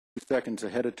seconds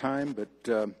ahead of time, but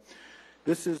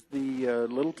this is the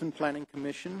Littleton Planning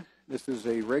Commission. This is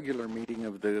a regular meeting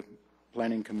of the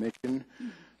Planning Commission.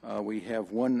 We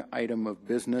have one item of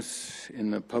business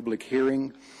in the public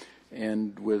hearing,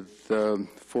 and with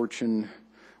fortune,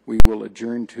 we will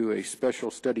adjourn to a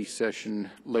special study session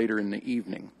later in the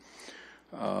evening.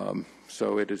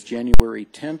 So it is January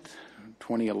 10th,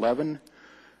 2011,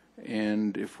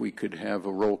 and if we could have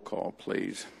a roll call,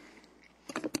 please.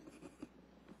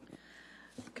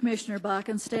 Commissioner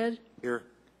Bockenstead? Here.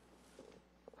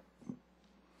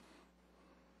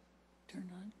 Turned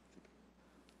on.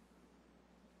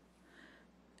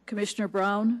 Commissioner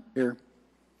Brown? Here.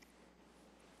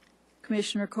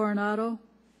 Commissioner Coronado?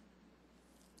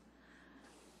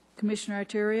 Commissioner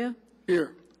Arteria?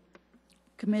 Here.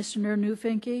 Commissioner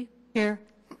Newfinke? Here.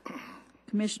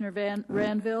 Commissioner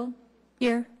Ranville?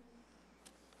 Here.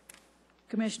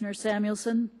 Commissioner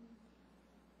Samuelson?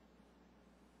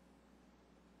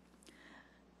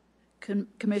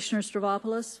 Commissioner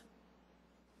Stavropoulos?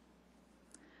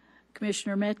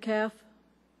 Commissioner Metcalf?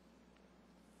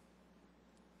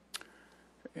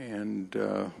 And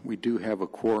we do have a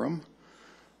quorum.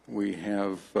 We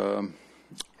have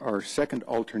our second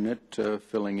alternate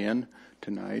filling in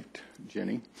tonight,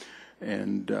 Jenny,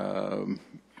 and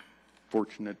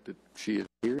fortunate that she is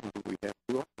here. We have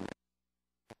two alternates,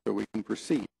 so we can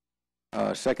proceed.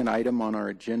 Second item on our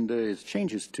agenda is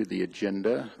changes to the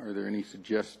agenda. Are there any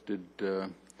suggested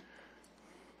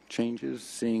changes?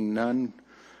 Seeing none,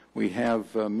 we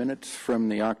have minutes from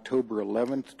the October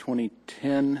 11th,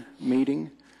 2010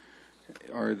 meeting.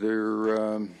 Are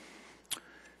there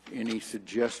any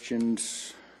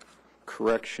suggestions,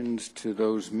 corrections to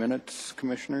those minutes,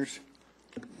 commissioners?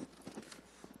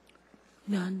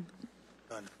 None.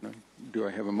 None. Do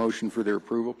I have a motion for their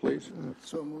approval, please?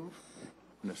 So move.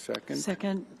 And a second?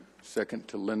 Second. Second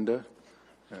to Linda.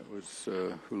 That was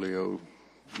Julio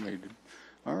made.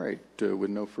 All right. With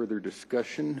no further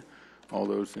discussion, all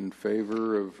those in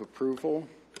favor of approval?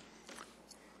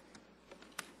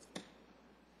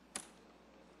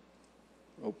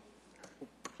 Oh,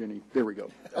 Jenny, there we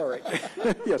go. All right.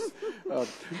 Yes.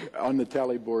 On the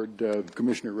tally board,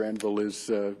 Commissioner Ranville is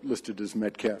listed as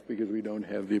Metcalf because we don't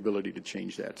have the ability to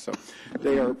change that. So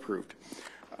they are approved.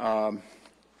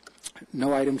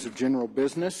 No items of general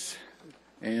business,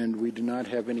 and we do not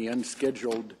have any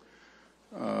unscheduled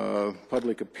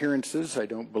public appearances, I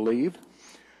don't believe.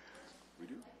 We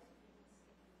do?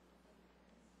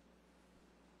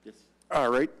 Yes. All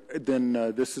right. Then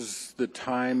this is the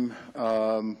time.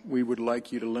 We would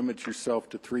like you to limit yourself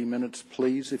to 3 minutes,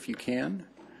 please, if you can.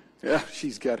 Yeah,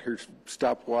 she's got her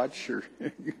stopwatch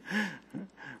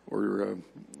or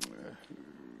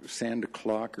sand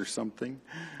clock or something.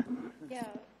 Yeah.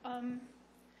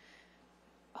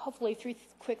 Hopefully 3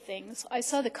 quick things. I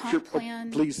saw the comp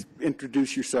plan. Please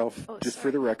introduce yourself, just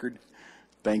for the record.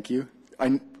 Thank you.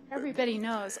 Everybody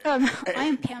knows. I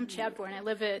am Pam Chadbourne. I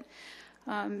live at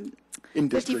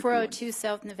 5402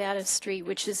 South Nevada Street,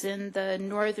 which is in the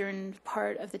northern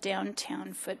part of the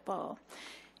downtown football.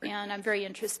 And I'm very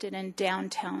interested in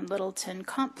downtown Littleton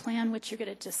comp plan, which you're going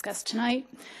to discuss tonight.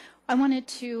 I wanted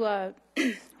to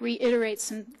reiterate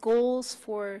some goals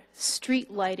for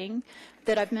street lighting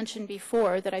that I've mentioned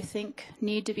before that I think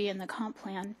need to be in the comp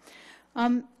plan.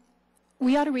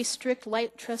 We ought to restrict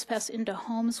light trespass into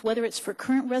homes, whether it's for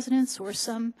current residents or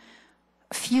some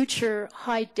future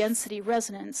high-density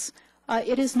residents.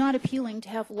 It is not appealing to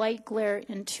have light glare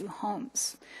into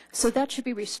homes. So that should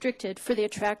be restricted for the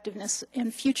attractiveness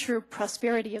and future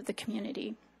prosperity of the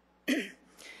community.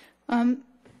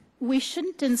 We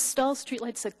shouldn't install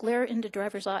streetlights that glare into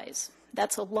drivers' eyes.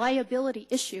 That's a liability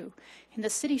issue, and the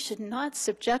city should not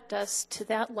subject us to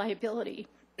that liability.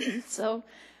 So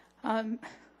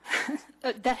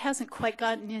that hasn't quite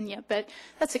gotten in yet, but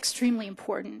that's extremely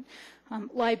important.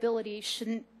 Liability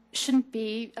shouldn't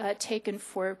be taken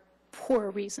for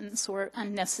poor reasons or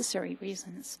unnecessary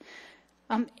reasons.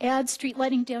 Add street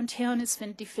lighting downtown has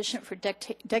been deficient for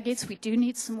decades. We do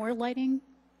need some more lighting.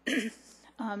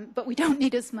 But we don't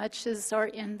need as much as are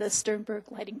in the Sternberg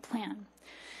lighting plan.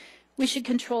 We should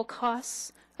control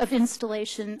costs of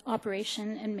installation,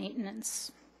 operation, and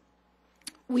maintenance.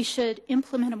 We should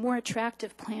implement a more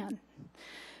attractive plan.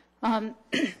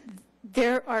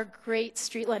 There are great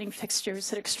street lighting fixtures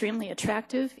that are extremely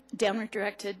attractive, downward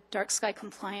directed, dark sky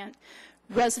compliant,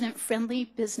 resident friendly,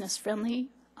 business friendly.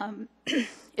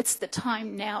 It's the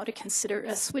time now to consider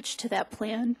a switch to that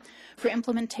plan for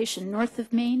implementation north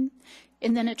of Main,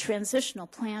 and then a transitional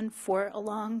plan for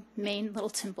along Main,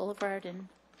 Littleton Boulevard, and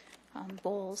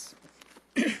Bowles.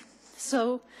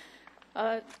 So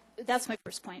that's my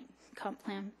first point, comp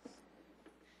plan.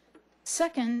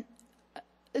 Second,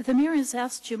 the mayor has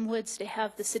asked Jim Woods to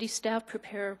have the city staff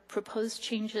prepare proposed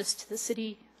changes to the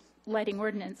city lighting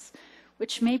ordinance,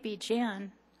 which may be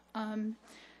Jan. And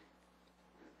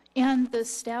the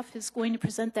staff is going to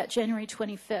present that January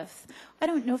 25th. I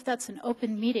don't know if that's an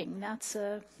open meeting. That's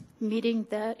a meeting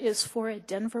that is for a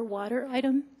Denver water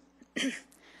item.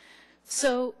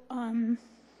 So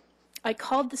I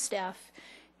called the staff,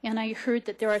 and I heard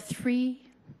that there are 3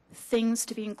 things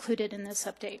to be included in this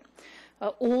update.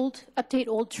 Update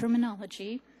old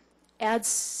terminology, add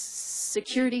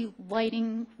security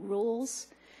lighting rules,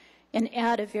 and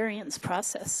add a variance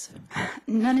process.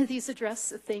 None of these address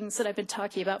the things that I've been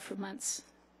talking about for months.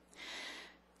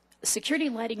 Security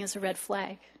lighting is a red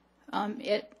flag.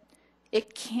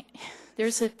 It can't,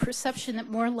 there's a perception that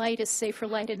more light is safer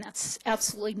light, and that's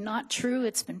absolutely not true.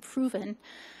 It's been proven.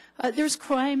 There's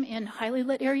crime in highly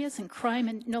lit areas and crime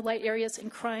in no light areas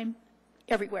and crime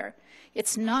everywhere.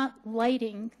 It's not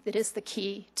lighting that is the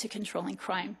key to controlling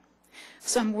crime.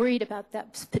 So I'm worried about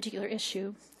that particular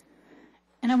issue.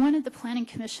 And I wanted the Planning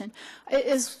Commission,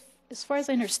 as far as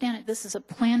I understand it, this is a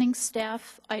planning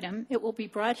staff item. It will be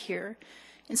brought here.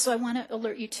 And so I want to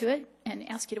alert you to it and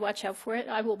ask you to watch out for it.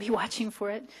 I will be watching for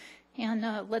it. And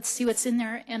let's see what's in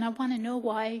there. And I want to know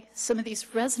why some of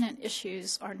these resident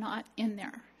issues are not in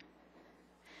there.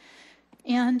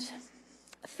 And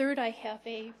third, I have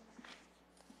a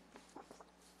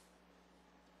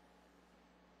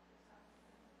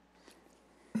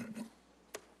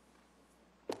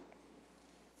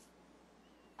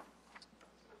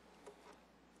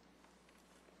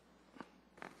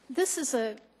this is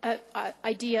a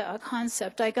idea, a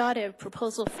concept. I got a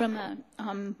proposal from a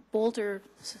Boulder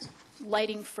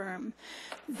lighting firm.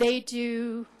 They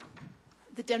do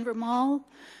the Denver Mall,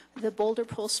 the Boulder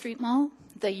Pole Street Mall,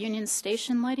 the Union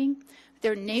Station lighting.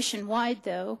 They're nationwide,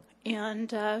 though, and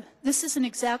this isn't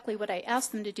exactly what I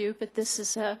asked them to do, but this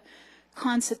is a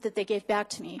concept that they gave back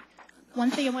to me. One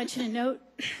thing I want you to note,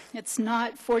 it's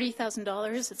not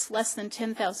 $40,000, it's less than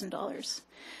 $10,000.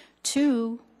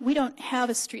 2, we don't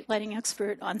have a street lighting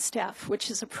expert on staff,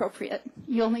 which is appropriate.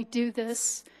 You only do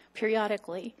this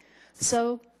periodically.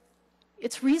 So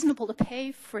it's reasonable to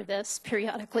pay for this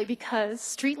periodically because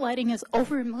street lighting is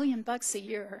over $1 million a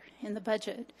year in the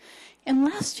budget. And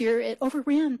last year, it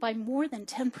overran by more than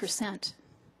 10%.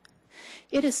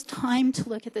 It is time to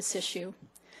look at this issue.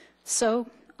 So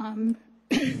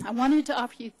I wanted to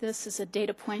offer you this as a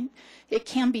data point. It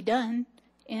can be done,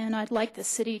 and I'd like the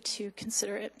city to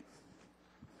consider it.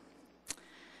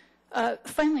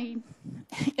 Finally,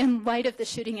 in light of the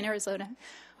shooting in Arizona,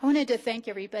 I wanted to thank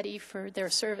everybody for their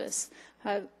service.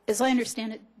 As I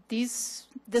understand it, this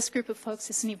group of folks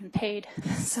isn't even paid,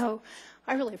 so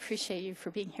I really appreciate you for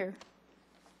being here.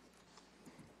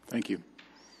 Thank you.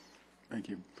 Thank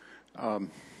you.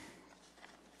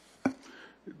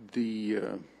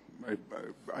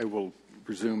 I will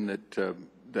presume that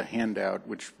the handout,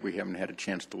 which we haven't had a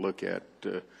chance to look at,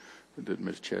 that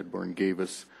Ms. Chadbourne gave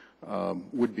us,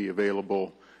 would be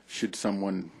available should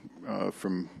someone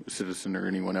from a citizen or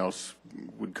anyone else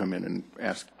would come in and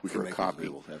ask for a copy.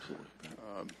 Absolutely.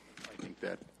 I think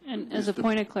that. And as a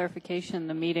point of clarification,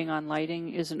 the meeting on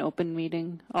lighting is an open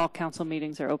meeting. All council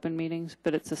meetings are open meetings,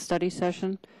 but it's a study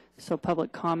session, so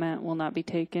public comment will not be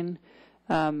taken.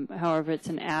 However, it's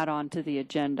an add-on to the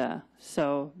agenda.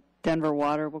 So Denver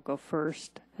Water will go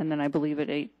first, and then I believe at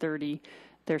 8:30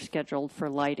 they're scheduled for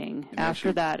lighting. And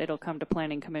after that, it'll come to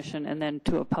Planning Commission and then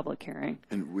to a public hearing.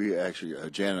 And we actually,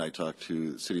 Jan and I talked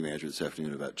to the city manager this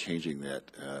afternoon about changing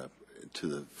that to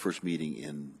the first meeting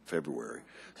in February.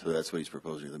 So that's what he's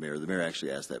proposing to the mayor. The mayor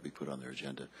actually asked that be put on their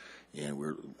agenda, and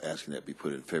we're asking that be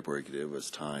put in February to give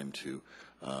us time to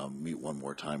meet one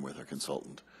more time with our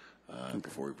consultant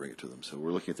before we bring it to them. So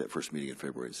we're looking at that first meeting in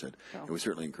February instead, and we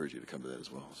certainly encourage you to come to that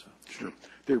as well. So. Sure.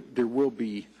 There will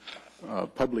be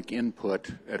public input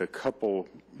at a couple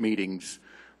meetings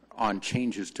on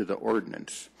changes to the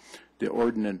ordinance. The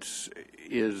ordinance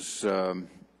is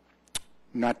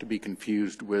not to be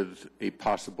confused with a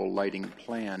possible lighting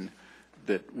plan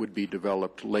that would be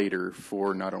developed later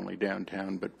for not only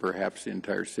downtown but perhaps the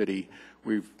entire city.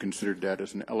 We've considered that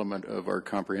as an element of our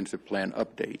comprehensive plan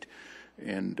update,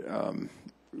 and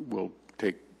we'll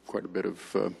take quite a bit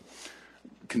of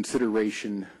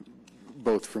consideration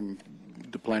both from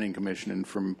the Planning Commission and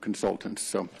from consultants.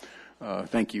 So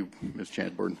thank you, Ms.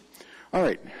 Chadbourne. All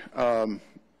right.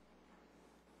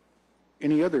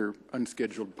 Any other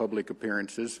unscheduled public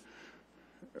appearances?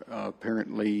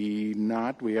 Apparently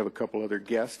not. We have a couple other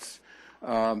guests.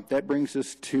 That brings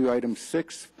us to item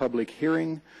 6, public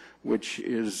hearing, which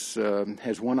is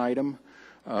has one item.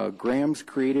 Graham's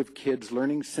Creative Kids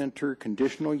Learning Center,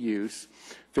 conditional use,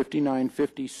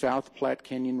 5950 South Platte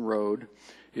Canyon Road.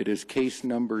 It is case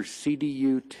number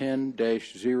CDU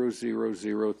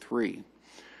 10-0003.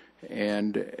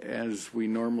 And as we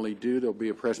normally do, there'll be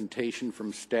a presentation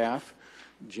from staff.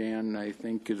 Jan, I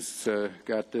think, has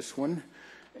got this one.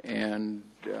 And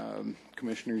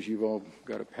commissioners, you've all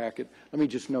got a packet. Let me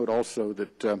just note also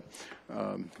that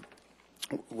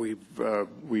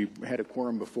we've had a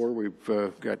quorum before. We've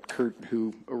got Kurt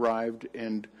who arrived,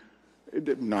 and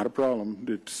not a problem.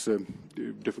 It's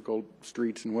difficult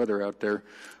streets and weather out there.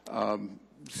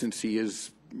 Since he is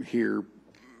here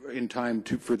in time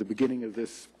for the beginning of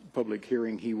this public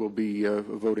hearing, he will be a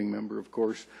voting member, of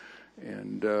course.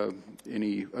 And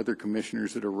any other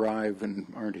commissioners that arrive and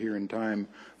aren't here in time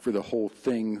for the whole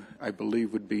thing, I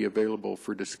believe, would be available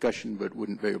for discussion but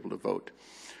wouldn't be able to vote.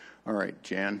 All right,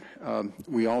 Jan.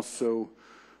 We also,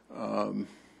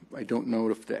 I don't know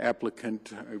if the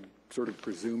applicant, I sort of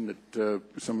presume that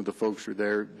some of the folks are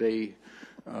there. They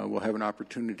will have an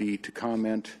opportunity to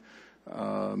comment.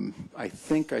 I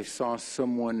think I saw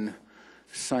someone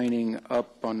signing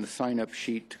up on the sign-up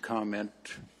sheet to comment,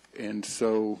 and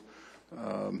so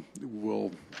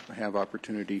we'll have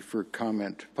opportunity for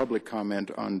comment, public comment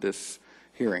on this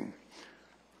hearing.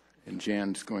 And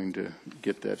Jan's going to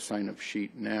get that sign-up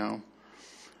sheet now.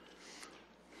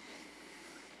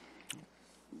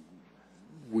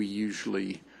 We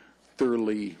usually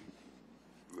thoroughly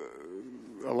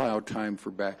allow time for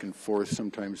back and forth.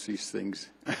 Sometimes these things.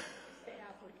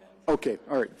 Okay,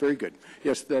 all right, very good.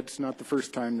 Yes, that's not the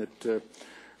first time that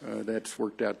that's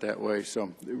worked out that way,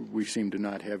 so we seem to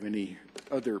not have any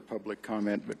other public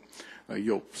comment, but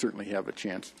you'll certainly have a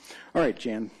chance. All right,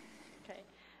 Jan. Okay.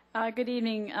 Good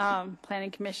evening, Planning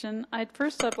Commission. I'd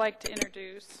like to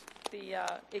introduce the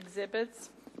exhibits.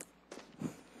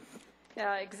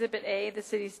 Exhibit A, the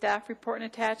city staff report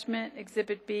and attachment.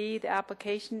 Exhibit B, the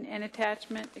application and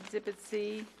attachment. Exhibit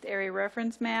C, the area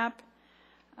reference map.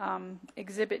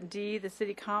 Exhibit D, the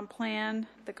city comp plan,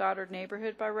 the Goddard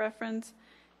neighborhood by reference.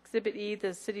 Exhibit E,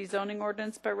 the city zoning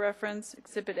ordinance by reference.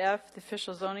 Exhibit F, the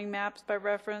official zoning maps by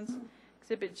reference.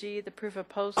 Exhibit G, the proof of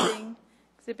posting.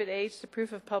 Exhibit H, the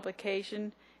proof of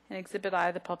publication. And Exhibit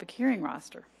I, the public hearing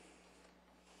roster.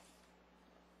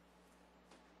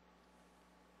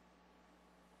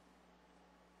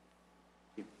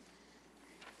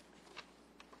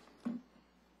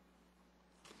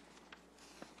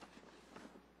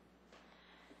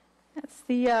 That's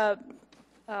the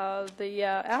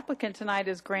applicant tonight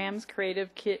is Graham's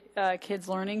Creative Kids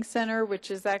Learning Center,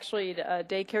 which is actually a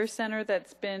daycare center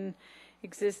that's been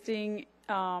existing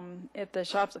at the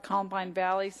shops at Columbine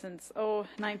Valley since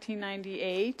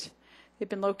 1998. They've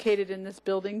been located in this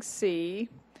building C.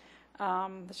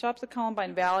 The shops at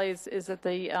Columbine Valley is at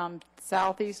the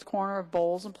southeast corner of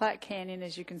Bowles and Platte Canyon,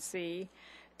 as you can see.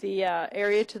 The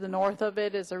area to the north of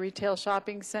it is a retail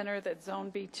shopping center that's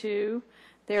Zone B2.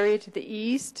 The area to the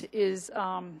east is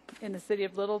in the city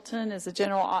of Littleton is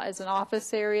an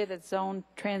office area that's zoned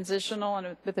transitional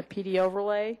and with a PD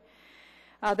overlay.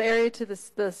 The area to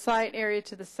the site area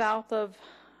to the south of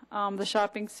the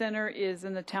shopping center is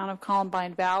in the town of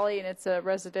Columbine Valley, and it's a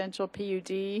residential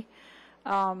PUD.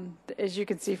 As you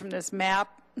can see from this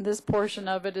map, this portion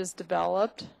of it is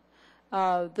developed.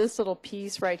 This little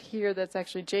piece right here that's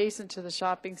actually adjacent to the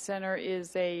shopping center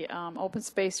is a open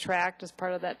space tract as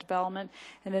part of that development.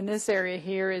 And then this area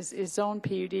here is zone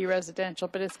PUD residential,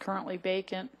 but it's currently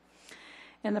vacant.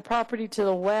 And the property to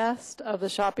the west of the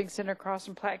shopping center across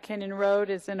from Platte Canyon Road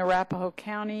is in Arapahoe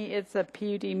County. It's a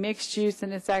PUD mixed use,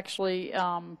 and it's actually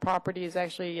property is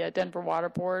actually a Denver Water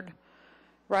Board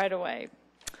right away.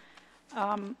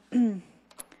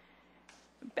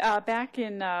 Back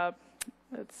in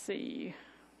let's see,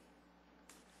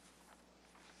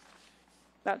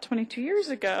 about 22 years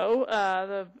ago,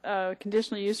 the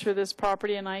conditional use for this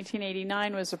property in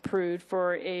 1989 was approved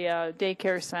for a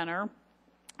daycare center.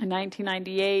 In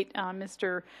 1998,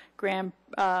 Mr. Graham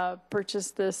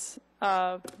purchased this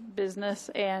business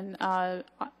and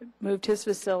moved his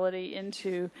facility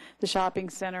into the shopping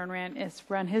center and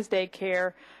run his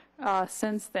daycare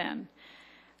since then.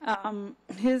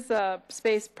 His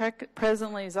space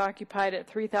presently is occupied at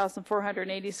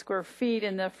 3,480 square feet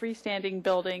in the freestanding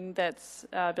building that's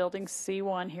building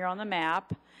C1 here on the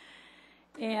map.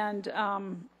 And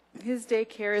his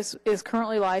daycare is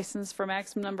currently licensed for a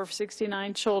maximum number of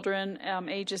 69 children,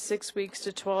 ages 6 weeks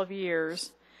to 12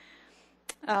 years.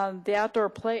 The outdoor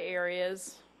play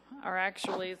areas are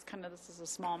actually, this is a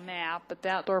small map, but the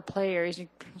outdoor play areas,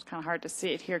 it's kind of hard to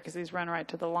see it here because these run right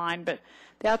to the line, but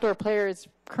the outdoor play areas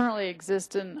currently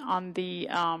exist on the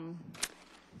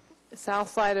south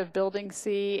side of Building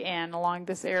C and along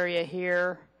this area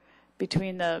here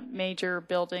between the major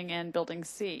building and Building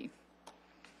C.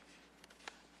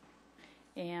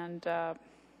 And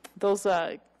those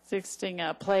existing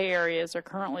play areas are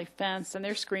currently fenced, and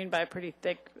they're screened by pretty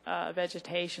thick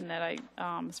vegetation that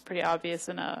is pretty obvious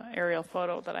in an aerial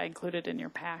photo that I included in your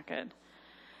packet.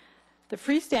 The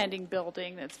freestanding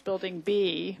building, that's Building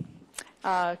B,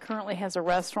 currently has a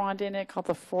restaurant in it called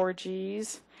the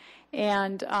 4Gs,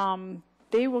 and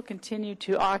they will continue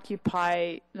to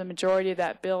occupy the majority of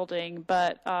that building,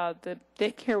 but the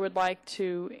daycare would like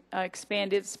to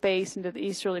expand its space into the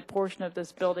easterly portion of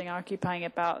this building, occupying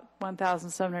about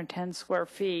 1,710 square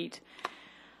feet.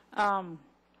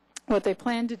 What they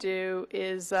plan to do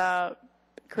is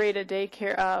create a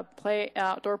daycare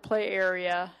outdoor play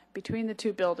area between the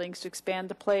two buildings to expand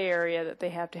the play area that they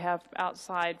have to have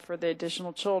outside for the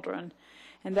additional children,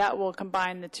 and that will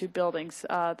combine the two buildings.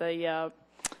 The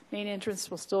main entrance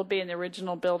will still be in the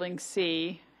original Building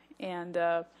C, and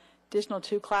additional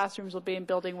 2 classrooms will be in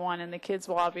Building 1, and the kids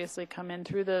will obviously come in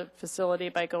through the facility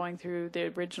by going through the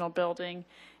original building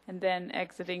and then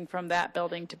exiting from that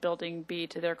building to Building B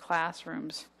to their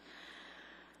classrooms.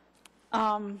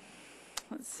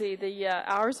 Let's see, the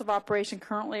hours of operation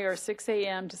currently are 6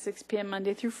 a.m. to 6 p.m.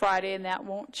 Monday through Friday, and that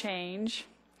won't change.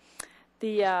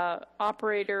 The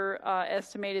operator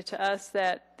estimated to us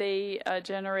that they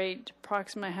generate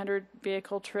approximately 100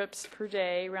 vehicle trips per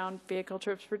day, round vehicle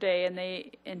trips per day, and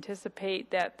they anticipate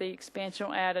that the expansion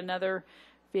will add another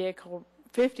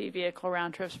 50 vehicle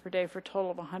round trips per day for a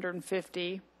total of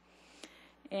 150.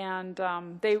 And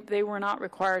they were not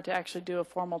required to actually do a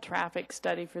formal traffic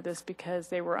study for this because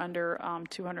they were under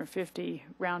 250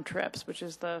 round trips, which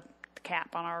is the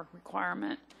cap on our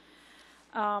requirement.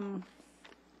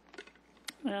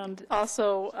 And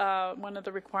also, one of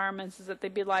the requirements is that they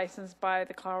be licensed by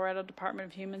the Colorado Department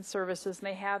of Human Services, and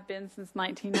they have been since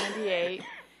 1998.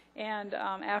 And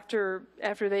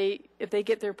if they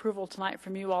get their approval tonight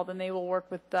from you all, then they will work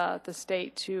with the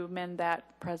state to amend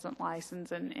that present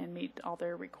license and meet all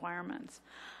their requirements.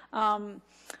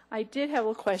 I did have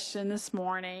a question this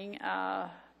morning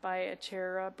by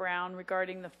Chair Brown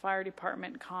regarding the fire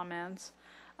department comments.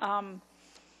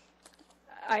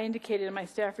 I indicated in my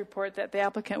staff report that the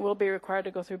applicant will be required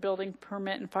to go through building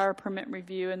permit and fire permit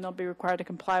review, and they'll be required to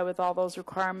comply with all those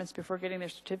requirements before getting their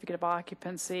certificate of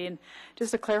occupancy. And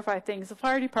just to clarify things, the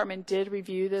fire department did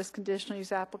review this conditional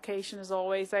use application as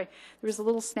always. There was a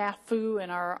little snafu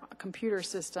in our computer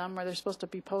system where they're supposed to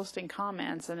be posting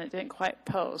comments, and it didn't quite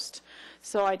post.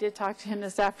 So I did talk to him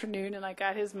this afternoon, and I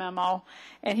got his memo,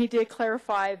 and he did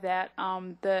clarify that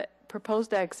the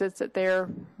proposed exits that the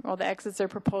exits they're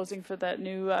proposing for that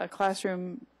new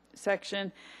classroom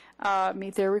section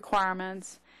meet their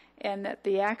requirements, and that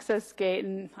the access gate,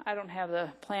 and I don't have the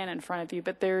plan in front of you,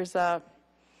 but there's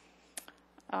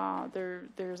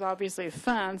obviously a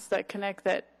fence that connects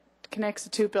the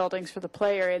two buildings for the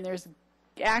play area, and there's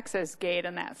access gate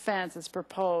on that fence is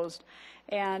proposed.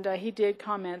 And he did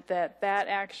comment that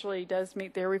actually does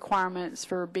meet their requirements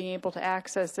for being able to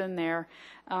access in there,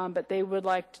 but they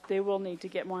will need to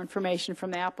get more information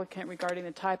from the applicant regarding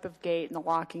the type of gate and the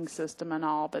locking system and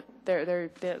all. But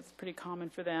that's pretty common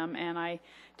for them. And I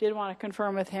did want to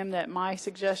confirm with him that my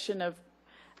suggestion of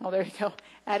there you go,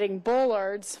 adding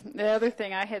bollards. The other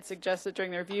thing I had suggested during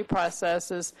the review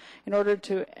process is in order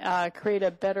to create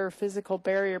a better physical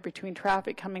barrier between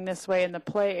traffic coming this way and the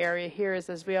play area here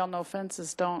is, as we all know,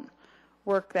 fences don't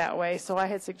work that way. So I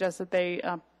had suggested they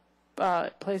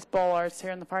place bollards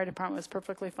here, and the fire department was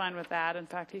perfectly fine with that. In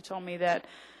fact, he told me that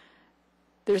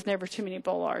there's never too many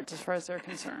bollards as far as they're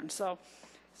concerned. So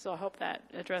I hope that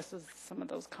addresses some of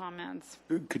those comments.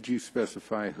 Could you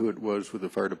specify who it was with the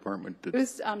fire department? It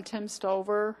was Tim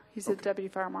Stover. He's a deputy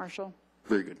fire marshal.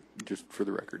 Very good. Just for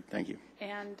the record. Thank you.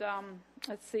 And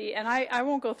let's see. And I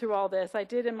won't go through all this. I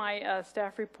did in my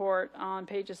staff report on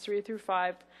pages 3 through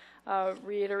 5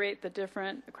 reiterate the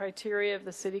different criteria of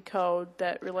the city code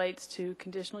that relates to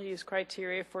conditional use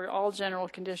criteria for all general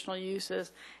conditional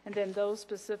uses, and then those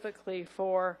specifically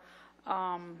for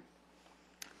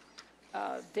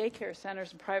daycare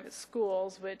centers and private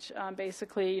schools, which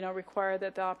basically, require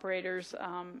that the operators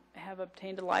have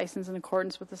obtained a license in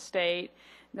accordance with the state,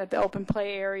 that the open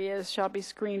play areas shall be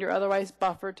screened or otherwise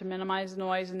buffered to minimize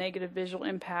noise and negative visual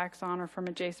impacts on or from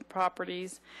adjacent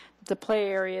properties. The play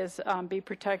areas be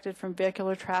protected from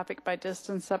vehicular traffic by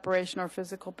distance separation or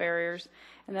physical barriers,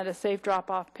 and that a safe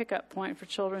drop-off pickup point for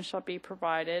children shall be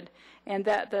provided, and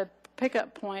that the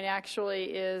pickup point actually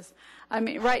is,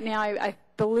 right now I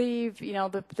believe,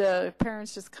 the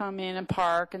parents just come in and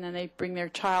park, and then they bring their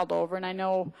child over. And I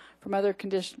know from other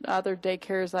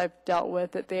daycares I've dealt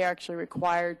with that they are actually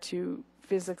required to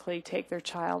physically take their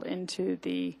child into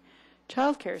the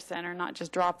child care center, not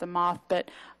just drop them off. But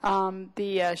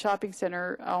the shopping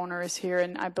center owner is here,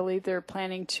 and I believe they're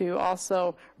planning to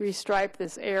also restripe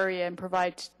this area and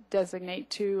designate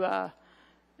 2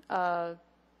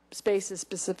 spaces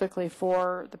specifically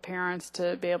for the parents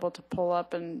to be able to pull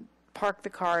up and park the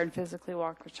car and physically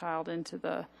walk the child into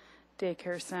the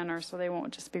daycare center, so they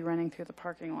won't just be running through the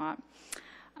parking lot.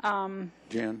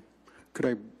 Jan, could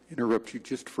I interrupt you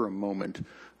just for a moment?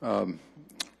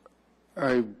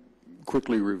 I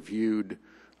quickly reviewed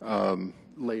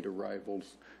late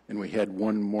arrivals, and we had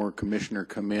one more commissioner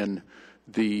come in.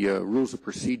 The rules of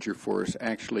procedure for us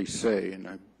actually say,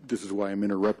 and this is why I'm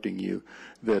interrupting you,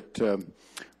 that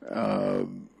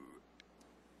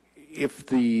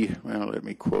let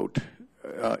me quote,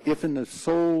 if in the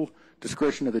sole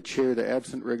discretion of the chair, the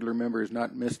absent regular member has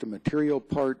not missed a material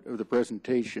part of the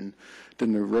presentation,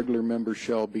 then the regular member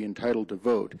shall be entitled to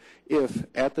vote. If,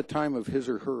 at the time of his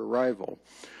or her arrival,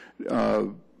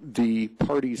 the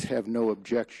parties have no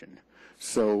objection.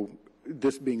 So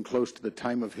this being close to the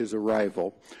time of his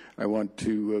arrival, I want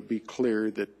to be clear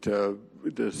that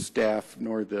the staff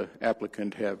nor the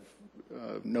applicant have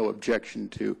no objection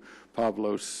to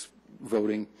Pavlos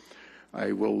voting.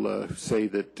 I will say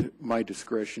that my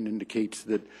discretion indicates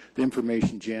that the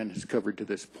information Jan has covered to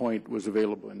this point was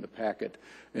available in the packet,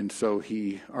 and so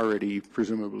he already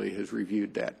presumably has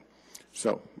reviewed that.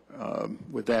 So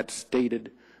with that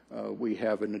stated, we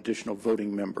have an additional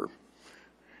voting member.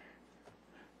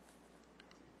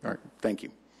 All right, thank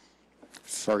you.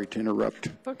 Sorry to interrupt.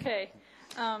 Okay.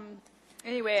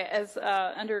 Anyway, as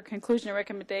under conclusion and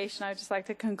recommendation, I'd just like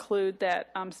to conclude that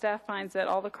staff finds that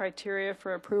all the criteria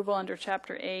for approval under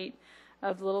Chapter 8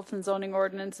 of the Littleton zoning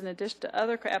ordinance, in addition to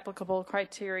other applicable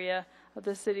criteria of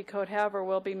the city code, however,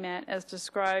 will be met as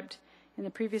described in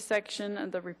the previous section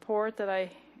of the report that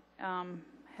I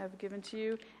have given to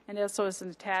you, and also is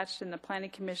attached in the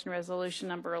Planning Commission Resolution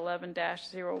number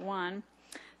 11-01.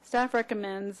 Staff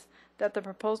recommends that the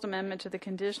proposed amendment to the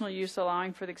conditional use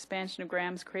allowing for the expansion of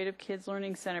Graham's Creative Kids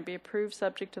Learning Center be approved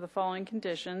subject to the following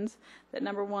conditions: that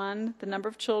number 1, the number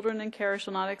of children in care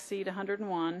shall not exceed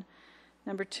 101.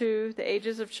 Number 2, the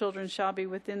ages of children shall be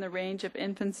within the range of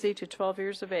infancy to 12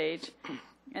 years of age.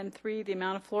 And 3, the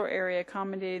amount of floor area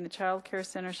accommodating the child care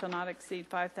center shall not exceed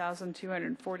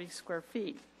 5,240 square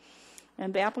feet.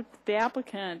 And the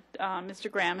applicant, Mr.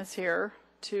 Graham, is here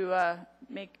to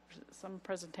make some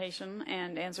presentation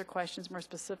and answer questions more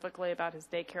specifically about his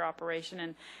daycare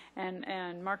operation.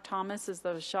 And Mark Thomas is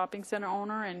the shopping center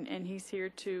owner, and he's here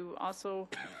to also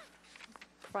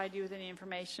provide you with any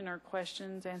information or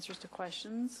questions, answers to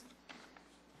questions.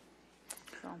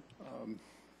 So.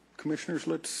 Commissioners,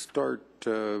 let's start,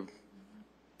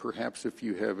 perhaps if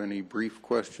you have any brief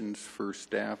questions for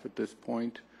staff at this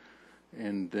point,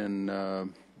 and then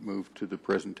move to the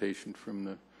presentation from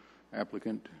the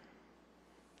applicant.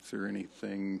 Is there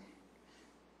anything?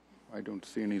 I don't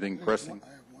see anything pressing.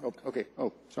 Oh, okay.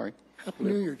 Oh, sorry. Happy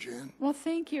New Year, Jan. Well,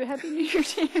 thank you. Happy New Year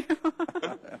to you.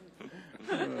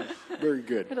 Very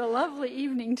good. Had a lovely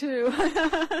evening, too.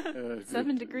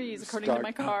 7 degrees, according to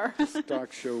my car.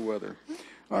 Stock show weather.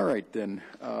 All right, then.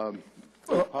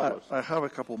 I have a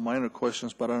couple minor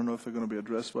questions, but I don't know if they're going to be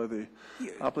addressed by the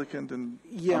applicant, and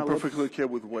Yeah, I'm perfectly okay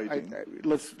with waiting.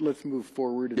 Let's move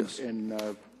forward Yes.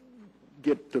 and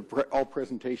get all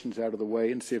presentations out of the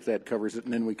way and see if that covers it,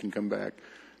 and then we can come back.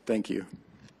 Thank you.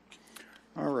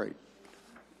 All right.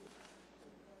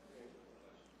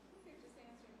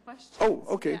 Oh,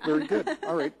 okay, very good.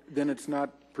 All right, then it's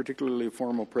not particularly a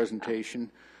formal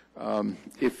presentation.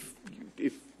 If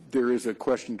there is a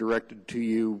question directed to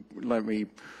you, let me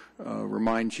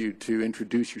remind you to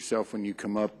introduce yourself when you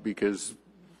come up, because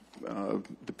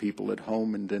the people at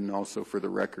home, and then also for the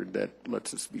record, that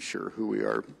lets us be sure who we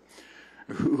are,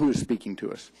 who is speaking to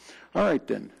us. All right,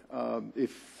 then.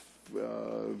 If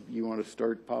you want to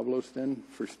start, Pavlos, then,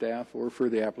 for staff or for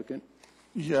the applicant.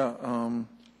 Yeah,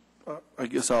 I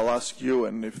guess I'll ask you,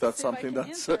 and if that's something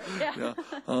that's...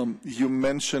 you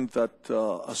mentioned that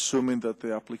assuming that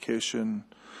the application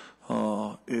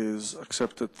is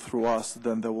accepted through us,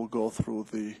 then they will go through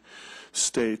the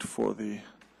state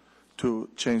to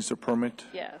change the permit?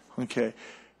 Yes. Okay.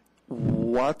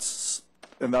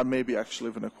 And that may be actually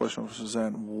even a question for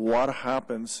Suzanne, what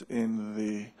happens in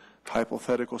the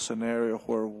hypothetical scenario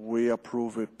where we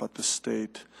approve it, but the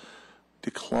state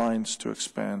declines to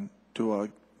expand, to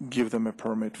give them a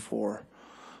permit for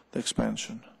the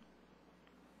expansion?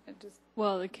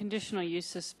 Well, the conditional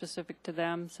use is specific to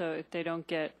them, so if they don't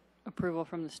get approval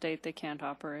from the state, they can't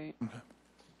operate.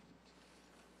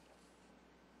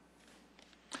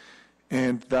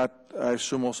 And that, I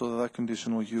assume also that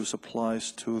conditional use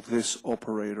applies to this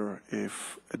operator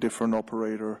if a different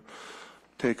operator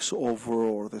takes over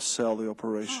or they sell the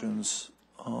operations.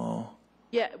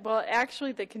 Yeah, well,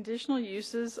 actually, the conditional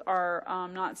uses are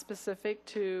not specific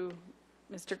to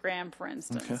Mr. Graham, for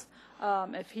instance.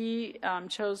 If he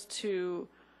chose to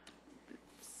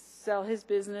sell his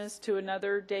business to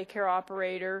another daycare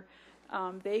operator,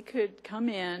 they could come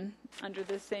in under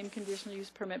the same conditional use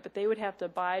permit, but they would have to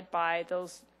abide by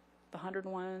those, the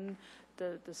 101,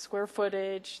 the square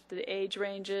footage, the age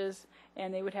ranges,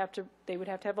 and they would have to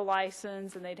have a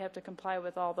license, and they'd have to comply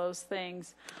with all those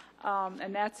things.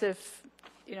 And that's if,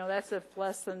 that's if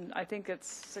less than, I think it's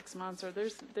 6 months, or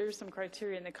there's some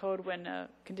criteria in the code when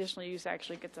conditional use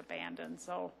actually gets abandoned.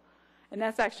 So, and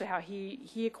that's actually how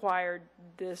he acquired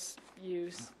this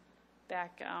use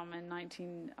back in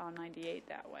 1998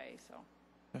 that way. So.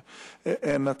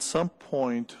 And at some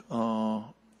point,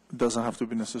 doesn't have to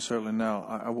be necessarily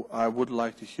now, I would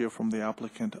like to hear from the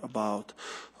applicant about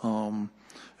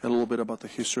a little bit about the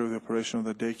history of the operation of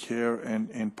the daycare, and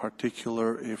in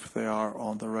particular, if there are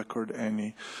on the record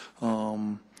any,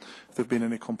 if there have been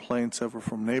any complaints ever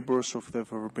from neighbors, or if there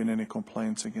have ever been any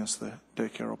complaints against the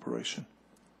daycare operation.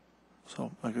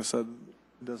 So, like I said,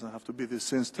 it doesn't have to be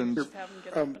this instance.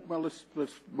 Well,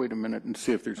 let's wait a minute and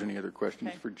see if there's any other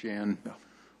questions for Jan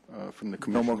from the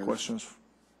commissioners. No more questions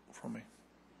from me.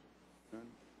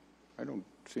 I don't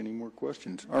see any more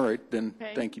questions. All right, then,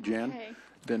 thank you, Jan. Okay.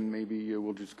 Then maybe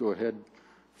we'll just go ahead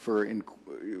for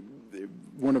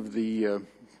one of the,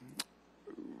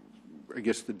 I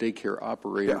guess, the daycare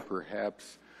operator,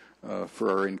 perhaps,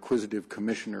 for our inquisitive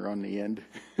commissioner on the end.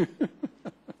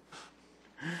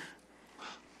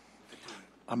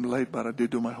 I'm late, but I did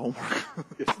do my homework.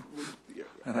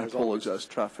 And I apologize,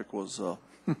 traffic was...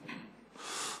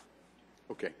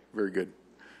 Okay, very good.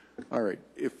 All right,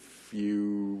 do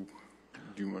you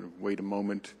want to wait a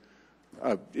moment?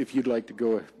 If you'd like to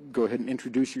go ahead and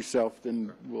introduce yourself,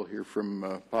 then we'll hear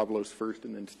from Pablos first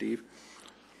and then Steve.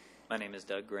 My name is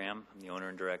Doug Graham. I'm the owner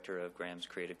and director of Graham's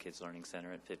Creative Kids Learning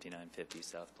Center at 5950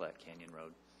 South Platte Canyon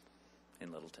Road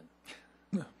in Littleton.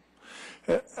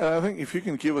 I think if you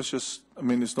can give us just,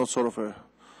 it's not sort of a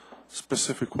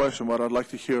specific question, but I'd like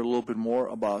to hear a little bit more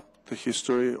about the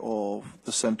history of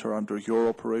the center under your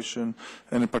operation.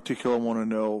 And in particular, I want to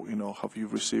know, have you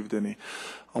received any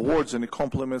awards, any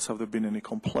compliments? Have there been any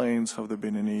complaints? Have there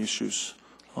been any issues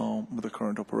with the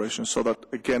current operation? So that,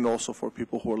 again, also for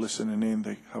people who are listening in,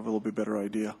 they have a little bit better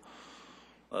idea.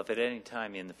 Well, if at any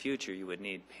time in the future you would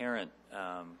need parent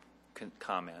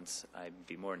comments, I'd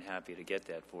be more than happy to get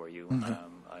that for you.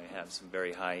 I have some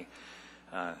very high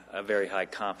a very high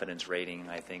confidence rating,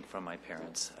 I think, from my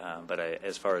parents. But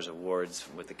as far as awards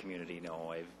with the community,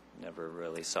 no, I've never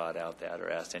really sought out that or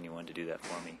asked anyone to do that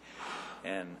for me.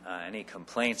 And any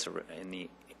complaints in the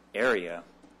area,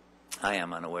 I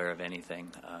am unaware of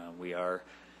anything. We are,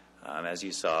 as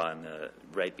you saw,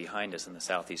 right behind us in the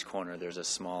southeast corner, there's a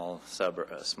small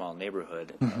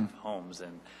neighborhood of homes,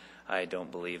 and I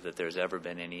don't believe that there's ever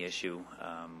been any issue.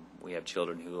 We have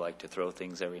children who like to throw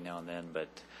things every now and then, but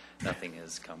nothing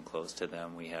has come close to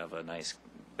them. We have a nice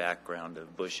background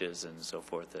of bushes and so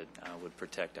forth that would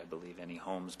protect, I believe, any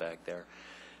homes back there.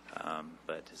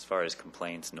 But as far as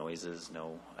complaints, noises,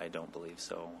 no, I don't believe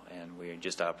so. And we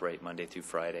just operate Monday through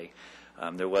Friday.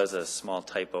 There was a small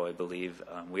typo, I believe.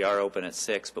 We are open at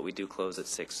 6, but we do close at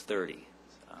 6:30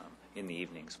 in the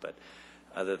evenings. But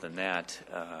other than that,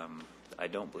 I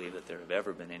don't believe that there have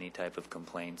ever been any type of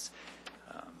complaints.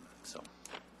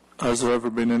 Has there ever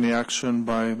been any action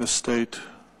by the state?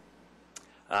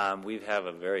 We have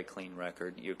a very clean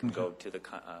record. You can go to the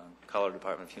Colorado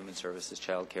Department of Human Services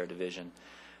Child Care Division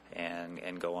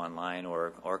and go online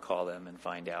or call them and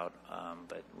find out.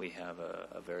 But we have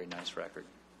a very nice record.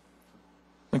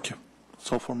 Thank you.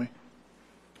 That's all for me.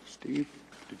 Steve,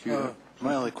 did you?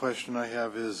 My only question I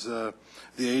have is the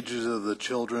ages of the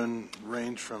children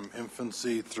range from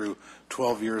infancy through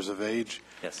 12 years of age.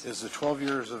 Yes. Is the 12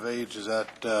 years of age, is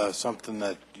that something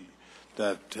that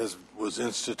was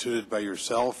instituted by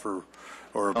yourself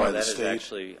or by the state? That is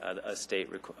actually a state.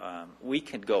 We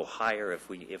could go higher if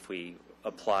we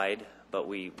applied, but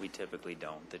we typically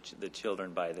don't. The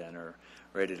children by then are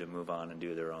ready to move on and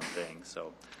do their own thing.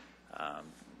 So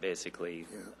basically,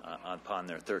 upon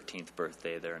their 13th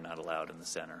birthday, they're not allowed in the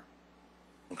center.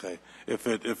 Okay.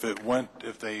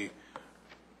 If they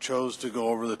chose to go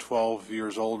over the 12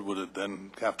 years old, would it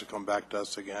then have to come back to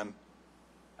us again?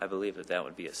 I believe that that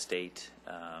would be a state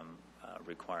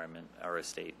requirement or a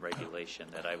state regulation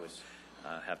that I would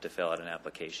have to fill out an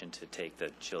application to take the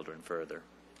children further.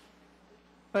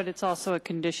 But it's also a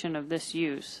condition of this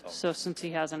use. So since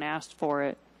he hasn't asked for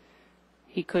it,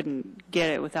 he couldn't get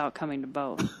it without coming to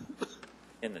both.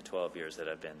 In the 12 years that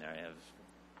I've been there, I have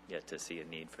yet to see a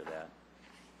need for that.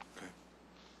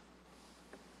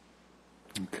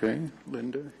 Okay,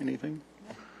 Linda, anything?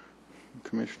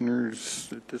 Commissioners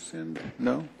at this end?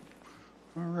 No?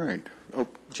 All right. Oh,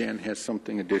 Jan has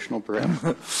something additional,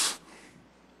 perhaps?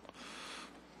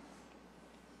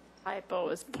 Typo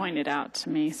was pointed out to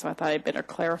me, so I thought I'd better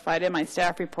clarify it. In my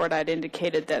staff report, I'd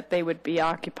indicated that they would be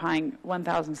occupying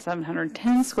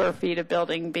 1,710 square feet of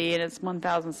Building B, and it's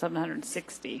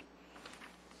 1,760.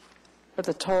 But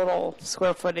the total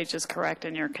square footage is correct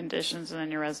in your conditions and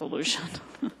in your resolution.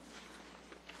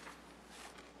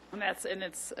 And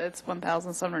it's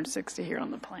 1,760 here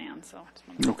on the plan, so.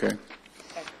 Okay.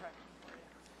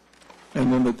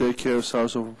 And then the daycare's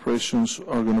hours of operations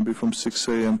are going to be from 6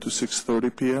 a.m. to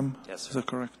 6:30 p.m.? Yes, sir. Is that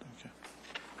correct? Okay.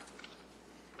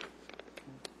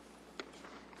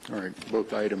 All right,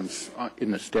 both items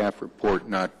in the staff report,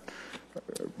 not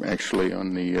actually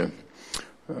on the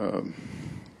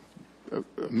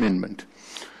amendment.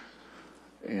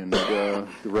 And the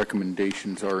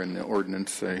recommendations are in the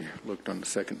ordinance. I looked on the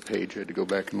second page. I had to go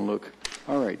back and look.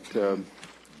 All right,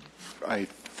 I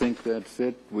think that's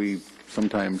it. We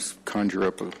sometimes conjure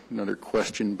up another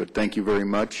question, but thank you very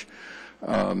much.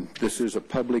 This is a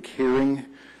public hearing,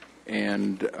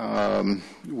 and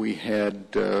we had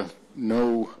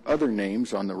no other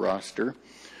names on the roster.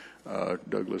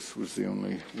 Douglas was the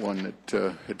only one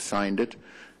that had signed it,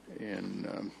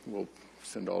 and we'll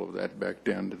send all of that back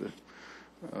down to the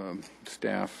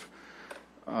staff.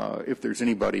 If there's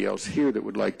anybody else here that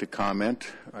would like to comment,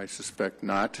 I suspect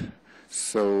not.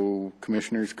 So,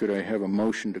 Commissioners, could I have a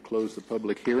motion to close the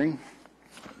public hearing?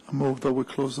 I move that we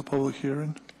close the public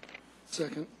hearing.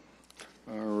 Second.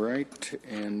 All right,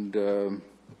 and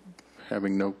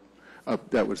having no,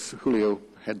 that was Julio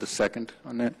had the second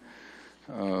on that.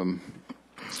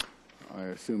 I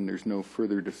assume there's no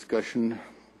further discussion.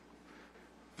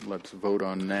 Let's vote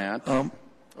on that. On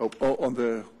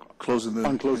the closing the...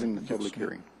 On closing the public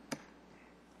hearing.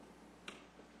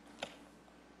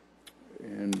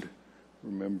 And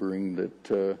remembering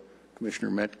that Commissioner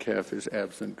Metcalf is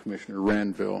absent, Commissioner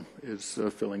Ranville is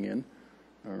filling in.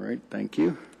 All right, thank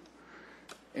you.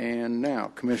 And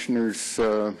now, Commissioners,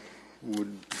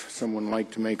 would someone like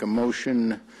to make a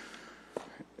motion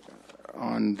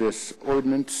on this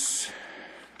ordinance?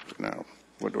 Now,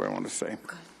 what do I want to say?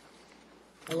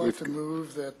 I'd like to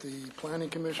move that the Planning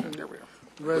Commission,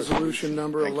 resolution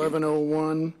number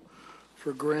 1101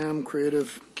 for Graham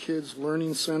Creative Kids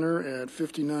Learning Center at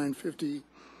 5950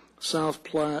 South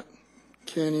Platte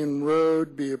Canyon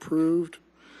Road be approved.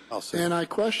 And I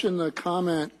question the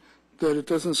comment that it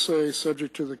doesn't say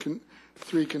subject to the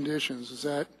three conditions. Is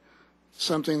that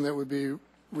something that would be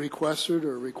requested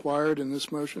or required in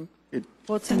this motion?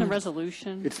 Well, it's in the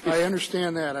resolution. I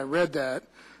understand that. I read that.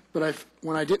 But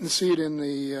when I didn't see it in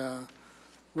the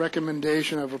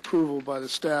recommendation of approval by the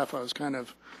staff, I was kind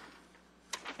of...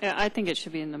 Yeah, I think it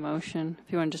should be in the motion,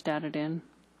 if you want to just add it in.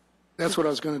 That's what I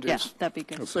was going to do. Yeah, that'd be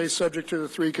good. Say subject to the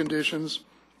three conditions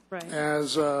Right.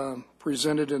 as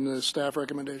presented in the staff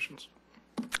recommendations.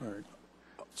 All right.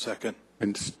 Second.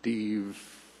 And Steve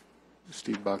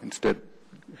Bockenstedt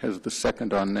has the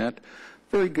second on that.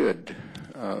 Very good.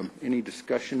 Any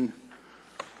discussion?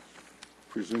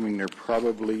 Presuming there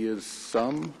probably is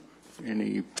some.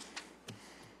 Any?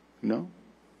 No?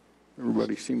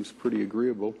 Everybody seems pretty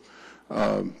agreeable.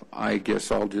 I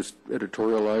guess I'll just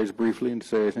editorialize briefly and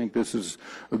say I think this is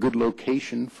a good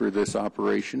location for this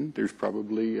operation. There's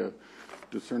probably a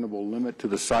discernible limit to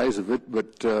the size of it,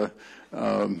 but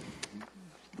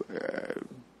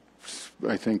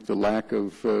I think the lack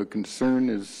of concern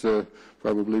is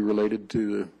probably related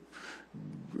to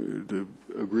the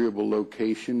agreeable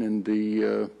location, and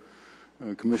the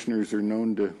commissioners are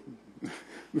known to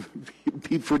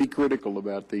be pretty critical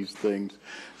about these things.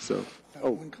 So,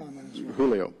 One comment as well.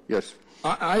 Julio, yes.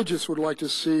 I just would like to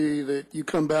see that you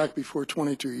come back before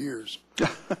 22 years.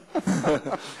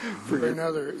 for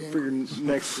your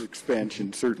next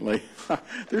expansion, certainly.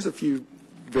 There's a few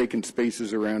vacant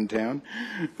spaces around town.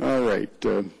 All right.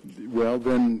 Well,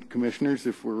 then, Commissioners,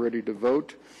 if we're ready to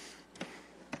vote.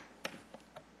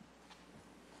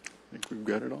 I think we've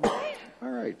got it all.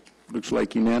 All right. Looks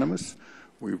like unanimous.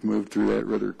 We've moved through that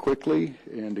rather quickly.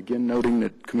 And again, noting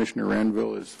that Commissioner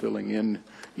Ranville is filling in,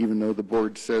 even though the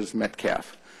board says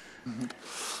Metcalf. Mm-hmm.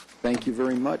 Thank you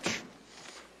very much.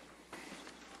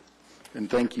 And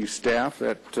thank you, staff.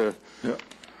 That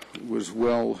was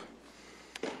well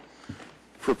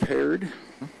prepared.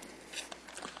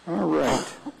 All right.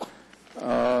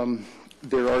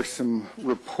 There are some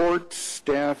reports,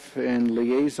 staff, and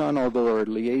liaison, although our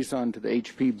liaison to the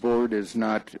HP board is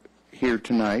not here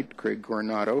tonight, Craig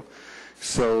Coronado.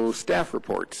 So staff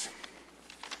reports.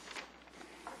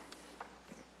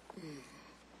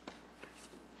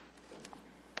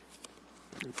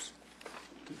 Oops.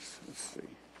 Let's see.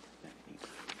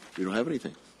 We don't have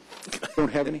anything.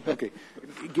 Don't have any? Okay.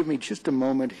 Give me just a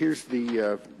moment. Here's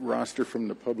the roster from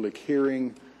the public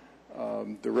hearing.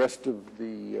 The rest of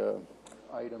the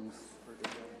items.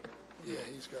 Yeah,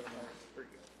 he's got them all.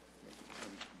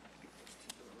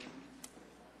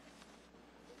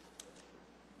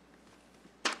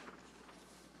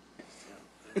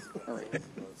 All right.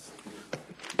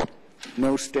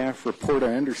 No staff report.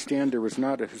 I understand there was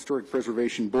not a Historic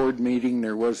Preservation Board meeting.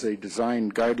 There was a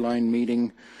design guideline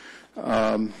meeting.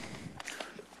 And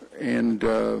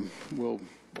we'll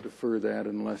defer that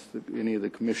unless any of the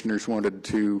commissioners wanted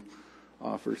to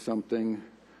offer something.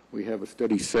 We have a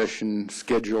study session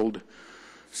scheduled.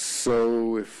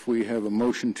 So if we have a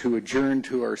motion to adjourn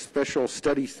to our special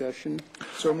study session.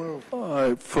 So move.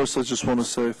 First, I just want to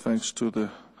say thanks to the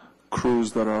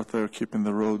crews that are out there keeping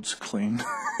the roads clean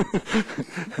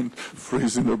and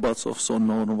freezing their butts off so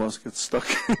no one of us gets stuck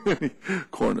in any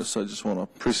corners. I just want to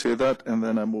appreciate that, and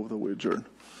then I move that we adjourn.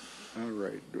 All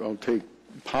right. I'll take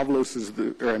Pavlos as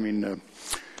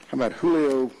how about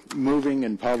Julio moving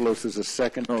and Pavlos as a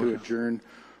second to adjourn?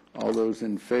 All those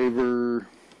in favor?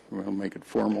 We'll make it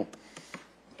formal.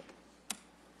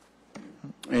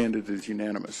 And it is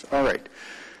unanimous. All right.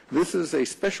 This is a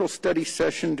special study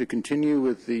session to continue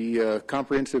with the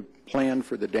comprehensive plan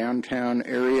for the downtown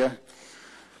area.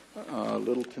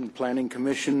 Littleton Planning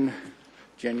Commission,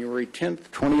 January 10th,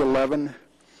 2011.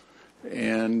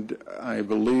 And I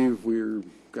believe we've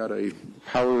got a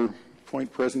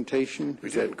PowerPoint presentation.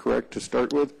 Is that correct to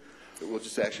start with? It will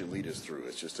just actually lead us through.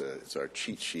 It's our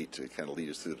cheat sheet to kind of lead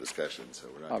us through the discussion. So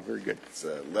we're not. Very good. It's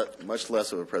much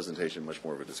less of a presentation, much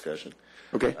more of a discussion.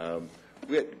 Okay.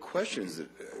 We had questions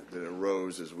that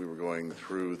arose as we were going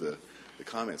through the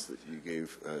comments that you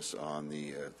gave us on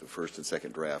the first and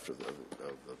second draft of the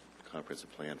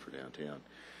comprehensive plan for downtown,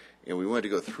 and we wanted to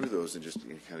go through those and just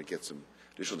kind of get some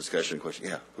additional discussion and question.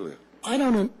 Yeah, Julio. I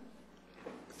don't know.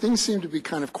 Things seem to be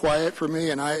kind of quiet for me,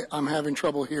 and I'm having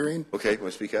trouble hearing. Okay, want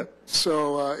to speak up?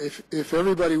 So if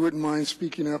everybody wouldn't mind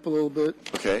speaking up a little bit.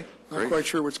 Okay, Not quite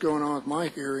sure what's going on with my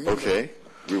hearing. Okay.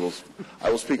 I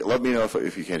will speak. Let me know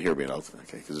if you can't hear me.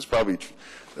 Okay, because it's probably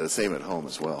the same at home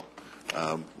as well.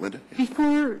 Linda?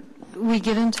 Before we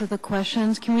get into the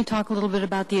questions, can we talk a little bit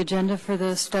about the agenda for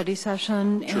the study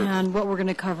session and what we're going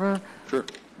to cover? Sure.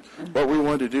 What we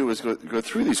wanted to do is go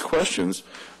through these questions,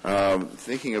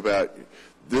 thinking about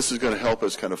this is going to help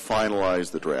us kind of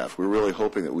finalize the draft. We're really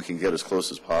hoping that we can get as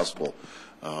close as possible.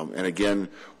 And again,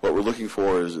 what we're looking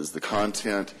for is the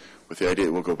content with the idea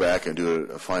that we'll go back and do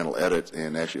a final edit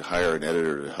and actually hire an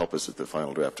editor to help us at the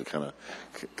final draft to kind of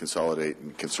consolidate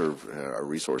and conserve our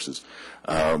resources.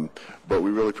 But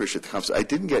we really appreciate the comments. I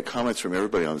didn't get comments from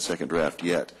everybody on the second draft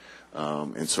yet.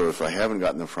 And so if I haven't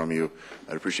gotten them from you,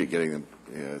 I'd appreciate getting them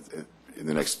in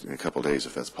the next couple of days,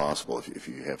 if that's possible, if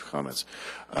you have comments.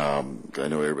 I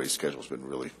know everybody's schedule has been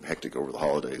really hectic over the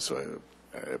holidays, so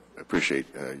I appreciate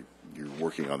you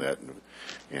working on that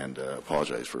and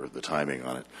apologize for the timing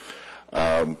on it.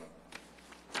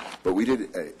 But we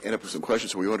did end up with some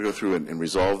questions, so we want to go through and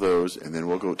resolve those, and then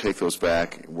we'll go take those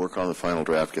back and work on the final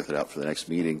draft, get that out for the next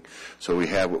meeting, so we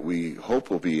have what we hope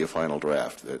will be a final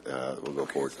draft that will go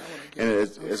forward. And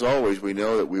as always, we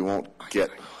know that we won't get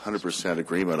 100%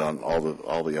 agreement on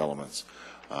all the elements,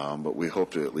 but we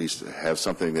hope to at least have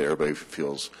something that everybody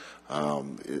feels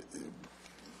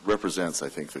represents, I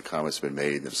think, the comments have been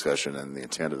made, the discussion, and the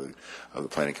intent of the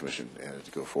Planning Commission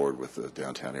to go forward with the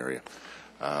downtown area.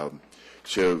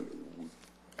 So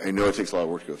I know it takes a lot of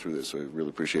work to go through this, so I really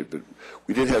appreciate it. But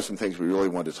we did have some things we really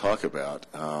wanted to talk about,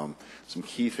 some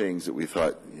key things that we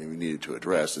thought we needed to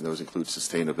address, and those include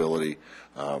sustainability.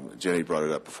 Jenny brought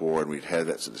it up before, and we'd had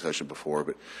that discussion before,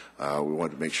 but we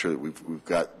wanted to make sure that we've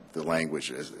got the language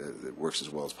that works as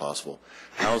well as possible.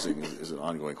 Housing is an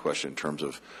ongoing question in terms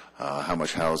of how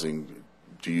much housing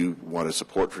do you want to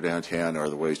support for downtown? Are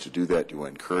there ways to do that? Do you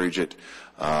want to encourage it?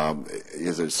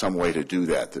 Is there some way to do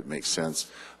that that makes sense?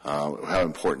 how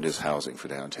important is housing for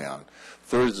downtown.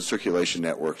 Third is the circulation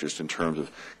network, just in terms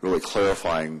of really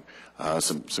clarifying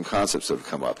some concepts that have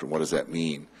come up and what does that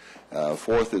mean.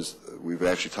 Fourth is we've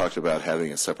actually talked about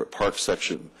having a separate park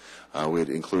section. We had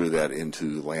included that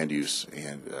into land use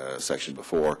and section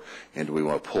before, and do we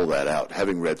want to pull that out?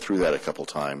 Having read through that a couple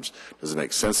times, does it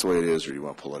make sense the way it is, or do you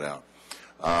want to pull it out?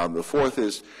 The fourth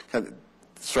is kind of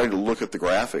starting to look at the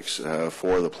graphics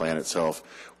for the plan itself.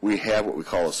 We have what we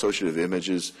call associative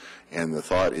images, and the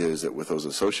thought is that with those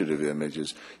associative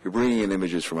images, you're bringing in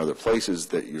images from other places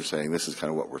that you're saying this is kind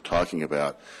of what we're talking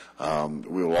about.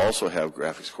 We will also have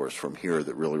graphics, of course, from here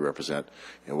that really represent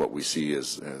what we see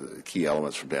as key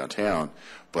elements from downtown,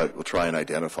 but we'll try and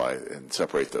identify and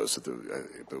separate those.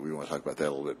 But we want to talk about that a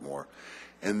little bit more.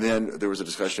 And then there was a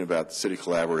discussion about the city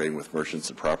collaborating with merchants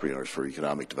and property owners for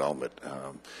economic development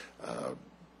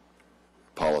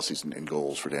policies and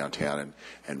goals for downtown,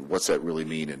 and what's that really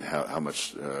mean, and how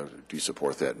much do you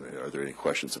support that, and are there any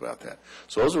questions about that?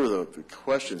 So those were the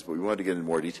questions, but we wanted to get into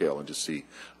more detail and just see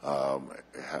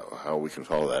how we can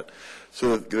follow that.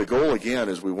 So the goal, again,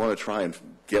 is we want to try and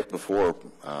get before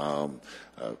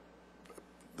the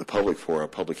public for a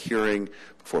public hearing,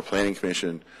 before Planning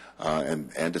Commission,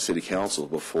 and to City Council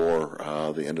before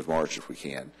the end of March, if we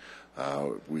can.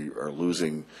 We are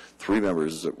losing 3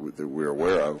 members that we're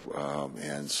aware of,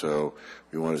 and so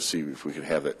we want to see if we can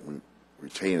have that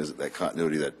retain that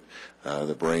continuity, that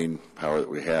the brain power that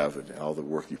we have, and all the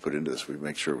work you put into this. We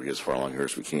make sure we get as far along here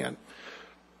as we can.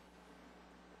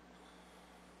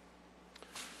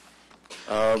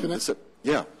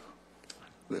 Yeah.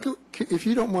 If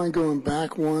you don't mind going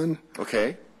back one.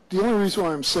 Okay. The only reason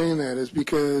why I'm saying that is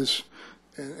because,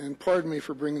 and pardon me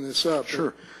for bringing this up.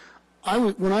 Sure.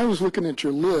 When I was looking at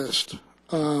your list,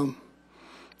 the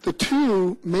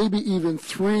 2, maybe even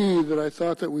 3 that I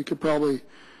thought that we could probably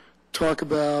talk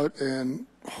about and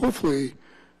hopefully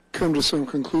come to some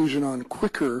conclusion on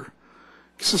quicker.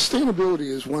 Sustainability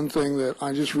is one thing that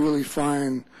I just really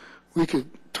find we could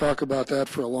talk about that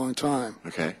for a long time.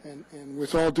 Okay. And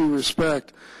with all due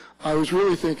respect, I was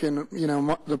really thinking,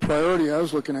 the priority I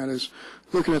was looking at is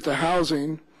looking at the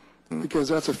housing, because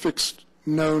that's a fixed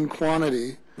known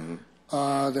quantity.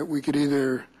 That we could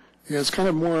either, it's kind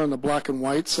of more on the black and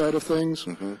white side of things.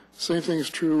 Same thing is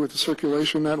true with the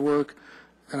circulation network,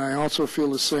 and I also feel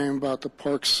the same about the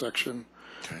parks section.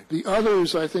 Okay. The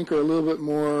others, I think, are a little bit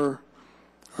more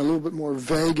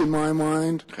vague in my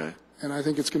mind. Okay. And I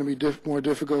think it's going to be more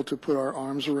difficult to put our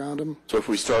arms around them. So if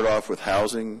we start off with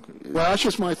housing. Well, that's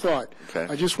just my thought. Okay.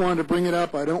 I just wanted to bring it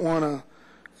up. I don't want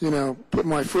to, put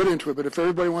my foot into it. But if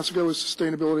everybody wants to go with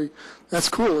sustainability, that's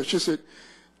cool. It's just that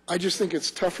I just think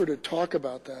it's tougher to talk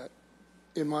about that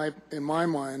in my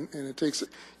mind, and it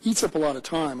eats up a lot of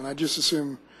time. And I just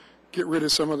assume get rid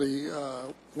of some of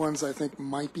the ones I think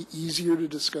might be easier to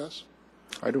discuss.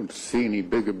 I don't see any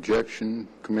big objection,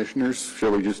 commissioners.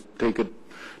 Shall we just take the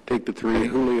 3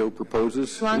 Julio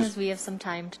proposes? As long as we have some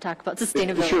time to talk about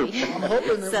sustainability. Sure. I'm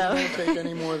hoping that we won't take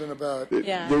any more than about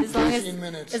 15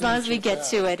 minutes. As long as we get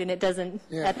to it and it doesn't,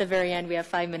 at the very end, we have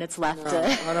 5 minutes left.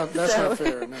 That's not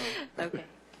fair, no. Okay.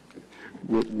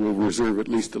 We'll reserve at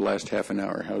least the last half an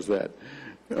hour. How's that?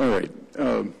 All right.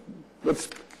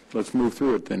 Let's move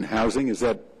through it then. Housing, is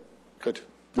that Good.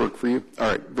 Work for you? All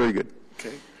right. Very good.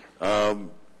 Okay.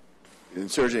 And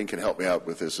Sarah Jane can help me out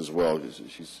with this as well.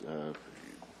 She's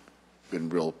been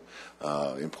real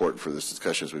important for this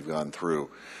discussion as we've gone through.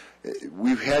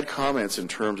 We've had comments in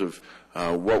terms of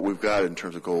what we've got in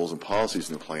terms of goals and policies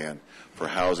in the plan for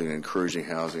housing and encouraging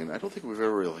housing. I don't think we've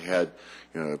ever really had,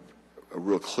 a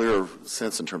real clear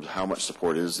sense in terms of how much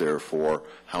support is there for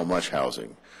how much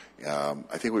housing.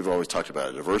 I think we've always talked about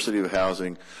a diversity of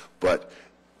housing, but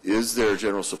is there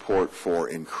general support for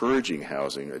encouraging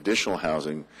housing, additional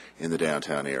housing in the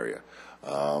downtown area?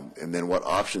 And then what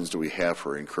options do we have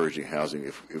for encouraging housing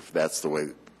if that's the way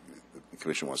the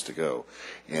Commission wants to go?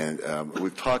 And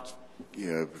we've talked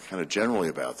kind of generally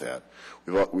about that.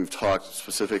 We've talked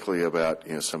specifically about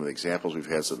some of the examples we've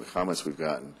had, some of the comments we've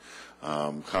gotten,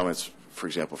 comments, for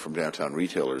example, from downtown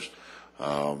retailers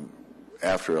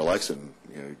after election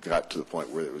got to the point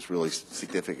where it was really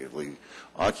significantly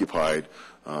occupied.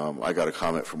 I got a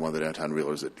comment from one of the downtown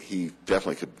retailers that he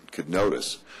definitely could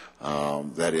notice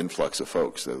that influx of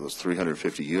folks. Those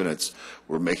 350 units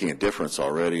were making a difference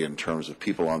already in terms of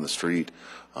people on the street.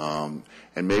 And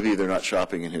maybe they're not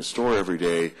shopping in his store every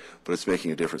day, but it's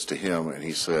making a difference to him. And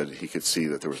he said he could see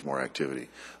that there was more activity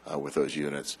with those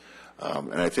units.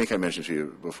 And I think I mentioned to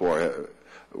you before,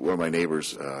 one of my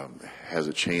neighbors has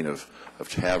a chain of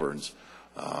taverns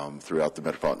throughout the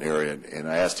metropolitan area. And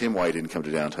I asked him why he didn't come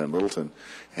to downtown Littleton.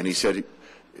 And he said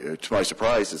to my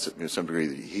surprise, it's, to some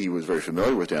degree, he was very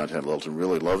familiar with downtown Littleton,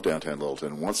 really loved downtown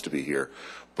Littleton, and wants to be here.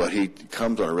 But he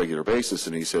comes on a regular basis,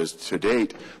 and he says, to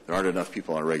date, there aren't enough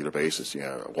people on a regular basis,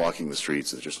 walking the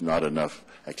streets. There's just not enough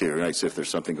activity. Nights, if there's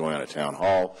something going on at town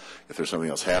hall, if there's something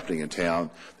else happening in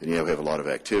town, then you have a lot of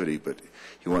activity. But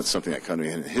he wants something that kind of,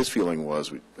 and his feeling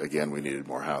was, we needed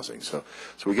more housing. So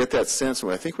we get that sense,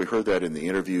 and I think we heard that in the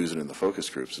interviews and in the focus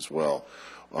groups as well.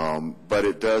 But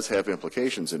it does have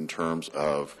implications in terms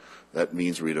of that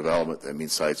means redevelopment, that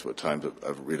means sites, what types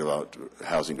of redeveloped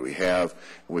housing do we have?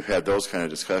 And we've had those kind of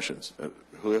discussions.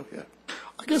 Julio? Yeah.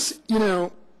 I guess,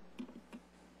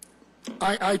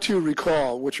 I too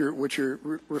recall what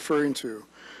you're referring to.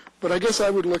 But I guess I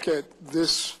would look at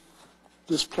this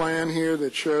plan here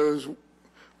that shows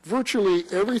virtually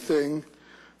everything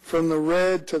from the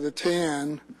red to the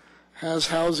tan has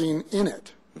housing in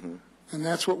it. Mm-hmm. And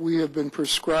that's what we have been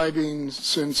prescribing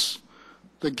since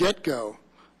the get-go.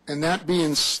 And that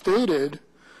being stated,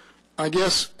 I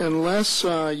guess unless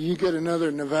you get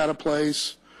another Nevada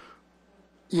Place,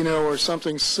 or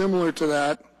something similar to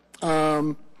that,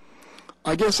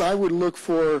 I guess I would look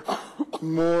for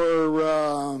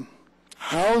more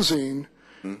housing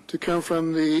to come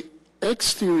from the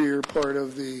exterior part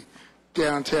of the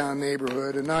downtown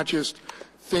neighborhood and not just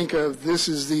think of this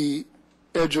is the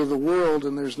edge of the world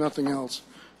and there's nothing else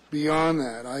beyond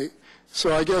that.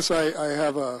 So I guess I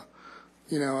have a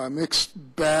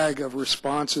mixed bag of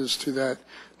responses to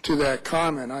that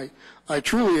comment. I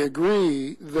truly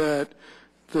agree that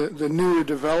the newer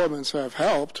developments have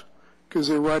helped because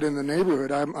they're right in the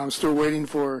neighborhood. I'm still waiting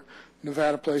for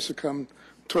Nevada Place to come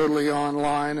totally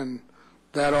online, and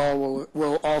that all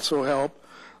will also help.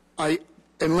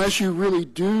 Unless you really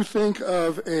do think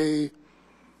of a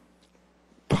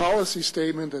policy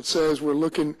statement that says we're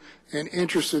looking and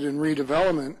interested in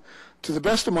redevelopment, to the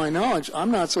best of my knowledge, I'm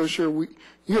not so sure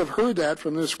you have heard that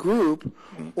from this group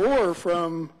or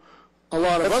from a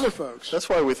lot of other folks. That's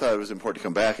why we thought it was important to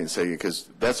come back and say, because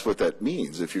that's what that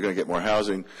means. If you're going to get more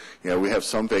housing, we have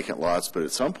some vacant lots, but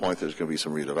at some point there's going to be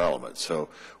some redevelopment. So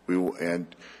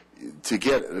and to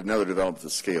get another development at the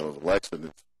scale of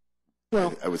Lexington,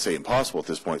 I would say impossible at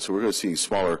this point. So we're going to see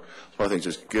smaller things,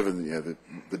 just given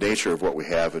the nature of what we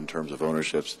have in terms of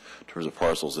ownerships, in terms of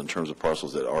parcels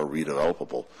that are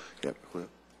redevelopable. Yeah.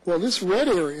 Well, this red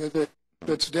area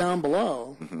that's down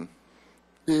below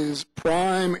is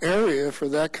prime area for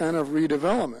that kind of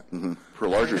redevelopment. For a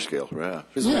larger scale, yeah.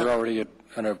 Isn't there already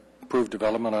an approved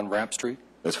development on Ramp Street?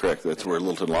 That's correct. That's where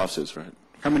Littleton Lofts is, right?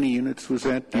 How many units was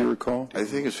that, do you recall? I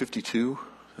think it's 52.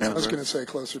 I was going to say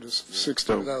closer to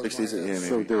 60,000.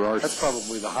 So there are. That's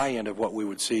probably the high end of what we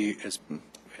would see as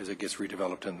it gets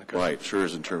redeveloped in the country. Right, sure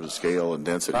is in terms of scale and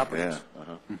density. Properties.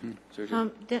 Yeah.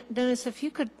 Dennis, if we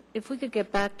could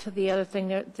get back to the other thing,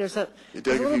 there's a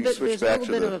little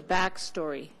bit of a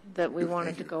backstory that we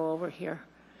wanted to go over here.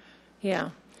 Yeah,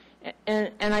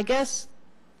 and I guess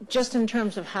just in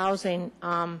terms of housing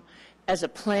as a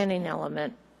planning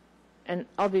element, and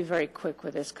I'll be very quick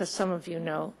with this because some of you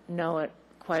know it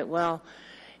quite well.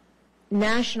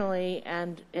 Nationally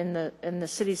and in the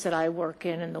cities that I work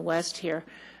in the West here,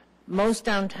 most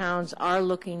downtowns are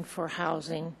looking for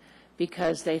housing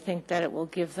because they think that it will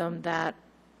give them that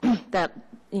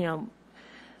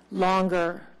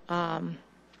longer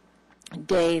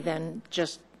day than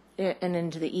just an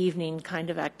into the evening kind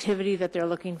of activity that they're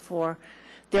looking for.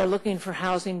 They're looking for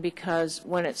housing because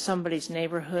when it's somebody's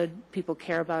neighborhood, people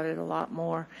care about it a lot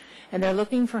more. And they're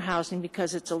looking for housing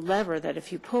because it's a lever that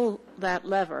if you pull that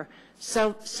lever,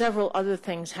 several other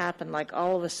things happen. Like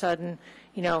all of a sudden,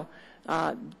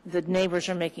 the neighbors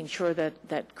are making sure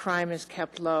that crime is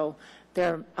kept low.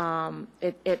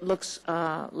 It looks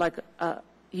like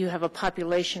you have a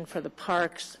population for the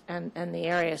parks and the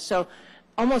area. So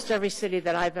almost every city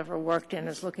that I've ever worked in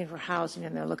is looking for housing,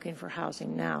 and they're looking for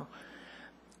housing now.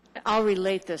 I'll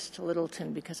relate this to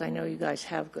Littleton because I know you guys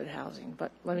have good housing,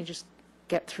 but let me just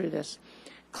get through this.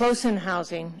 Close-in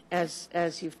housing, as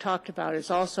you've talked about, is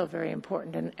also very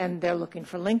important, and they're looking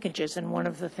for linkages, and one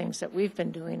of the things that we've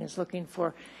been doing is looking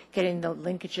for getting the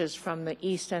linkages from the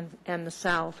east and the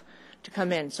south to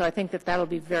come in. So I think that that'll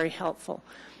be very helpful.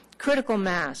 Critical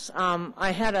mass.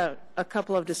 I had a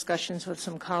couple of discussions with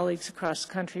some colleagues across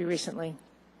the country recently,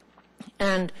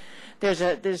 and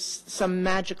there's some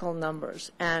magical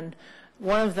numbers, and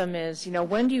one of them is,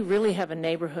 when do you really have a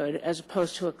neighborhood as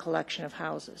opposed to a collection of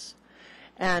houses?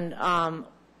 And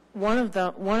one of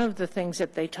the things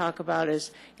that they talk about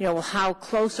is, well, how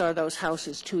close are those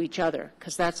houses to each other?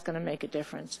 Because that's going to make a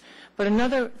difference. But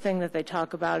another thing that they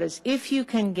talk about is if you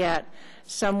can get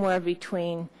somewhere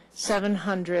between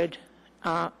 700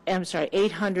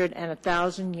 800 and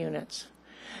 1,000 units,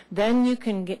 then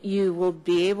you will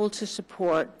be able to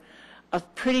support a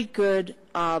pretty good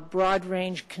broad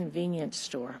range convenience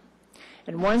store.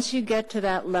 And once you get to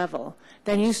that level,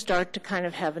 then you start to kind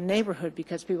of have a neighborhood,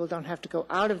 because people don't have to go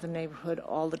out of the neighborhood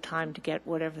all the time to get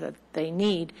whatever that they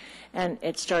need, and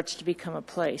it starts to become a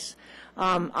place.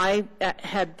 I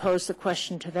had posed the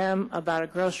question to them about a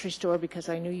grocery store because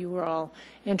I knew you were all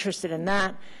interested in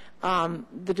that.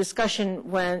 The discussion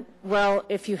went, well,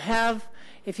 if you have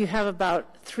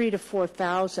about 3,000 to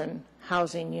 4,000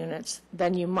 housing units,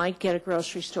 then you might get a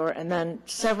grocery store. And then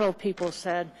several people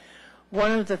said,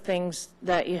 one of the things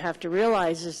that you have to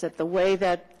realize is that the way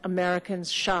that Americans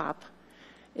shop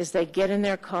is they get in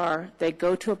their car, they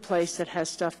go to a place that has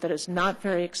stuff that is not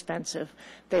very expensive,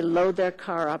 they load their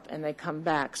car up, and they come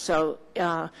back. So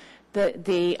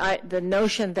the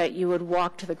notion that you would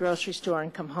walk to the grocery store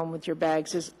and come home with your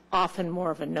bags is often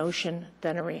more of a notion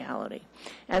than a reality.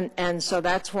 And so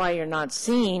that's why you're not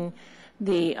seeing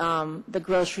the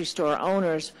grocery store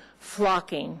owners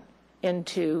flocking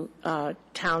into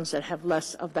towns that have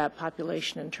less of that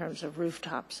population in terms of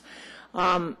rooftops.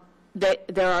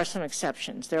 There are some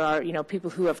exceptions. There are,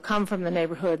 people who have come from the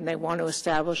neighborhood and they want to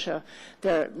establish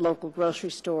their local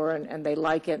grocery store, and they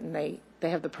like it, and they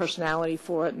have the personality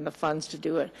for it and the funds to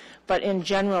do it. But in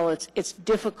general, it's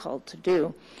difficult to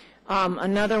do.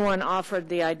 Another one offered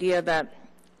the idea that,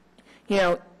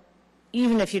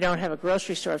 even if you don't have a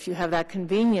grocery store, if you have that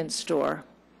convenience store,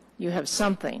 you have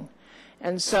something.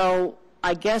 And so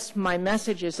I guess my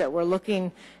message is that we're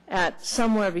looking at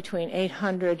somewhere between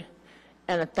 800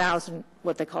 and 1,000,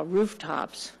 what they call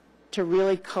rooftops, to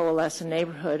really coalesce a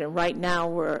neighborhood. And right now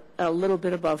we're a little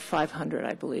bit above 500,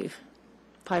 I believe,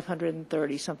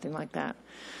 530, something like that.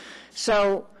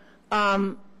 So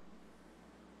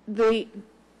the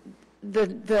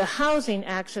housing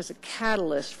acts as a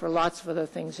catalyst for lots of other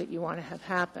things that you want to have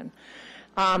happen.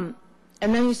 And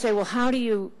then you say, well, how do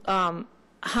you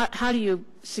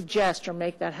suggest or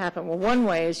make that happen? Well, one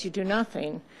way is you do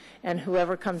nothing, and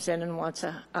whoever comes in and wants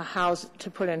a house to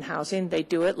put in housing, they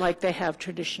do it like they have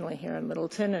traditionally here in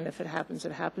Littleton, and if it happens,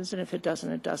 it happens, and if it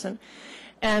doesn't, it doesn't.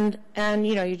 And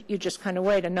you just kind of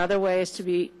wait. Another way is to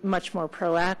be much more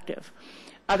proactive.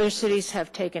 Other cities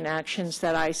have taken actions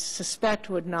that I suspect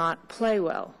would not play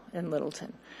well in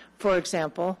Littleton. For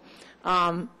example,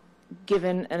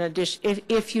 given an addition,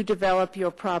 if you develop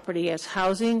your property as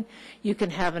housing, you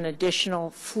can have an additional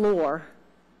floor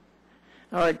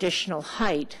or additional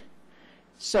height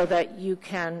so that you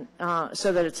can,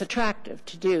 so that it's attractive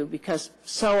to do, because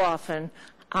so often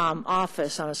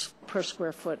office on a per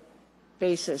square foot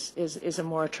basis is a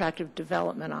more attractive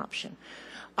development option.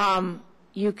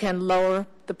 You can lower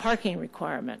the parking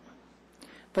requirement,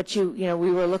 but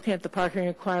we were looking at the parking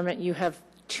requirement. You have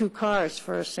 2 cars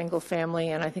for a single family,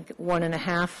 and I think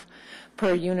 1.5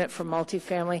 per unit for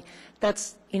multifamily.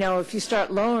 That's, if you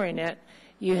start lowering it,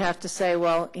 you have to say,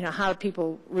 well, how do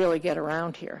people really get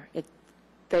around here?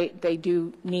 They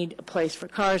do need a place for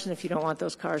cars, and if you don't want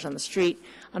those cars on the street,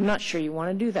 I'm not sure you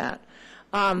want to do that.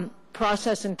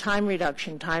 Process and time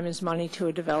reduction. Time is money to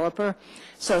a developer.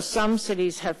 So some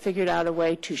cities have figured out a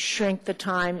way to shrink the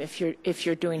time if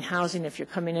you're doing housing, if you're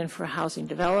coming in for a housing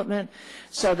development,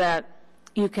 so that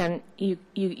you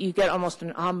get almost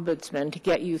an ombudsman to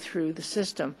get you through the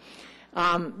system.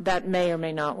 That may or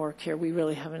may not work here. We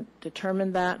really haven't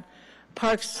determined that.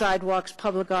 Parks, sidewalks,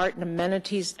 public art, and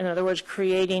amenities. In other words,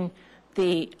 creating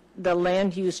the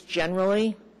land use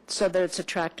generally so that it's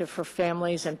attractive for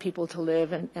families and people to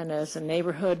live and as a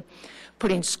neighborhood.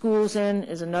 Putting schools in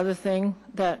is another thing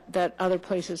that other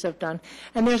places have done.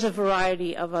 And there's a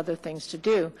variety of other things to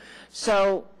do.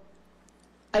 So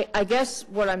I guess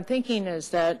what I'm thinking is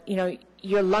that,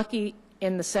 you're lucky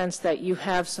in the sense that you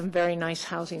have some very nice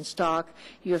housing stock,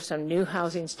 you have some new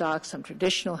housing stock, some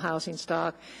traditional housing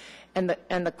stock, and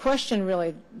the question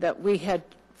really that we had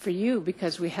for you,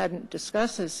 because we hadn't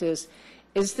discussed this,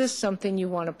 is this something you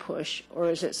want to push, or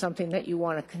is it something that you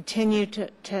want to continue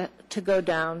to go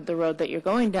down the road that you're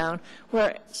going down,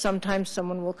 where sometimes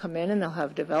someone will come in and they'll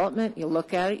have development, you'll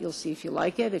look at it, you'll see if you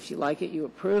like it, you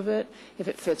approve it, if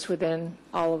it fits within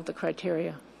all of the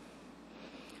criteria.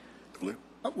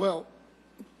 Well,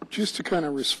 just to kind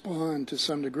of respond to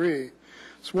some degree,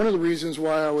 it's one of the reasons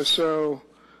why I was so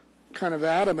kind of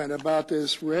adamant about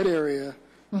this red area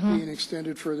being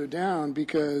extended further down,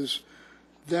 because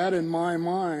that, in my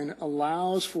mind,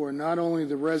 allows for not only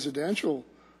the residential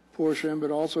portion, but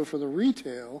also for the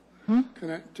retail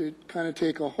to kind of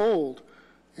take a hold.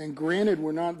 And granted,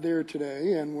 we're not there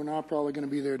today, and we're not probably going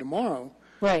to be there tomorrow.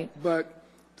 Right. But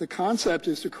the concept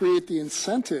is to create the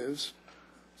incentives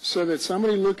so that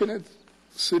somebody looking at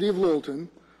City of Littleton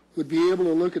would be able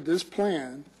to look at this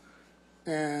plan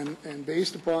and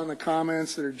based upon the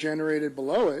comments that are generated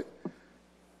below it,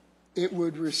 it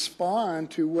would respond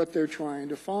to what they're trying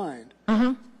to find.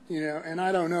 You know, and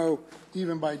I don't know,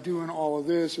 even by doing all of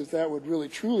this, if that would really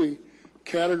truly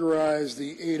categorize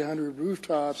the 800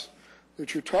 rooftops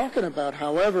that you're talking about.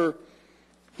 However,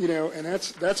 you know, and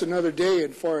that's another day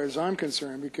as far as I'm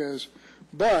concerned,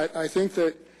 but I think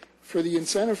that for the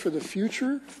incentive for the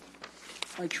future,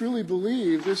 I truly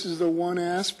believe this is the one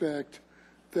aspect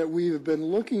that we have been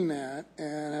looking at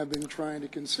and have been trying to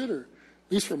consider,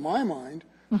 at least from my mind.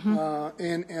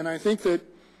 And I think that,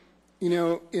 you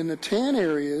know, in the tan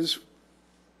areas,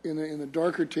 in the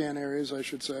darker tan areas, I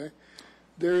should say,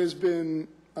 there has been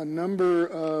a number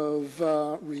of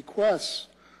requests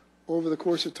over the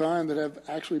course of time that have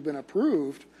actually been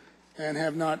approved and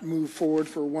have not moved forward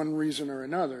for one reason or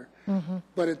another.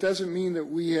 But it doesn't mean that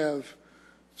we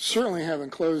certainly haven't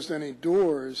closed any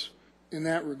doors in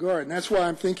that regard. And that's why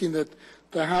I'm thinking that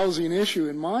the housing issue,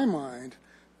 in my mind,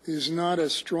 is not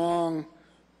as strong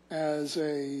as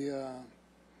a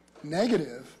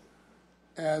negative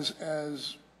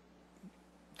as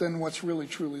than what's really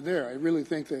truly there. I really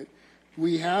think that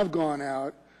we have gone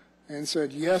out and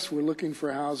said, yes, we're looking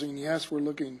for housing, yes, we're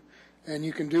looking, and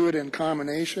you can do it in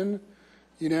combination,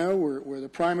 you know, where the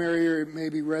primary area may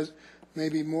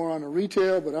be more on the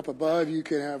retail, but up above you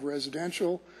can have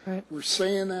residential. Right. We're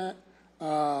saying that,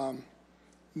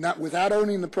 not without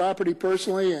owning the property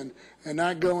personally and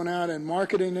not going out and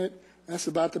marketing it. That's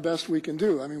about the best we can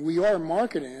do. I mean, we are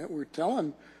marketing it. We're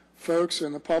telling folks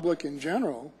and the public in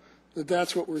general that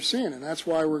that's what we're seeing, and that's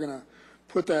why we're going to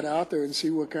put that out there and see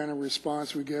what kind of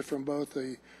response we get from both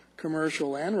the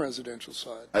commercial and residential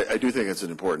side. I do think it's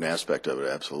an important aspect of it,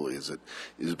 absolutely,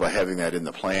 is by having that in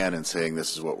the plan and saying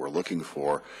this is what we're looking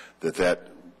for, that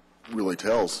really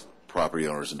tells property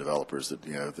owners and developers that,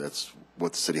 you know, that's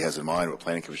what the city has in mind, what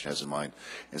Planning Commission has in mind.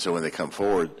 And so when they come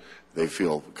forward, they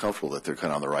feel comfortable that they're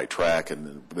kind of on the right track,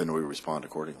 and then we respond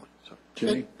accordingly. So.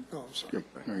 Jenny? Oh, sorry.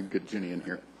 Very good, Jenny, in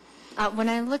here.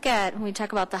 When we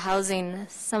talk about the housing,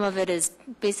 some of it is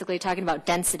basically talking about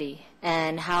density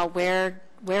and where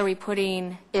are we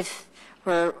putting, and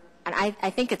I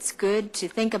think it's good to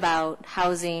think about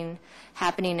housing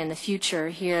happening in the future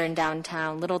here in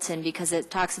downtown Littleton because it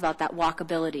talks about that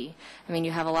walkability. I mean,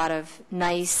 you have a lot of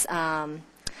nice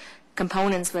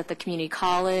components with the community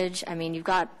college. I mean, you've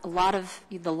got a lot of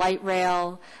the light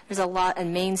rail. There's a lot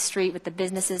on Main Street with the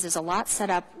businesses. There's a lot set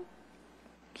up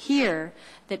here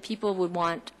that people would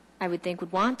want, I would think,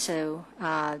 would want to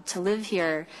live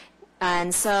here.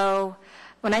 And so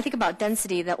when I think about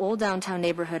density, the old downtown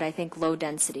neighborhood, I think low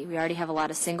density. We already have a lot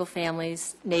of single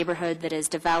families neighborhood that is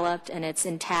developed and it's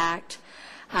intact.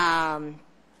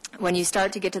 When you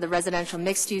start to get to the residential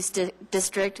mixed-use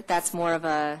district, that's more of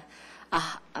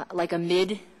like a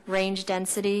mid-range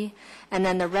density. And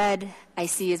then the red I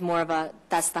see is more of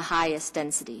that's the highest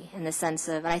density in the sense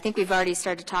of, and I think we've already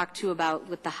started to talk too about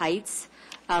with the heights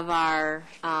of our,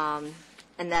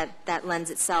 and that lends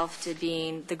itself to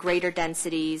being the greater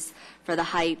densities for the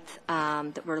height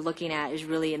that we're looking at is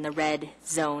really in the red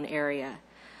zone area.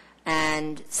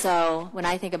 And so when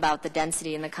I think about the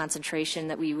density and the concentration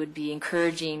that we would be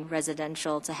encouraging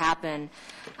residential to happen,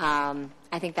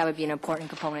 I think that would be an important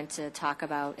component to talk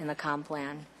about in the comp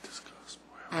plan.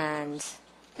 And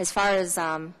as far as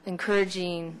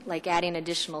encouraging, like adding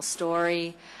additional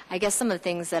story, I guess some of the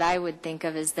things that I would think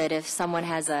of is that if someone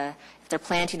has if they're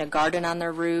planting a garden on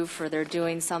their roof or they're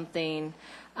doing something,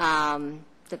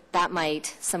 that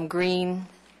might, some green,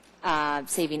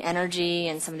 saving energy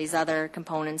and some of these other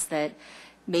components that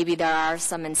maybe there are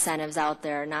some incentives out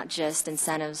there, not just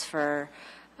incentives for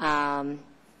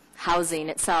housing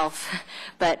itself,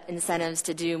 but incentives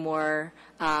to do more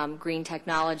green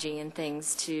technology and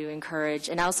things to encourage.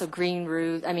 And also green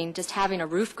roof, I mean, just having a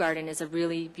roof garden is a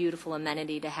really beautiful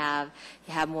amenity to have.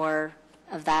 You have more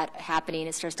of that happening.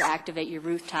 It starts to activate your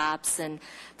rooftops, and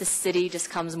the city just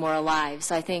comes more alive.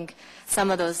 So I think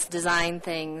some of those design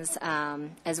things,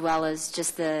 as well as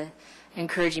just the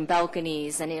encouraging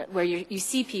balconies, and where you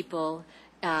see people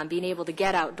being able to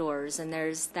get outdoors, and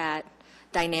there's that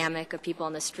dynamic of people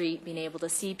on the street being able to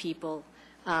see people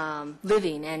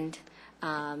living, and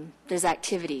there's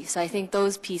activity. So I think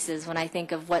those pieces, when I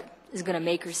think of what is going to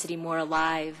make our city more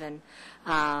alive, and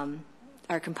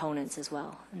are components as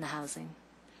well in the housing.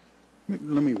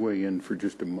 Let me weigh in for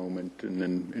just a moment, and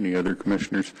then any other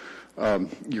commissioners.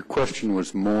 Your question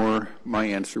was more. My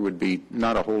answer would be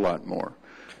not a whole lot more.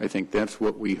 I think that's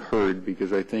what we heard,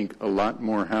 because I think a lot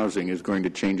more housing is going to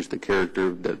change the character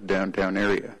of the downtown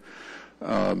area.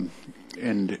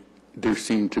 And there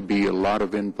seemed to be a lot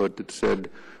of input that said,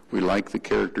 we like the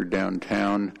character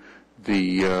downtown,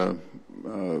 the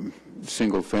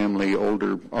single-family,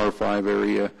 older R5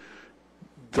 area.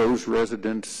 Those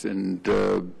residents and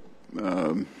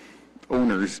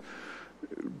owners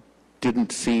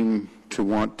didn't seem to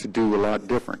want to do a lot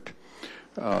different.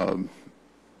 I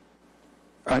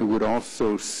would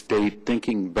also state,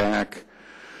 thinking back,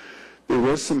 there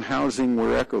was some housing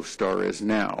where EchoStar is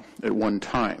now at one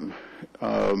time.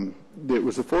 It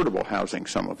was affordable housing,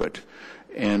 some of it.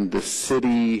 And the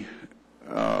city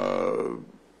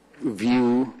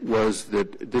view was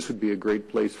that this would be a great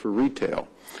place for retail,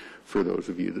 for those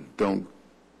of you that don't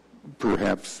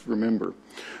perhaps remember.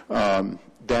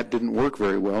 That didn't work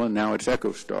very well, and now it's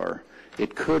EchoStar.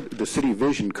 The city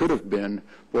vision could have been,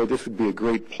 well, this would be a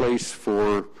great place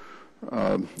for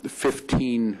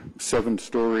 15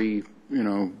 7-story,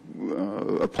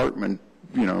 apartment,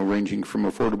 ranging from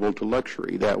affordable to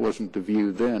luxury. That wasn't the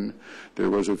view then. There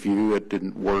was a view that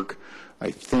didn't work. I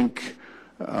think,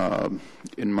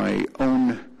 in my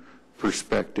own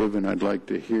perspective, and I'd like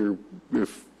to hear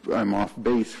if I'm off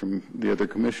base from the other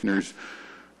commissioners,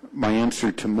 my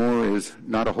answer to more is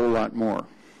not a whole lot more.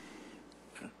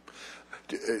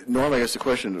 Norm, I guess the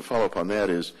question to follow up on that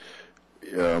is,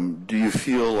 do you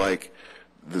feel like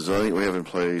the zoning we have in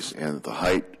place and the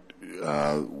height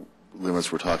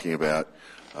limits we're talking about,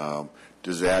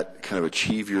 does that kind of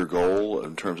achieve your goal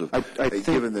in terms of, I think,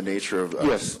 given the nature of,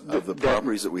 yes, of the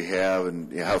properties that we have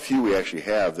and how few we actually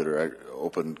have that are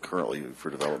open currently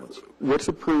for developments? What's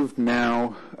approved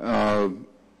now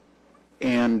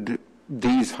and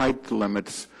these height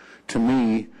limits, to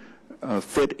me,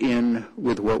 fit in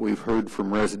with what we've heard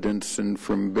from residents and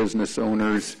from business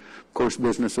owners. Of course,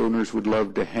 business owners would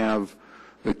love to have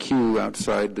a queue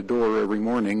outside the door every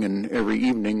morning and every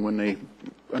evening when they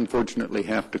unfortunately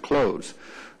have to close.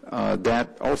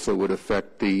 That also would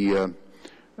affect the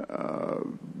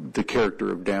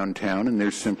character of downtown, and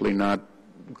there's simply not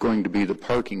going to be the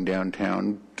parking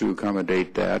downtown to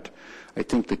accommodate that. I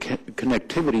think the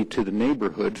connectivity to the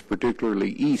neighborhoods,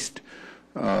 particularly east,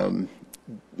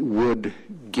 would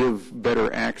give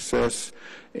better access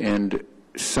and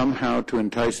somehow to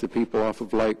entice the people off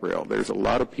of light rail. There's a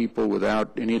lot of people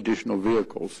without any additional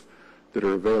vehicles that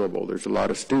are available. There's a lot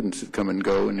of students that come and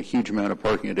go and a huge amount of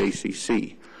parking at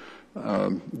ACC.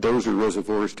 Those are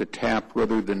reservoirs to tap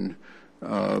rather than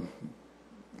a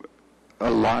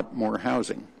lot more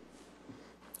housing.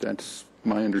 That's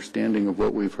my understanding of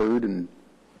what we've heard, and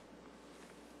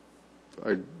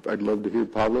I'd love to hear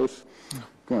Pablo's.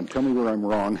 Come on, tell me where I'm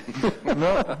wrong.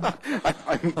 No.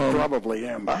 I probably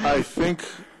am. I think,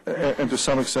 and to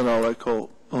some extent I'll echo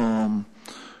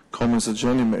comments that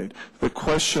Jenny made, the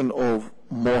question of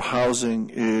more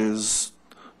housing is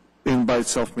in by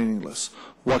itself meaningless.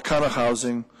 What kind of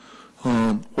housing,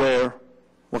 where,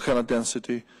 what kind of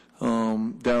density?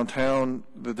 Downtown,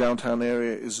 the downtown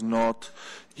area is not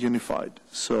unified.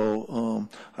 So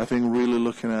I think really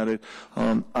looking at it,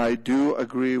 I do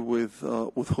agree with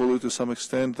Julio to some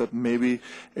extent that maybe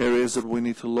areas that we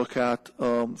need to look at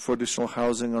for additional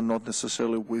housing are not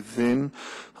necessarily within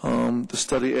the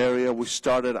study area. We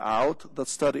started out that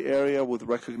study area with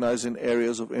recognizing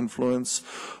areas of influence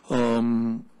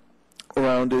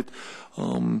around it.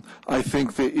 I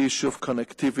think the issue of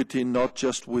connectivity, not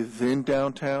just within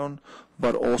downtown,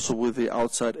 but also with the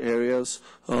outside areas,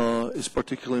 is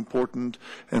particularly important,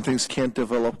 and things can't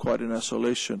develop quite in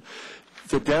isolation.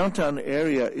 The downtown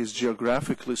area is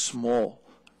geographically small,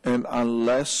 and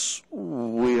unless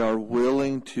we are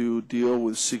willing to deal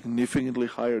with significantly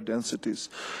higher densities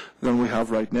than we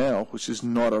have right now, which is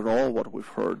not at all what we've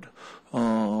heard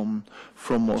from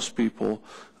most people,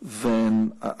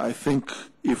 then I think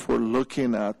if we're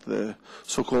looking at the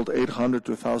so-called 800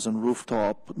 to 1,000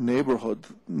 rooftop neighborhood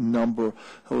number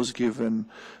that was given,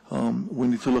 we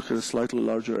need to look at a slightly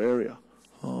larger area.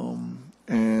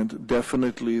 And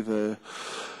definitely the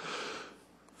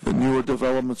newer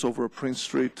developments over Prince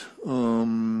Street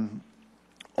on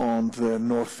the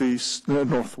northwest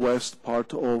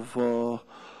part of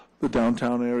the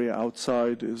downtown area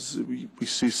outside is we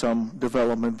see some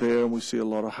development there, and we see a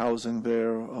lot of housing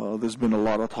there. There's been a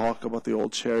lot of talk about the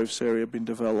old sheriff's area being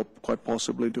developed quite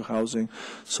possibly to housing,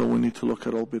 so we need to look at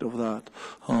a little bit of that.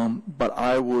 But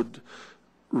I would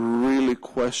really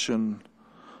question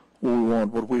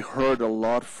what we heard a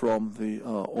lot from the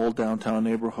old downtown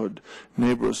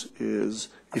neighbors is,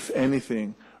 if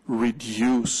anything,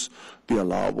 reduce the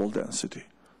allowable density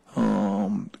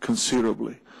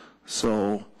considerably.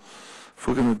 So if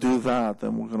we're going to do that,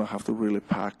 then we're going to have to really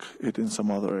pack it in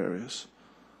some other areas.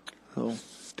 So,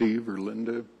 Steve or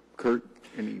Linda, Kurt,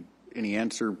 any any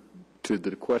answer to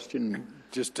the question?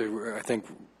 Just to, I think,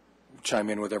 chime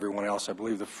in with everyone else, I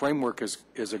believe the framework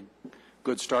is a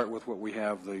good start with what we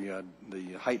have. The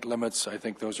height limits, I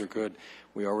think those are good.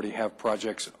 We already have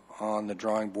projects on the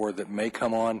drawing board that may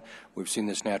come on. We've seen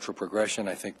this natural progression.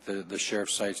 I think the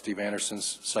sheriff's site, Steve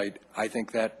Anderson's site, I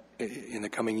think that in the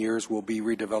coming years will be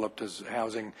redeveloped as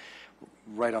housing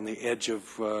right on the edge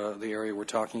of the area we're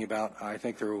talking about. I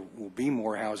think there will be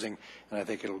more housing, and I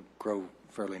think it'll grow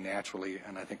fairly naturally,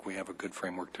 and I think we have a good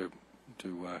framework to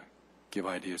give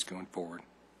ideas going forward.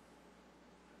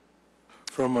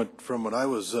 From what I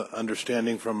was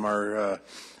understanding from our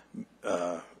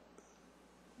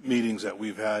meetings that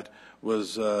we've had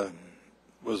was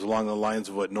along the lines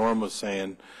of what Norm was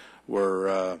saying,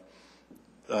 were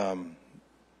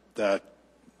that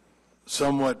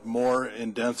somewhat more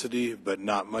in density, but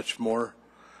not much more.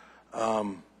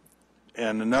 And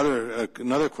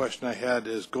another question I had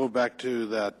is go back to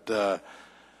that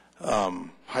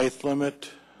height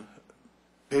limit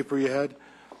paper you had.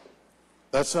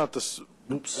 That's not the.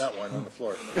 Oops. That one on the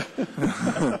floor.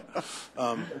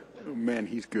 Oh, man,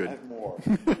 he's good.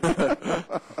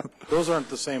 Those aren't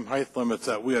the same height limits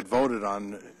that we had voted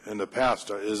on in the past,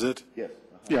 is it? Yes.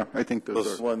 Yeah, I think those This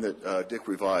is one that Dick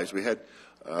revised. We had,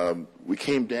 we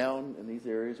came down in these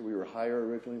areas. We were higher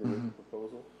originally, the original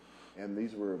proposal, and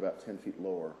these were about 10 feet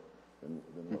lower than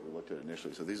what we looked at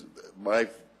initially. So these, my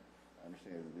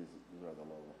understanding is these are the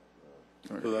low.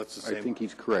 So that's the same. I think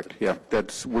he's correct. Yeah,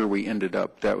 that's where we ended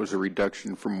up. That was a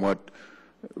reduction from what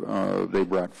they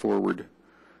brought forward.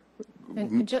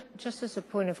 And just as a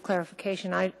point of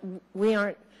clarification, we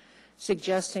aren't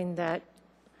suggesting that,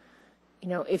 you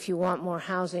know, if you want more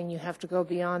housing, you have to go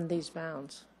beyond these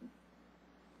bounds.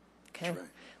 Okay? That's right.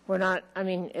 We're not, I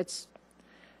mean, it's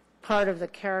part of the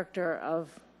character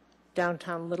of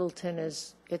downtown Littleton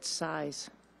is its size.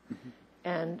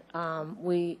 And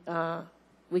we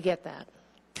get that.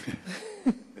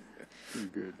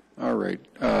 Good. All right.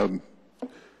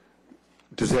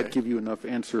 Does that give you enough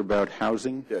answer about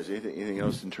housing? Yes. Anything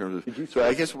else in terms of? So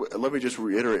I guess let me just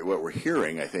reiterate what we're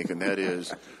hearing, I think, and that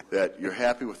is that you're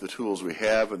happy with the tools we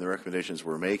have and the recommendations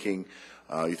we're making.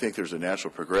 You think there's a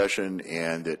natural progression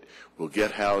and that we'll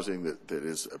get housing that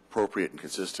is appropriate and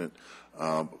consistent.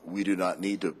 We do not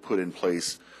need to put in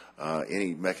place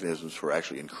any mechanisms for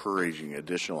actually encouraging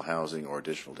additional housing or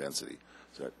additional density.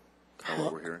 Is that kind of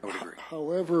what we're hearing? I would agree.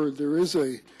 However, there is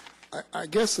I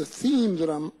guess a theme that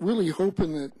I'm really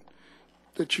hoping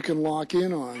that you can lock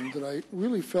in on, that I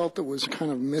really felt that was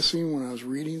kind of missing when I was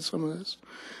reading some of this,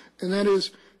 and that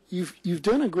is you've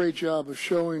done a great job of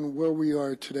showing where we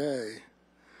are today,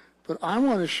 but I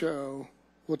want to show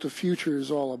what the future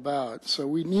is all about. So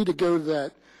we need to go to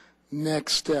that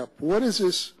next step. What does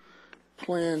this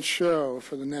plan show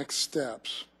for the next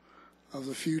steps of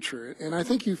the future? And I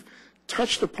think you've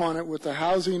touched upon it with the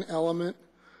housing element,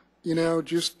 you know,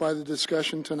 just by the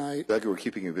discussion tonight. Doug, we're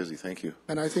keeping you busy. Thank you.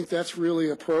 And I think that's really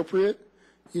appropriate,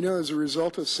 you know, as a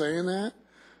result of saying that.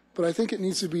 But I think it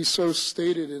needs to be so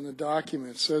stated in the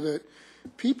document so that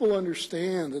people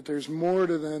understand that there's more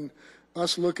to than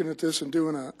us looking at this and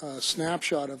doing a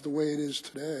snapshot of the way it is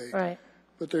today. Right.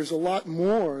 But there's a lot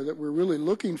more that we're really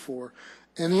looking for.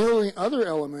 And the only other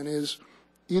element is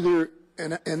either,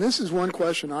 and this is one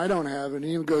question I don't have, and it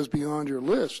even goes beyond your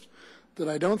list, that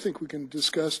I don't think we can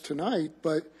discuss tonight,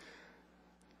 but,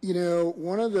 you know,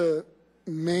 one of the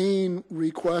main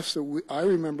requests that I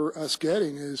remember us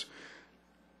getting is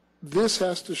this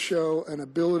has to show an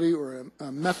ability or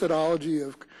a methodology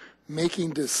of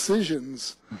making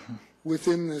decisions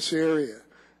within this area.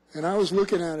 And I was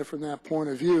looking at it from that point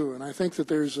of view, and I think that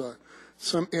there's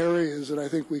some areas that I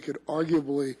think we could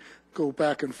arguably go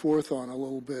back and forth on a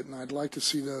little bit, and I'd like to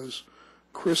see those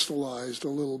crystallized a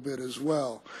little bit as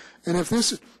well. And if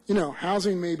this, you know,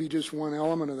 housing may be just one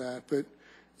element of that, but,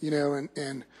 you know,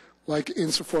 and like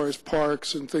insofar as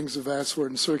parks and things of that sort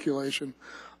and circulation,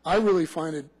 I really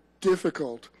find it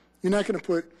difficult. You're not going to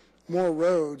put more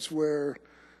roads where,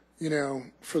 you know,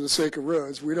 for the sake of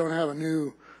roads, we don't have a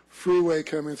new freeway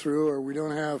coming through, or we're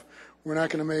not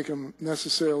going to make them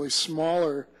necessarily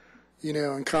smaller, you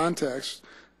know, in context,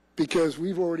 because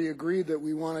we've already agreed that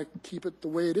we want to keep it the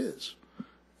way it is.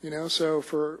 You know, so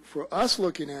for us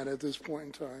looking at it at this point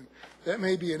in time, that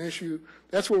may be an issue.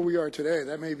 That's where we are today.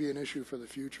 That may be an issue for the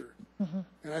future.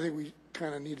 And I think we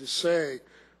kind of need to say,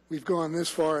 we've gone this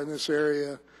far in this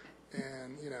area,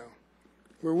 and, you know,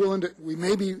 we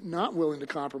may be not willing to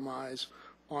compromise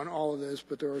on all of this,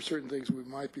 but there are certain things we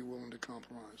might be willing to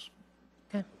compromise.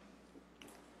 Okay.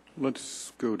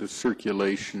 Let's go to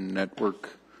circulation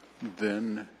network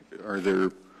then. Are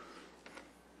there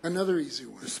Another easy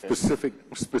one.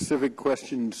 Specific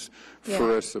questions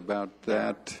for us about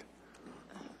that.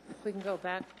 If we can go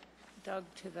back, Doug,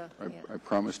 to the, I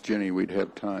promised Jenny we'd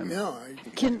have time. Yeah,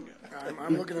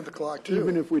 I'm looking at the clock, too.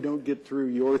 Even if we don't get through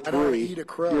your I don't wanna three, eat a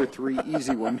crow. your three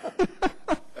easy one.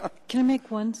 Can I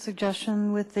make one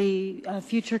suggestion with the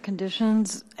future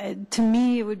conditions? To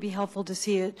me, it would be helpful to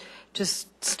see it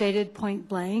just stated point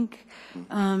blank,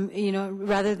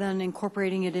 rather than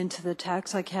incorporating it into the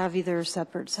text, like have either a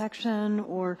separate section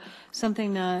or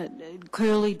something that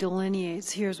clearly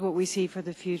delineates, here's what we see for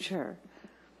the future.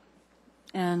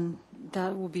 And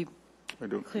that will be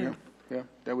clear. Yeah,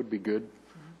 that would be good.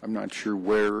 I'm not sure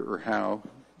where or how.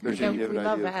 we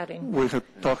love adding. We had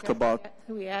talked about,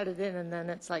 We added in, and then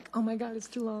it's like, oh my God, it's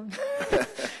too long.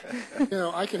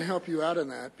 I can help you out in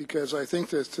that because I think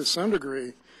that to some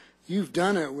degree, you've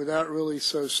done it without really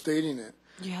so stating it.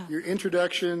 Yeah. Your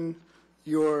introduction,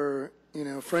 your,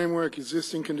 framework,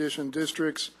 existing condition,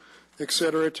 districts, et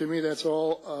cetera, to me, that's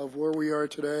all of where we are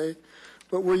today.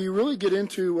 But where you really get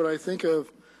into what I think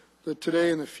of the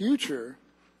today and the future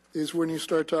is when you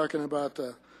start talking about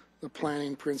the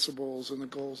planning principles and the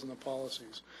goals and the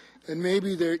policies. And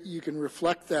maybe there you can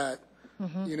reflect that,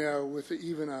 with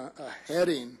even a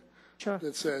heading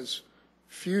that says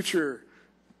future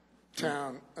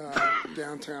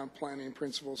downtown planning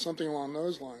principles, something along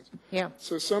those lines. Yeah.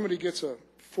 So somebody gets a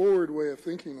forward way of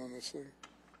thinking on this thing.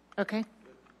 Okay.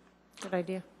 Good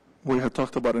idea. we had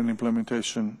talked about an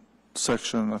implementation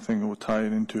section. I think it would tie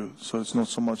it into, so it's not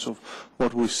so much of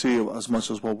what we see as much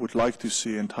as what we'd like to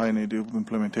see, and tying it into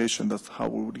implementation. That's how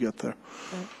we would get there.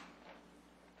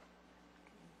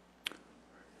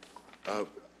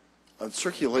 On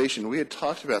circulation, we had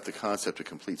talked about the concept of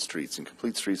complete streets, and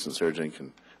complete streets, and Sarah Jane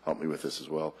can help me with this as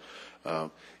well,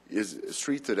 is a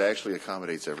street that actually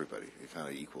accommodates everybody kind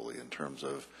of equally in terms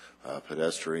of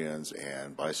pedestrians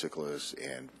and bicyclists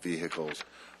and vehicles.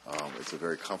 It's a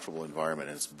very comfortable environment,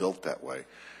 and it's built that way.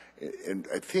 And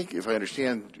I think, if I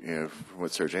understand, from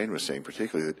what Sarah Jane was saying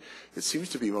particularly, that it seems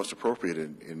to be most appropriate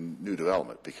in new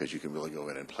development because you can really go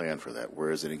in and plan for that.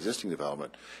 Whereas in existing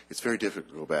development, it's very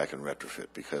difficult to go back and retrofit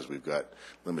because we've got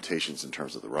limitations in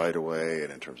terms of the right-of-way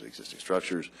and in terms of existing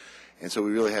structures. And so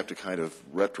we really have to kind of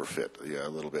retrofit a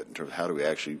little bit in terms of how do we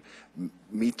actually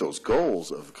meet those goals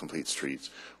of complete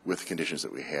streets with the conditions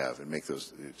that we have and make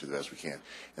those to the best we can.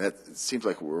 And that seems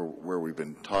like where we've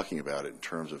been talking about it in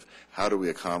terms of how do we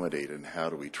accommodate and how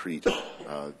do we treat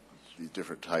the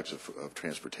different types of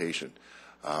transportation.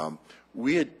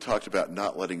 We had talked about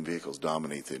not letting vehicles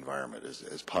dominate the environment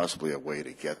as possibly a way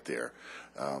to get there,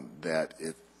 that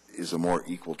it is a more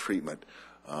equal treatment,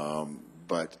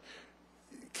 but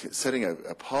setting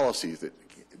a policy that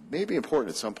may be important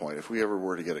at some point. If we ever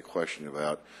were to get a question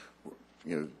about,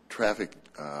 traffic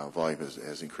volume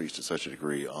has increased to such a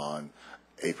degree on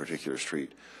a particular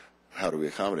street, how do we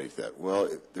accommodate that? Well,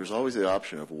 there's always the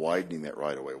option of widening that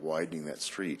right-of-way, widening that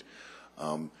street.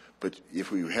 But if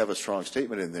we have a strong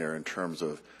statement in there in terms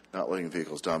of not letting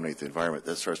vehicles dominate the environment,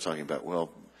 that starts talking about,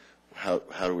 well, how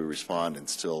do we respond and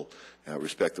still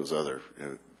respect those other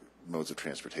modes of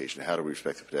transportation? How do we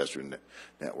respect the pedestrian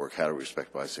network? How do we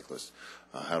respect bicyclists?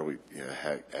 How do we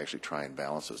actually try and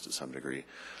balance those to some degree?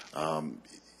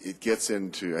 It gets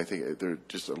into, I think, there are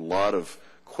just a lot of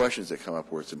questions that come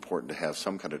up where it's important to have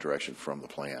some kind of direction from the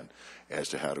plan as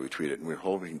to how do we treat it, and we're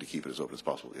hoping to keep it as open as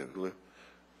possible. Yeah, Julio?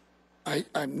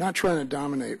 I'm not trying to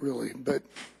dominate, really, but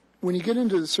when you get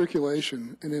into the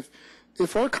circulation, and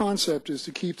if our concept is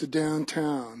to keep the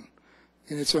downtown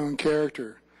in its own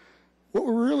character, what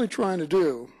we're really trying to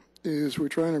do is we're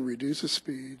trying to reduce the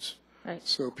speeds. Right.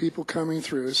 So people coming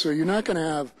through. So you're not going to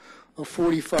have a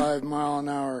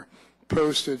 45-mile-an-hour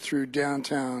posted through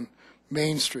downtown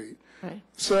Main Street. Right.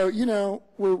 So,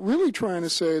 we're really trying to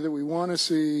say that we want to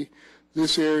see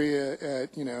this area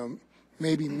at,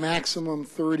 maybe maximum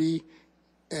 30,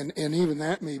 and even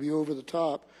that may be over the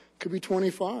top. Could be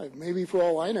 25. Maybe, for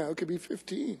all I know, it could be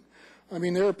 15. I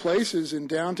mean, there are places in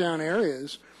downtown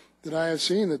areas that I have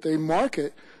seen that they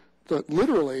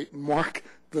literally mark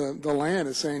the land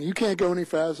as saying you can't go any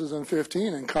faster than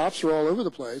 15, and cops are all over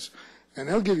the place, and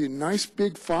they'll give you nice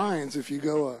big fines if you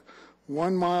go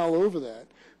 1 mile over that.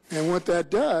 And what that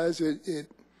does, you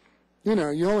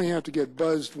only have to get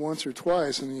buzzed once or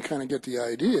twice, and you kind of get the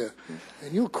idea,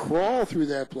 and you'll crawl through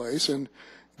that place, and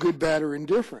good, bad, or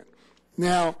indifferent.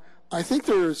 Now, I think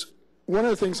there's one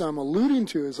of the things I'm alluding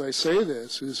to as I say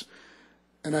this is,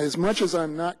 and as much as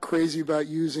I'm not crazy about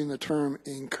using the term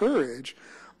encourage,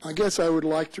 I guess I would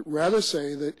like to rather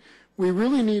say that we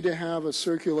really need to have a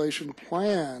circulation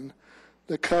plan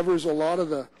that covers a lot of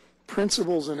the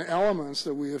principles and elements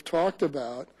that we have talked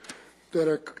about that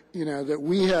are, that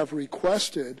we have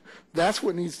requested, that's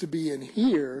what needs to be in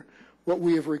here, what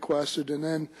we have requested, and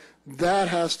then that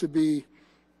has to be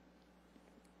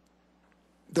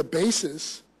the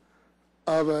basis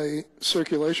of a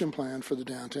circulation plan for the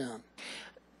downtown.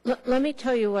 Let me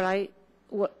tell you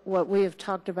what we have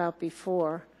talked about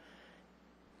before,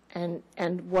 and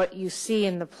what you see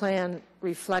in the plan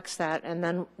reflects that. And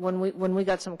then when we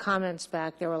got some comments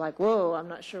back, they were like, "Whoa, I'm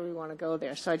not sure we want to go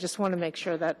there." So I just want to make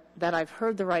sure that I've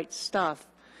heard the right stuff,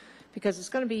 because it's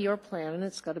going to be your plan and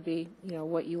it's got to be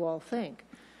what you all think.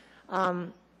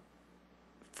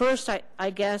 First, I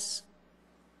guess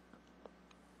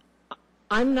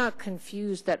I'm not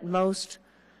confused that most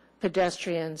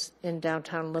pedestrians in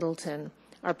downtown Littleton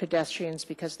are pedestrians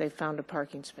because they found a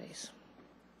parking space,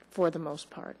 for the most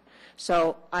part.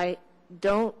 So I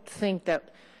don't think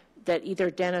that either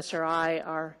Dennis or I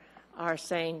are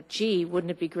saying, gee,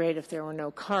 wouldn't it be great if there were no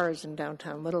cars in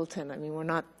downtown Littleton? I mean, we're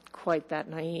not quite that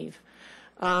naive.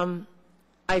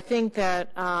 I think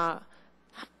that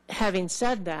having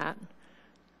said that,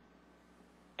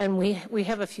 and we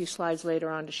have a few slides later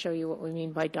on to show you what we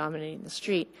mean by dominating the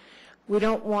street, we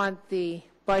don't want the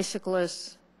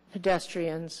bicyclists,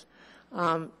 pedestrians,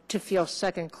 to feel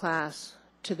second class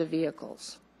to the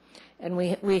vehicles. And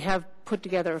we have put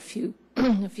together a few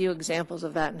a few examples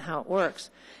of that and how it works.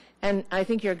 And I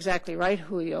think you're exactly right,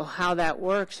 Julio. How that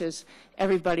works is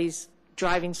everybody's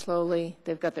driving slowly.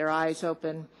 They've got their eyes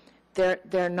open.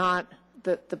 They're not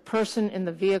the person in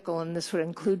the vehicle, and this would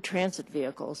include transit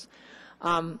vehicles.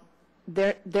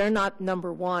 They're not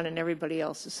number one, and everybody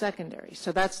else is secondary.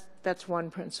 So that's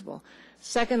one principle.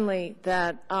 Secondly,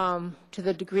 that to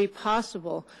the degree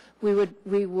possible, we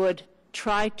would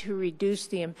try to reduce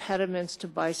the impediments to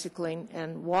bicycling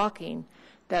and walking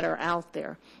that are out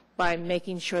there by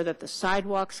making sure that the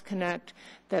sidewalks connect,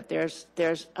 that there's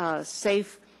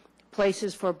safe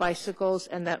places for bicycles,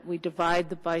 and that we divide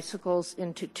the bicycles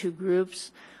into two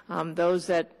groups. Those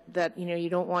that you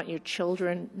don't want your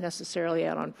children necessarily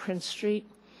out on Prince Street,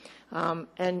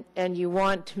 and you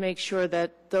want to make sure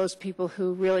that those people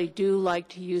who really do like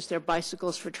to use their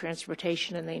bicycles for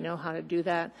transportation and they know how to do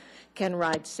that can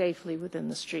ride safely within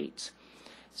the streets.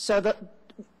 So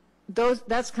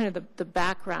that's kind of the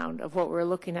background of what we're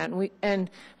looking at, and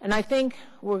I think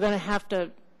we're going to have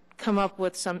to come up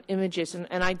with some images,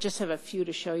 and I just have a few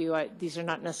to show you. These are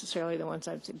not necessarily the ones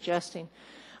I'm suggesting.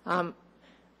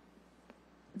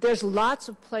 There's lots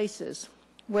of places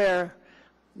where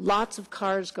lots of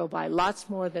cars go by, lots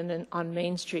more than on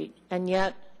Main Street, and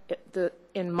yet,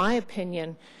 in my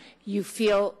opinion, you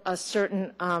feel a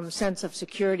certain sense of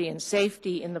security and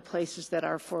safety in the places that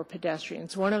are for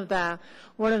pedestrians. One of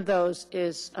those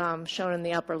is shown in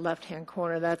the upper left-hand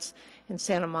corner. That's in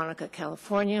Santa Monica,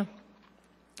 California.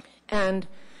 And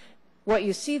what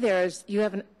you see there is you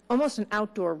have almost an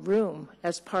outdoor room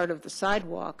as part of the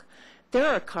sidewalk. There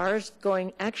are cars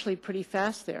going actually pretty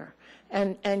fast there,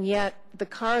 and yet the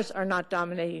cars are not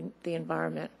dominating the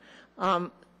environment.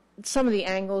 Some of the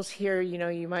angles here,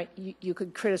 you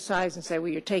could criticize and say, well,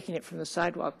 you're taking it from the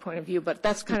sidewalk point of view, but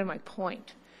that's kind of my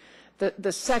point.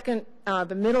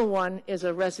 The middle one is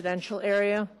a residential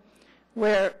area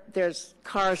where there's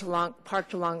cars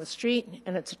parked along the street,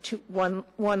 and it's one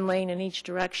lane in each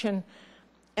direction.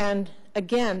 And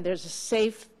again, there's a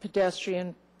safe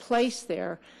pedestrian place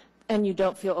there, and you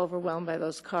don't feel overwhelmed by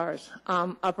those cars.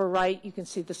 Upper right, you can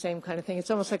see the same kind of thing.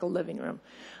 It's almost like a living room.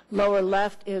 Lower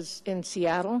left is in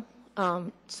Seattle,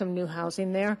 some new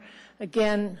housing there.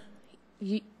 Again,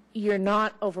 you're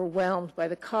not overwhelmed by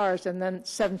the cars. And then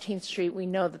 17th Street, we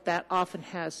know that often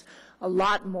has a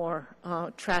lot more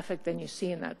traffic than you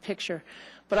see in that picture.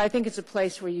 But I think it's a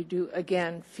place where you do,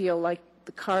 again, feel like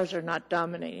the cars are not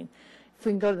dominating. If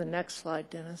we can go to the next slide,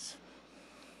 Dennis.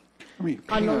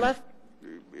 On the left.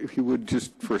 If you would,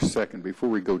 just for a second, before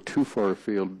we go too far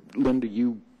afield, Linda,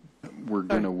 you were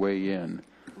going to weigh in.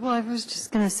 Well, I was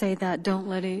just going to say that don't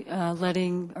let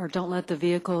the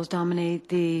vehicles dominate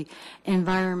the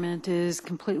environment is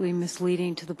completely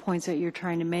misleading to the points that you're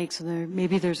trying to make. So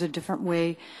maybe there's a different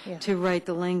way to write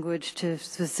the language to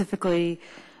specifically,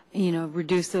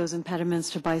 reduce those impediments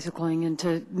to bicycling and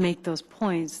to make those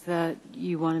points that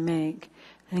you want to make.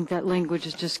 I think that language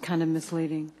is just kind of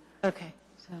misleading. Okay.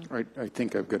 Right. I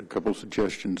think I've got a couple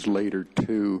suggestions later,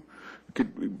 too.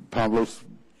 Pablo's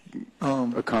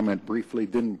a comment briefly,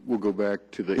 then we'll go back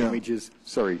to the images.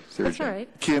 Sorry, Sarah. That's all right.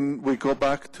 Can we go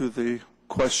back to the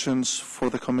questions for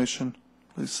the commission,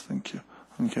 please? Thank you.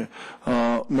 Okay.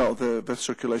 No, the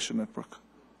circulation network.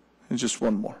 And just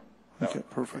one more. Okay,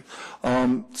 perfect.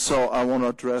 So I want to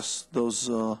address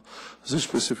those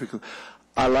specifically.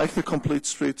 I like the complete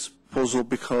streets proposal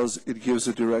because it gives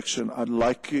a direction.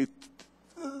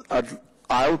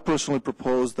 I would personally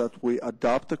propose that we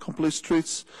adopt the complete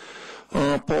streets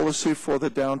policy for the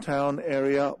downtown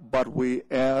area, but we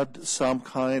add some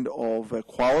kind of a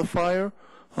qualifier,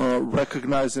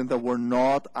 recognizing that we're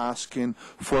not asking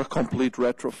for a complete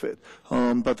retrofit,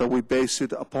 but that we base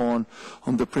it upon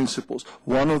the principles.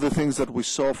 One of the things that we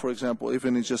saw, for example,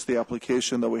 even in just the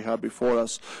application that we had before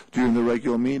us during the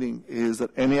regular meeting, is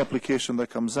that any application that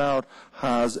comes out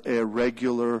has a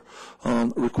regular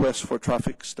request for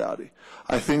traffic study.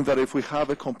 I think that if we have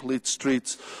a complete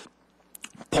streets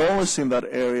policy in that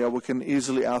area, we can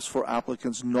easily ask for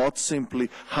applicants not simply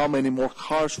how many more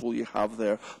cars will you have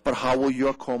there, but how will you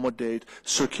accommodate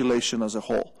circulation as a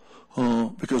whole.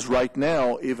 Because right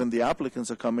now, even the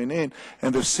applicants are coming in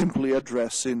and they're simply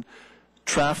addressing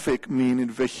traffic, meaning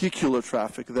vehicular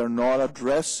traffic. They're not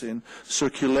addressing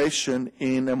circulation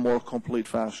in a more complete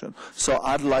fashion. So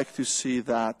I'd like to see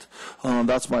that.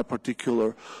 That's my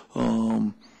particular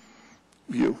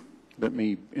view. Let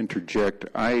me interject.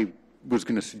 I was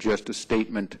going to suggest a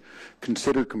statement: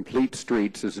 consider complete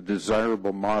streets as a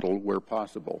desirable model where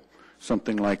possible.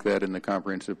 Something like that in the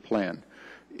comprehensive plan.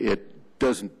 It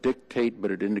doesn't dictate,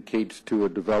 but it indicates to a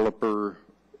developer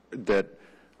that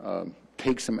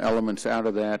take some elements out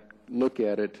of that, look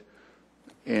at it,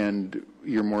 and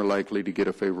you're more likely to get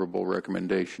a favorable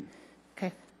recommendation.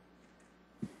 Okay.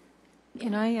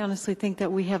 And I honestly think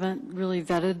that we haven't really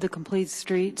vetted the complete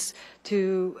streets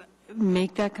to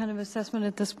make that kind of assessment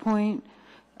at this point.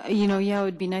 You know, yeah, it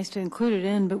would be nice to include it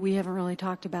in, but we haven't really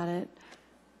talked about it.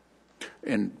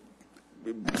 And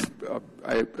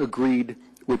I agreed,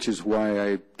 which is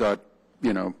why I thought,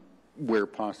 you know, where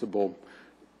possible,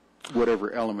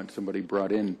 whatever element somebody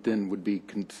brought in then would be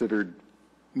considered,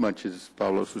 much as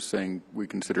Paulos was saying, we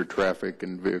consider traffic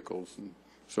and vehicles and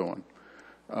so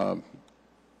on.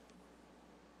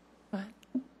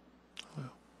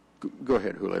 Go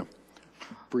ahead, Julio.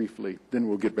 Briefly, then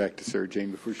we'll get back to Sarah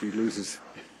Jane before she loses.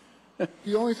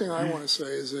 The only thing I want to say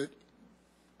is that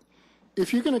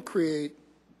if you're going to create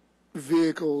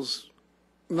vehicles,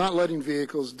 not letting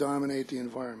vehicles dominate the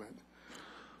environment.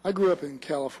 I grew up in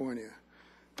California.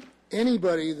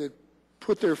 Anybody that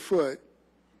put their foot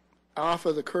off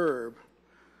of the curb,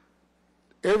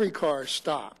 every car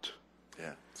stopped.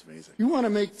 Yeah, it's amazing. You want to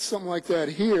make something like that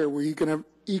here where you can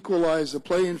equalize the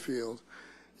playing field,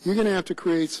 you're going to have to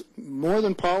create more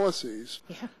than policies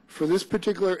for this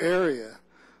particular area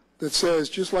that says,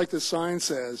 just like the sign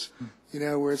says, you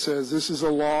know, where it says this is a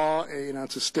law, you know,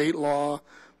 it's a state law,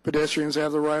 pedestrians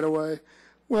have the right of way.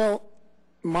 Well,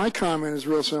 my comment is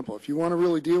real simple. If you want to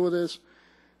really deal with this,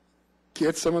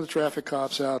 get some of the traffic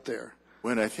cops out there.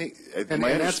 When I think, And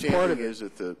my that's part understanding of it. is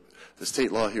that the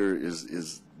state law here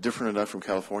is different enough from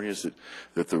California, is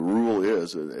that the rule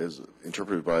is, as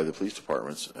interpreted by the police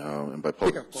departments and by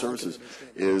public services,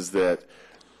 is that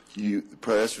the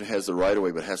pedestrian has the right of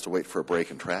way but has to wait for a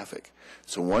break in traffic.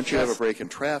 So once you have a break in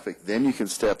traffic, then you can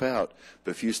step out.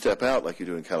 But if you step out like you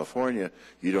do in California,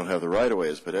 you don't have the right of way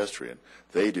as pedestrian.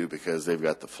 They do because they've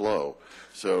got the flow.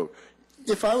 So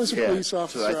if I was a police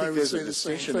officer, so I think would there's say a the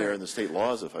same distinction thing. there in the state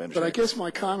laws, if I understand. But I guess my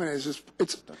comment is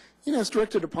it's you know, it's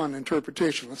directed upon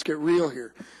interpretation. Let's get real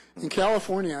here. In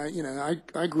California,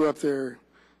 I grew up there,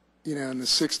 you know, in the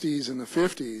 60s and the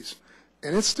 50s,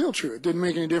 and it's still true. It didn't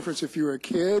make any difference if you were a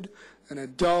kid, an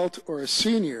adult, or a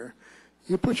senior.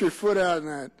 You put your foot out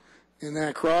in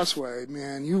that crossway,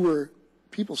 man,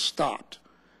 people stopped.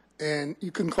 And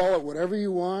you can call it whatever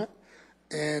you want,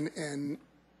 and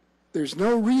there's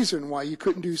no reason why you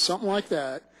couldn't do something like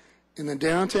that in the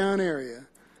downtown area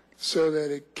so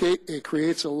that it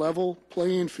creates a level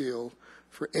playing field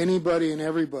for anybody and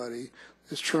everybody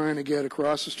that's trying to get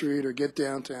across the street or get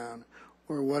downtown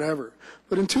or whatever.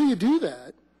 But until you do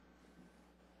that,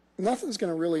 nothing's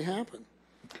going to really happen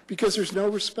because there's no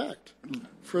respect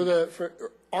for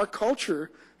our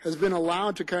culture has been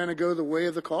allowed to kind of go the way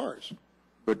of the cars.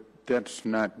 But that's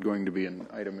not going to be an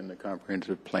item in the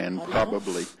comprehensive plan,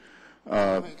 probably.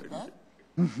 That's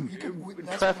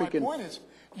my point is,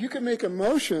 you can make a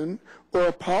motion or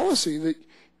a policy that,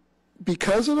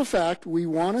 because of the fact we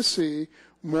want to see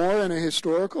more in a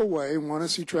historical way, want to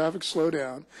see traffic slow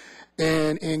down,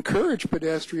 and encourage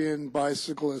pedestrian,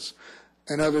 bicyclists,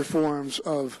 and other forms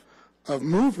of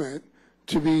movement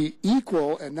to be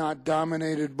equal and not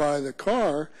dominated by the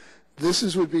car.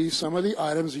 Would be some of the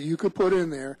items that you could put in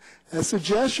there as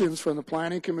suggestions from the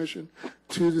Planning Commission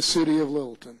to the City of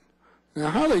Littleton. Now,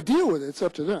 how they deal with it's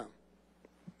up to them.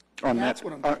 On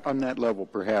that level,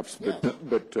 perhaps,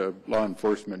 but law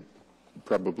enforcement,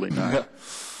 probably not.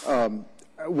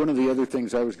 One of the other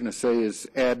things I was going to say is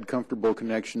add comfortable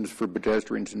connections for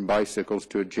pedestrians and bicycles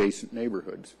to adjacent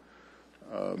neighborhoods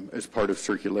as part of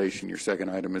circulation. Your second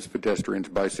item is pedestrians,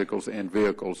 bicycles, and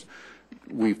vehicles.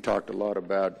 We've talked a lot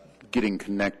about getting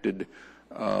connected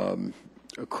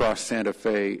across Santa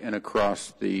Fe and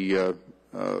across the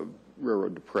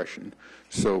railroad depression.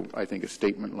 So I think a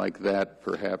statement like that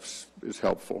perhaps is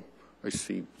helpful. I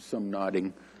see some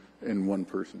nodding and one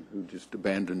person who just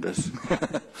abandoned us.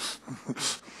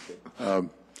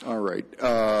 All right.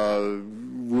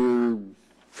 Can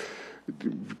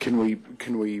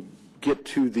we get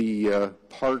to the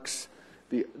parks?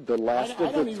 The last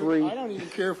of the three. I don't even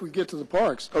care if we get to the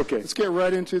parks. Okay. Let's get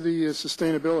right into the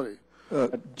sustainability.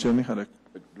 Jenny had a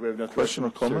question or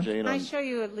comment? Can I show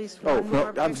you at least one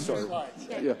more? I'm sorry.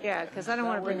 Yeah, because I don't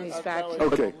want to bring these back to you.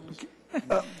 Okay.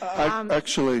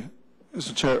 Actually,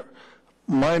 Mr. Chair,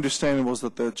 my understanding was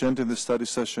that the agenda in the study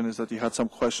session is that you had some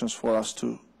questions for us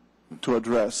to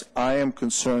address. I am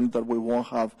concerned that we won't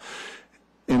have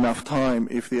enough time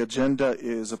if the agenda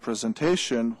is a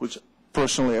presentation, which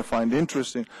personally I find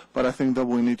interesting, but I think that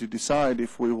we need to decide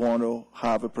if we want to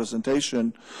have a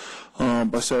presentation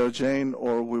by Sarah Jane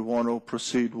or we want to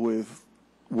proceed with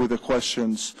the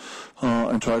questions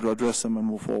and try to address them and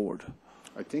move forward.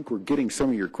 I think we're getting some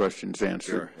of your questions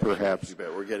answered, perhaps. You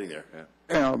bet. We're getting there.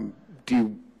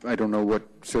 I don't know what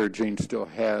Sarah Jane still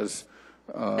has.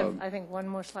 I think one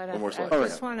more slide after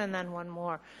this one and then one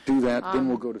more. Do that, then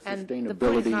we'll go to sustainability. And the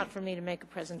point is not for me to make a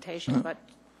presentation, but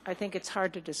I think it's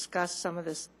hard to discuss some of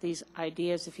these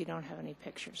ideas if you don't have any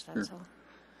pictures, that's all.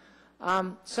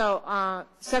 So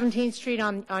 17th Street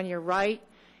on your right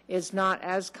is not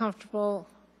as comfortable,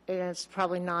 and it's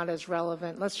probably not as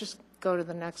relevant. Let's just go to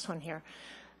the next one here.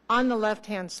 On the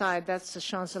left-hand side, that's the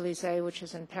Champs-Élysées, which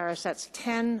is in Paris. That's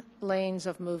 10 lanes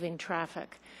of moving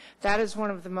traffic. That is one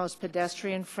of the most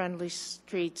pedestrian-friendly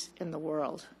streets in the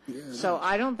world. So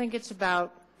I don't think it's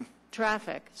about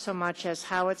traffic so much as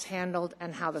how it's handled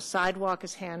and how the sidewalk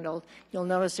is handled. You'll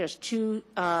notice there's two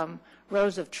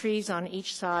rows of trees on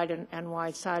each side and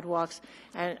wide sidewalks.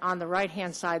 And on the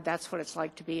right-hand side, that's what it's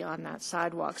like to be on that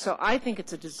sidewalk. So I think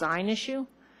it's a design issue.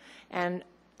 And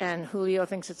Julio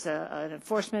thinks it's an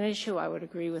enforcement issue. I would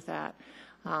agree with that.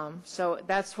 So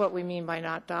that's what we mean by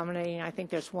not dominating. I think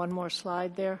there's one more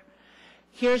slide there.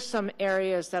 Here's some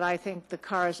areas that I think the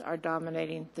cars are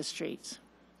dominating the streets.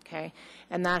 Okay?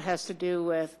 And that has to do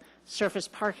with surface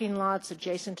parking lots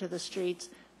adjacent to the streets,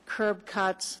 curb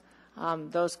cuts,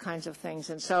 those kinds of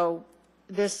things. And so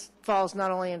this falls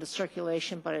not only into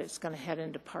circulation, but it's going to head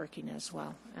into parking as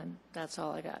well. And that's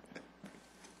all I got.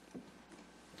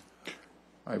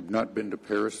 I've not been to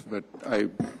Paris, but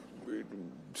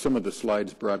some of the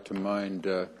slides brought to mind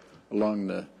along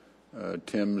the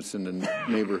Thames in the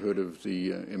neighborhood of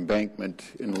the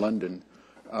embankment in London.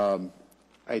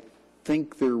 I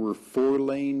think there were 4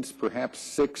 lanes, perhaps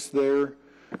 6 there,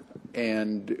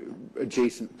 and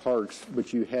adjacent parks,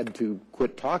 but you had to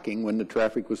quit talking when the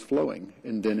traffic was flowing,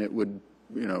 and then it would,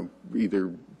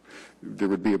 either there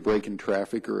would be a break in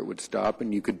traffic or it would stop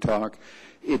and you could talk.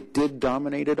 It did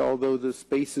dominate it, although the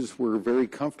spaces were very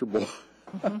comfortable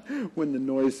when the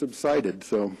noise subsided.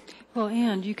 So, well,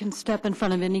 and you can step in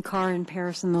front of any car in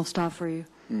Paris and they'll stop for you.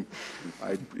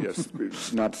 Yes,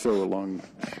 it's not so along.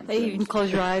 You can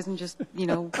close your eyes and just,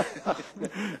 Don't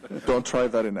try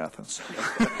that in Athens.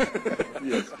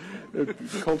 Yes,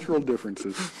 cultural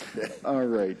differences. All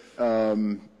right.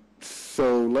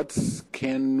 So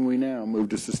can we now move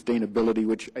to sustainability,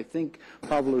 which I think,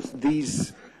 Pavlos,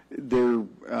 they're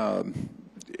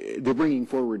bringing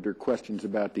forward their questions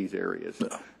about these areas. No.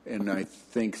 And I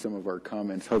think some of our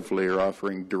comments hopefully are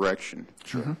offering direction.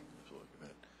 Sure.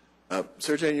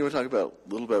 Sarah Jane, you want to talk about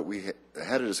a little bit, we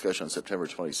had a discussion on September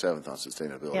 27th on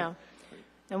sustainability. Yeah.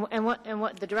 And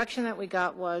what the direction that we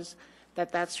got was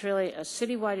that that's really a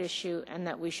citywide issue and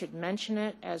that we should mention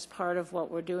it as part of what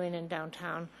we're doing in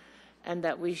downtown, and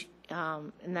that we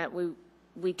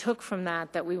took from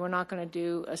that we were not going to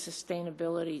do a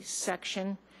sustainability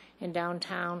section in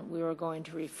downtown. We were going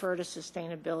to refer to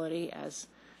sustainability as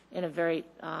in a very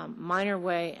minor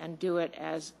way and do it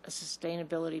as a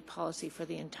sustainability policy for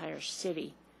the entire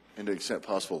city. And to the extent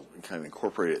possible, kind of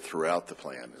incorporate it throughout the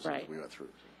plan as right. we went through.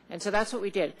 And so that's what we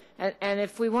did. And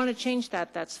if we want to change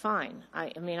that, that's fine.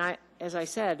 As I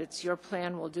said, it's your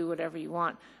plan. We'll do whatever you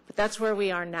want. But that's where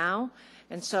we are now.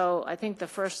 And so I think the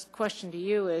first question to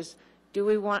you is,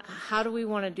 how do we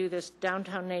want to do this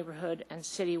downtown neighborhood and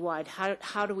citywide?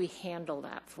 How do we handle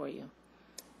that for you?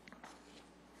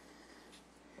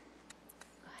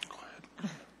 Go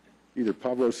ahead. Either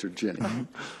Pavlos or Jenny.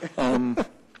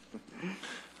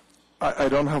 I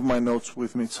don't have my notes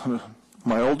with me, so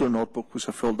my older notebook, which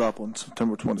I filled up on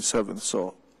September 27th,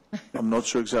 so I'm not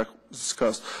sure exactly what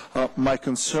discussed. My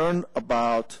concern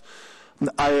about,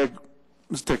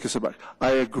 let's take a step back.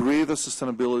 I agree that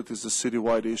sustainability is a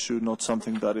citywide issue, not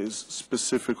something that is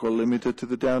specific or limited to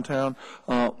the downtown.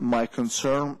 My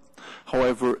concern,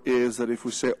 however, is that if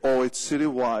we say, oh, it's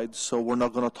citywide, so we're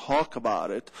not going to talk about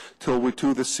it till we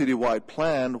do the citywide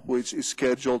plan, which is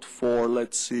scheduled for,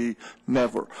 let's see,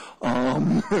 never.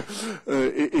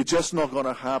 It's just not going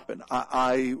to happen.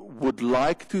 I would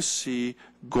like to see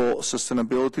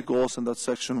sustainability goals in that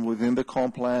section within the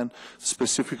comp plan,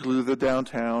 specifically the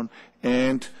downtown,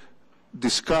 and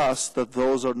discuss that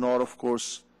those are not, of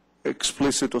course,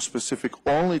 explicit or specific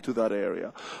only to that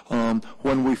area.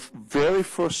 When we very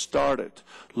first started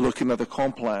looking at the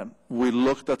comp plan, we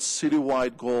looked at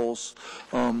citywide goals,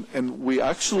 and we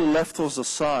actually left those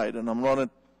aside, and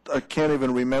I can't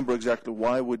even remember exactly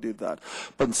why we did that.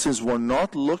 But since we're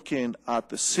not looking at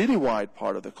the citywide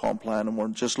part of the comp plan and we're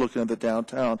just looking at the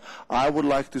downtown, I would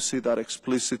like to see that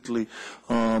explicitly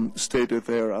stated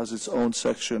there as its own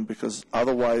section, because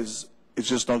otherwise it's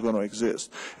just not going to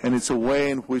exist. And it's a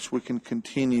way in which we can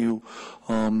continue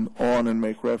on and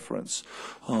make reference.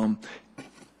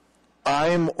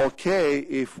 I'm okay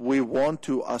if we want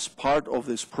to, as part of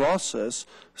this process,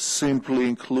 simply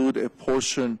include a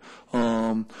portion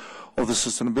of the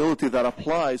sustainability that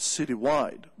applies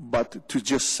citywide. But to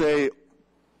just say,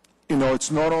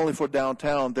 it's not only for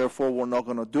downtown, therefore we're not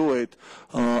going to do it,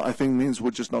 I think means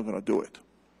we're just not going to do it.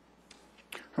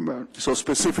 So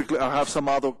specifically, I have some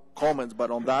other comments,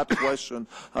 but on that question,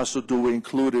 as to do we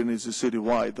include it as a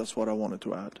citywide, that's what I wanted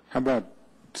to add. How about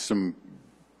some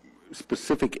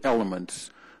specific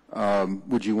elements?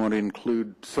 Would you want to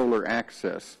include solar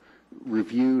access?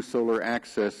 Review solar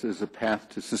access as a path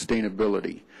to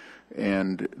sustainability,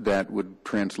 and that would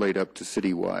translate up to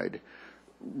citywide.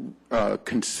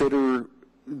 Consider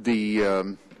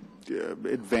the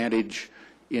advantage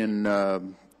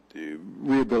in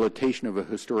rehabilitation of a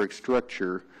historic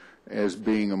structure as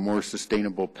being a more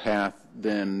sustainable path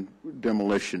than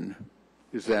demolition.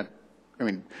 Is that,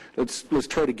 let's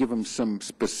try to give them some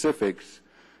specifics,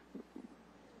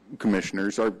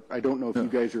 commissioners. I don't know if you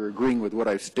guys are agreeing with what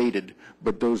I've stated,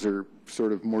 but those are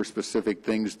sort of more specific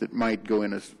things that might go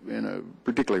in a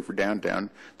particularly for downtown,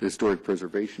 the historic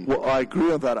preservation. Well, I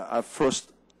agree on that. At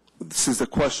first, since the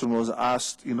question was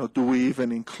asked, do we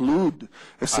even include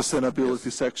a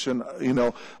sustainability section?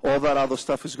 All that other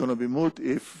stuff is going to be moot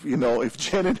if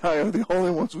Jen and I are the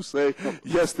only ones who say,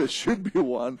 yes, there should be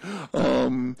one,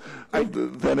 then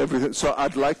everything. So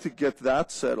I'd like to get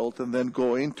that settled and then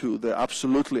go into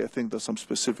absolutely, I think that some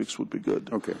specifics would be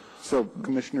good. Okay. So,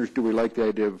 commissioners, do we like the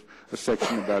idea of a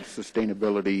section about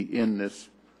sustainability in this?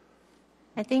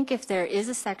 I think if there is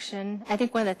a section, I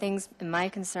think one of the things, my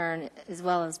concern, as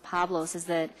well as Pablo's, is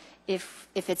that if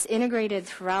it's integrated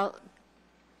throughout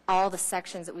all the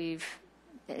sections that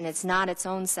and it's not its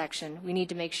own section, we need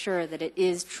to make sure that it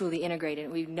is truly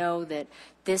integrated. We know that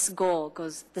this is a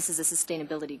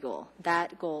sustainability goal.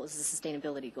 That goal is a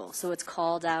sustainability goal. So it's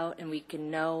called out, and we can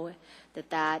know that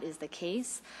that is the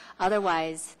case.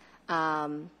 Otherwise,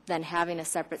 then having a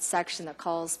separate section that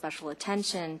calls special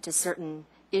attention to certain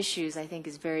issues, I think,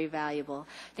 is very valuable.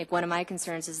 I think one of my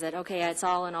concerns is that, okay, it's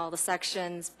all in all the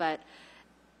sections, but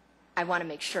I want to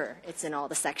make sure it's in all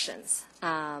the sections.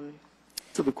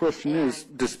 So the question is,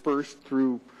 dispersed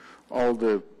through all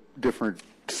the different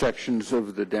sections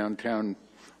of the downtown,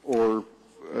 or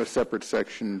a separate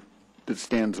section that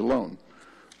stands alone?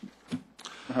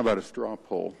 How about a straw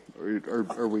poll?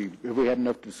 Have we had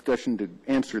enough discussion to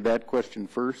answer that question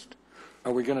first?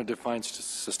 Are we going to define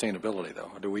sustainability, though?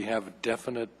 Do we have a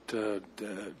definite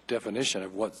definition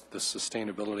of what the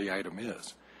sustainability item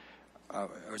is? Or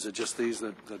is it just these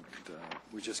that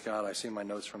we just got? I see my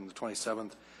notes from the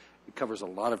 27th. It covers a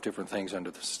lot of different things under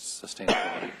the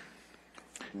sustainability.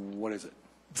 What is it?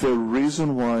 The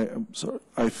reason why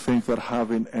I think that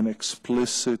having an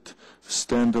explicit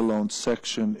standalone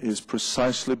section is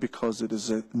precisely because it is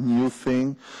a new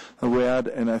thing that we add,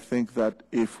 and I think that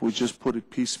if we just put it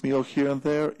piecemeal here and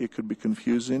there, it could be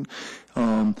confusing.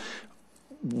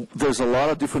 There's a lot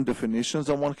of different definitions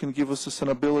that one can give of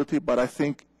sustainability, but I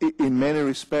think in many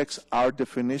respects our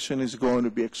definition is going to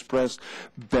be expressed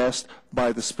best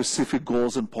by the specific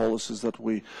goals and policies that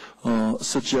we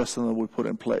suggest and that we put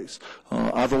in place.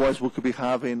 Otherwise, we could be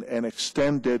having an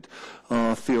extended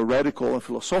theoretical and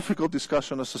philosophical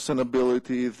discussion of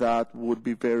sustainability that would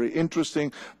be very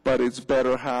interesting, but it's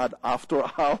better had after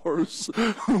hours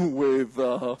with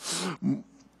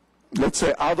let's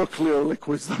say other clear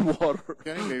liquids than water.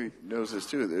 Kenny maybe knows this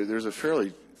too. There's a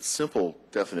fairly simple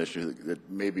definition that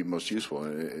may be most useful,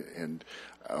 and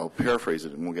I'll paraphrase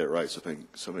it and won't get it right, so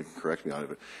somebody can correct me on it.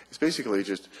 But it's basically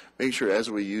just making sure as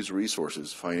we use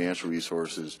resources, financial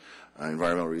resources,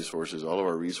 environmental resources, all of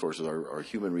our resources, our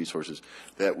human resources,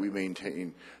 that we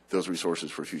maintain those resources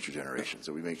for future generations,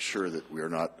 that we make sure that we are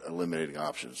not eliminating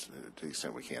options to the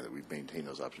extent we can, that we maintain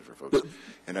those options for folks.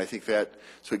 And I think that,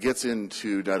 so it gets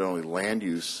into not only land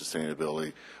use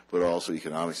sustainability, but also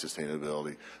economic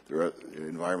sustainability,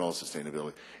 environmental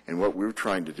sustainability. And what we're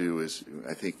trying to do is,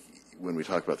 I think, when we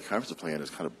talk about the comprehensive plan, is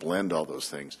kind of blend all those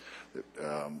things,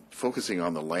 focusing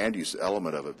on the land use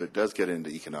element of it, but it does get into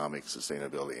economic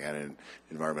sustainability and in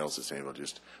environmental sustainability,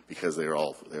 just because they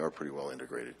are pretty well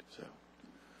integrated. So,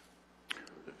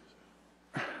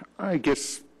 I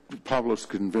guess Pavlos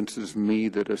convinces me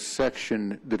that a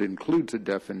section that includes a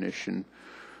definition,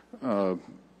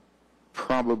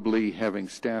 probably having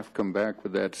staff come back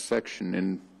with that section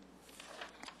in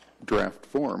draft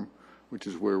form, which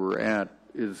is where we're at,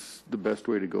 is the best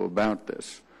way to go about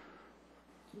this.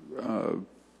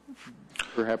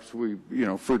 Perhaps we,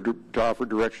 to offer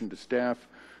direction to staff,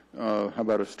 how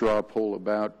about a straw poll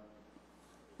about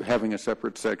having a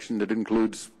separate section that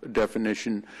includes a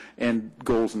definition and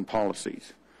goals and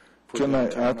policies? Can I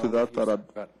add to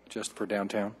that? Just for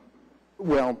downtown?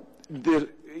 Well,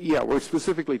 yeah, we're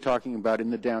specifically talking about in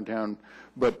the downtown,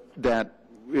 but that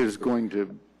is going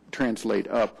to translate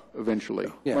up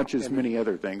eventually, much as many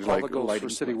other things like all the goals lighting.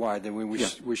 for citywide, then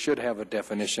we should have a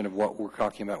definition of what we're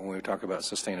talking about when we talk about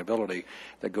sustainability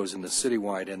that goes in the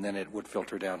citywide, and then it would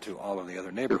filter down to all of the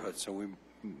other neighborhoods. So we.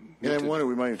 And I wonder,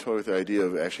 we might toy with the idea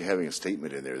of actually having a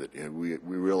statement in there that we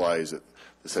realize that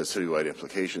this has citywide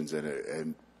implications,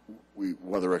 and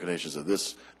one of the recommendations of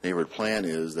this neighborhood plan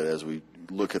is that as we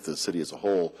look at the city as a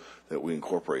whole, that we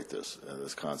incorporate this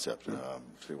concept.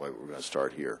 Citywide, we're going to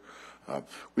start here.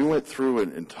 We went through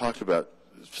and talked about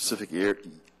specific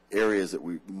areas that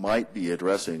we might be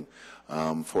addressing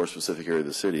for a specific area of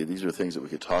the city. These are things that we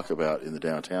could talk about in the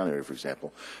downtown area, for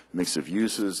example. Mix of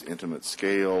uses, intimate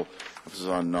scale, emphasis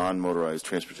on non-motorized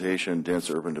transportation, dense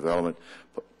urban development,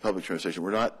 public transportation.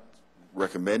 We're not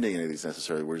recommending any of these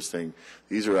necessarily. We're just saying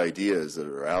these are ideas that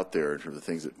are out there in terms of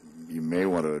things that you may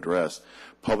want to address.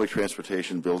 Public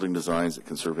transportation, building designs that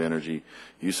conserve energy,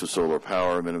 use of solar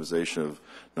power, minimization of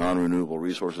non-renewable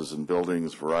resources in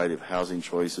buildings, variety of housing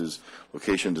choices,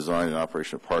 location design and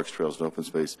operation of parks, trails, and open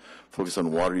space, focus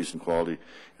on water use and quality,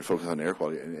 and focus on air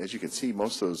quality. And as you can see,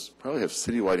 most of those probably have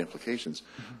citywide implications.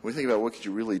 When we think about what could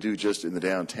you really do just in the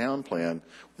downtown plan,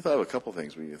 we thought of a couple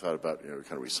things. We thought about kind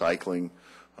of recycling,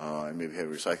 and maybe have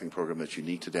a recycling program that's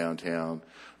unique to downtown.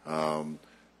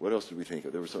 What else did we think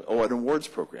of? There was an awards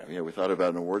program. We thought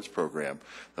about an awards program.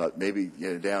 Maybe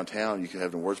downtown you could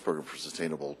have an awards program for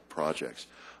sustainable projects,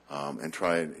 and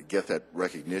try and get that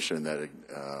recognition, that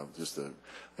just the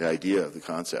idea of the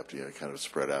concept, kind of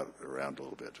spread out around a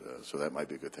little bit. So that might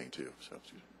be a good thing too.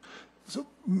 So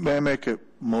may I make a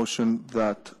motion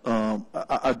that,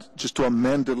 just to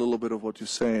amend a little bit of what you're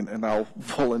saying, and I'll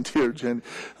volunteer, Jenny,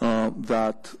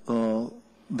 that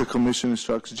the commission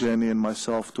instructs Jenny and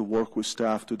myself to work with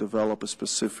staff to develop a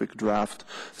specific draft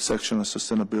section on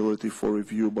sustainability for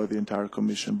review by the entire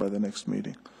commission by the next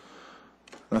meeting.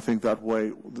 And I think that way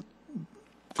the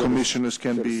commissioners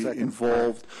can be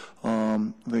involved.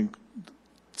 I think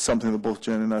something that both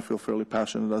Jenny and I feel fairly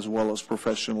passionate as well as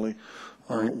professionally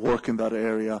work in that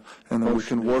area, and then we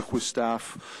can work with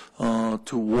staff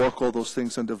to work all those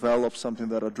things and develop something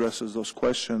that addresses those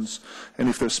questions. And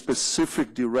if there's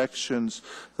specific directions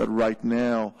that right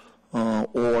now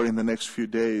or in the next few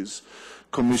days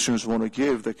commissioners want to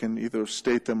give, they can either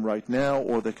state them right now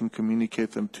or they can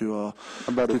communicate them to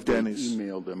Dennis.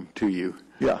 Email them to you.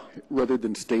 Yeah. Rather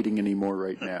than stating any more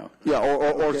right now. Yeah,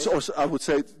 or I would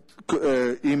say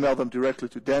email them directly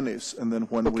to Dennis, and then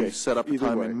when we set up a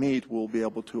time and meet, we'll be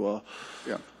able to.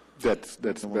 Yeah, that's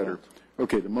better.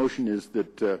 Okay, the motion is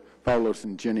that Pavlos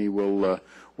and Jenny will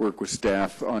work with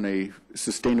staff on a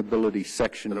sustainability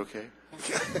section. Okay.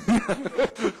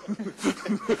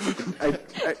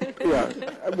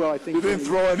 Well, I think you didn't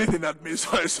throw anything at me,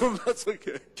 so I assume that's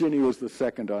okay. Jenny was the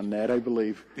second on that, I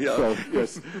believe. Yeah. So,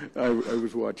 yes, I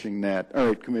was watching that. All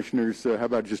right, commissioners, how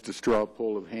about just a straw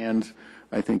poll of hands?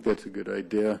 I think that's a good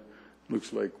idea.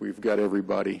 Looks like we've got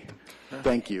everybody.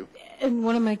 Thank you. And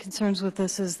one of my concerns with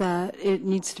this is that it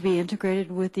needs to be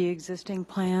integrated with the existing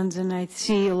plans, and I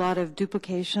see a lot of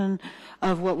duplication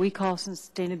of what we call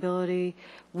sustainability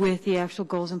with the actual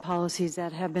goals and policies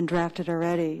that have been drafted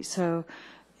already. So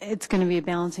it's going to be a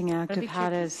balancing act of how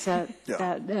to set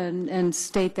that and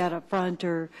state that up front,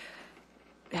 or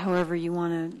however you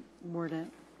want to word it.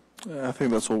 I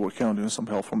think that's all we're counting, some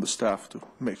help from the staff to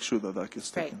make sure that that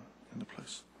gets taken into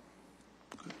place.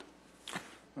 Good.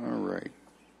 All right.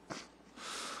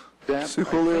 See,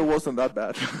 Julio wasn't that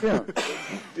bad. Yeah.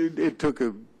 It took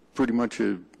pretty much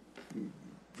a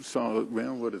solid,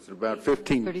 well, what is it, about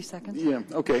 15? 30 seconds. Yeah,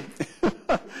 okay.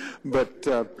 But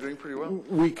We're doing pretty well.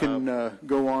 we can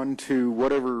go on to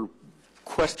whatever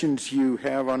questions you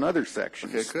have on other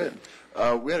sections. Okay,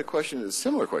 good. We had a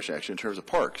similar question, actually, in terms of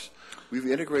parks. We've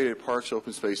integrated parks,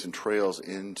 open space, and trails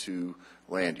into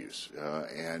land use.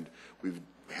 And we've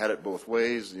had it both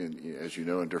ways, as you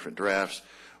know, in different drafts.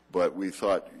 But we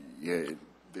thought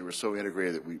they were so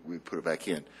integrated that we put it back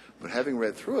in. But having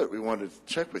read through it, we wanted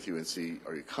to check with you and see,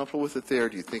 are you comfortable with it there?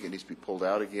 Do you think it needs to be pulled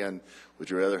out again? Would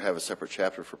you rather have a separate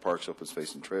chapter for parks, open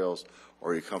space, and trails?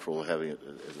 Or are you comfortable with having it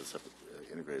as a separate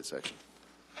integrated section?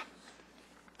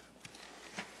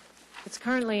 It's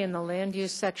currently in the land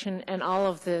use section, and all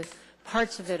of the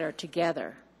parts of it are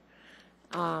together.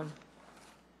 And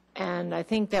I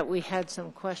think that we had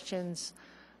some questions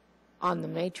on the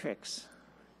matrix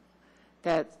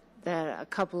that a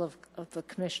couple of the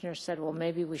commissioners said, well,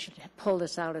 maybe we should pull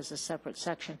this out as a separate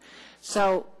section.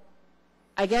 So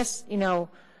I guess,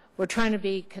 we're trying to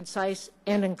be concise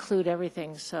and include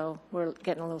everything, so we're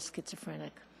getting a little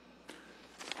schizophrenic.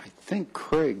 I think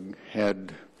Craig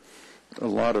had a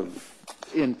lot of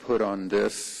input on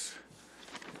this,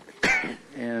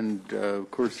 and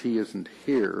of course he isn't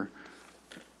here.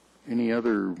 Any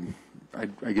other?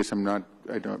 I guess I'm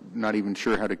not even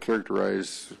sure how to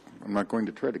characterize. I'm not going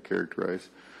to try to characterize.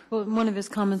 Well, one of his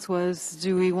comments was,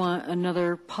 do we want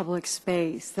another public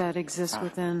space that exists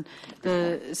within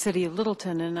the city of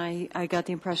Littleton? And I got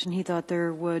the impression he thought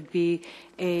there would be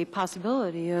a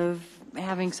possibility of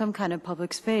having some kind of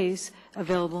public space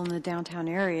available in the downtown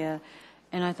area.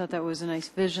 And I thought that was a nice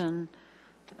vision.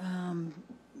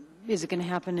 Is it going to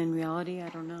happen in reality? I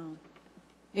don't know.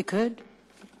 It could.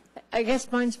 I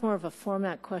guess mine's more of a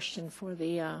format question for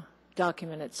the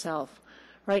document itself.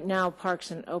 Right now, parks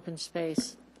and open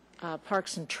space,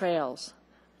 parks and trails,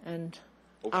 and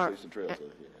Open space and trails,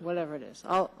 whatever it is,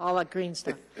 all that green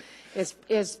stuff,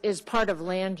 is part of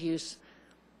land use,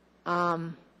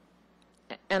 and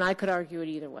I could argue it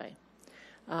either way.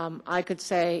 I could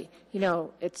say,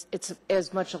 it's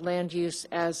as much a land use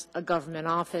as a government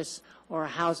office or a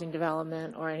housing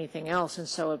development or anything else, and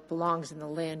so it belongs in the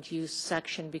land use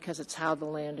section because it's how the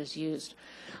land is used.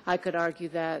 I could argue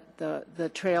that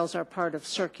the trails are part of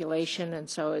circulation, and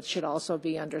so it should also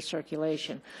be under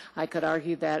circulation. I could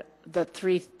argue that the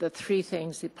three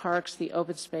things, the parks, the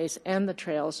open space, and the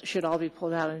trails, should all be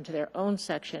pulled out into their own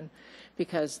section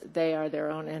because they are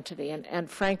their own entity. And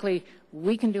frankly,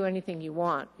 we can do anything you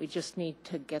want. We just need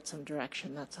to get some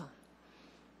direction, that's all.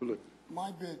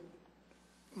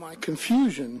 My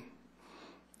confusion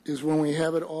is when we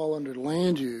have it all under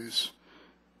land use,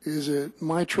 is that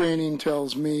my training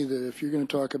tells me that if you're going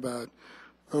to talk about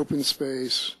open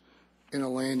space in a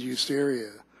land use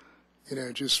area,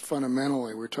 just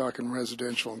fundamentally, we're talking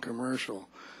residential and commercial.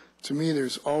 To me,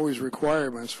 there's always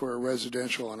requirements for a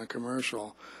residential and a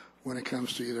commercial when it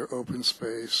comes to either open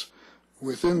space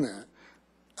within that.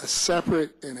 A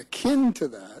separate and akin to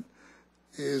that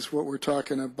is what we're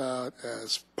talking about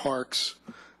as parks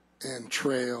and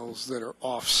trails that are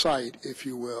off-site, if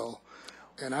you will.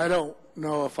 And I don't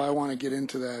know if I want to get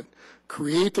into that,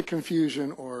 create the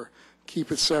confusion or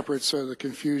keep it separate so the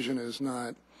confusion is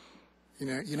not,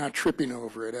 you're not tripping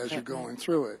over it as you're going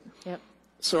through it. Yep.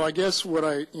 So I guess what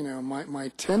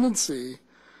my tendency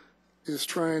is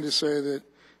trying to say that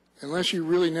unless you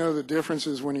really know the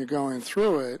differences when you're going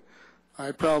through it,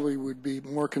 I probably would be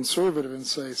more conservative and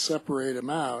say separate them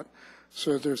out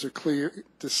so that there's a clear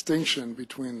distinction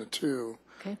between the two,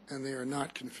 and they are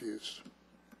not confused.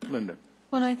 Linda.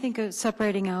 Well, I think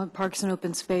separating out parks and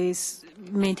open space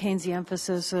maintains the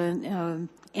emphasis and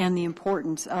the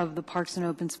importance of the parks and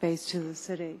open space to the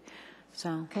city.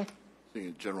 So. Okay. Seeing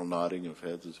a general nodding of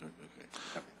heads.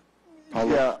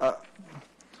 Yeah.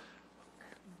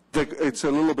 It's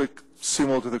a little bit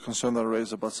similar to the concern that I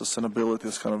raised about sustainability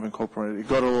is kind of incorporated. It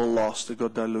got a little lost. It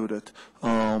got diluted.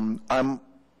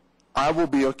 I will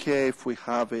be okay if we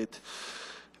have it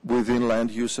within land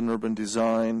use and urban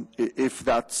design, if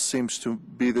that seems to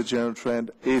be the general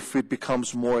trend. If it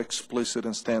becomes more explicit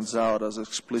and stands out as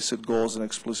explicit goals and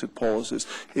explicit policies,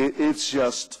 it's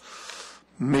just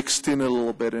mixed in a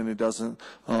little bit and it doesn't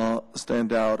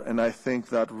stand out. And I think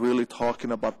that really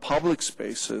talking about public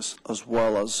spaces as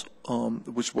well as,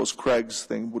 which was Craig's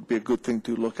thing, would be a good thing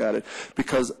to look at it,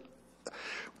 because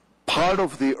part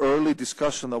of the early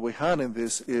discussion that we had in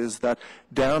this is that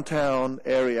downtown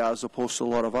area, as opposed to a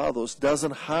lot of others,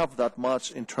 doesn't have that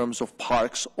much in terms of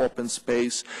parks, open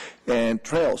space, and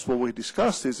trails. What we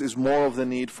discussed is more of the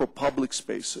need for public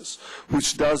spaces,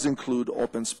 which does include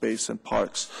open space and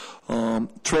parks.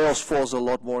 Trails falls a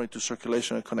lot more into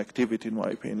circulation and connectivity, in my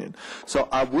opinion. So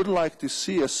I would like to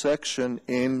see a section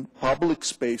in public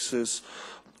spaces,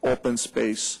 open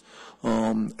space,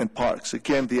 and parks.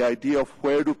 Again, the idea of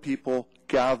where do people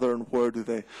gather and where do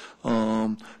they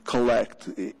collect.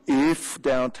 If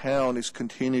downtown is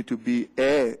continuing to be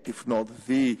if not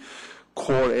the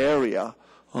core area,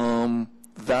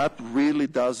 that really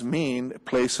does mean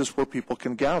places where people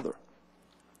can gather.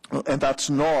 And that's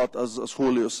not, as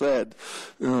Julio said,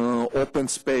 open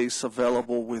space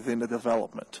available within the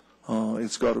development.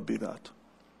 It's got to be that.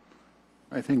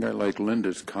 I think I like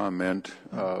Linda's comment.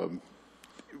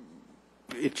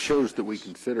 It shows that we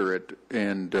consider it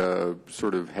and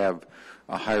sort of have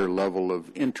a higher level of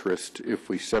interest if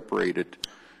we separate it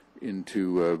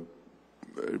into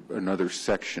another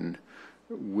section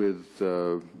with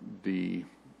the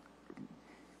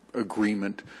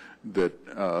agreement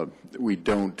that we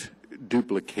don't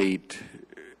duplicate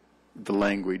the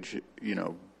language,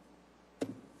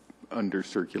 under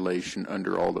circulation,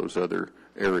 under all those other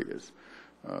areas.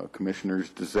 Commissioners,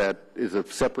 is a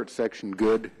separate section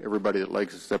good? Everybody that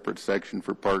likes a separate section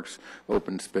for parks,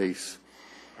 open space?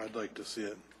 I'd like to see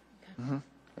it. Mm-hmm.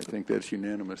 I think that's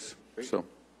unanimous. So,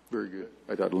 very good.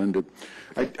 I thought Linda,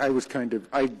 I was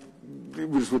it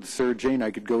was with Sarah Jane,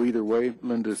 I could go either way.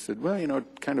 Linda said, well,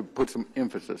 it kind of put some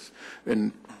emphasis,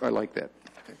 and I like that.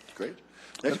 Okay, great.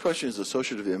 Next question is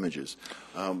associative images.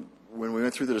 When we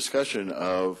went through the discussion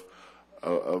of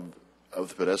the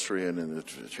pedestrian and the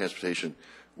transportation,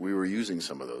 we were using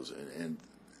some of those, and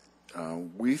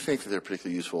we think that they're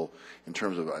particularly useful in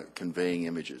terms of conveying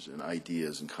images and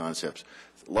ideas and concepts.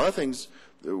 A lot of things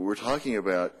that we're talking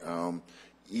about,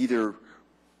 either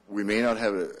we may not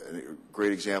have a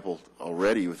great example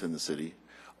already within the city,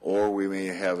 or we may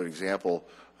have an example,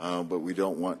 but we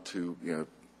don't want to,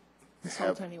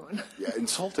 insult anyone.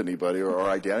 Insult anybody or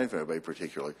identify anybody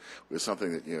particularly with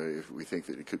something that, if we think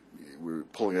that we're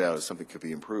pulling it out as something could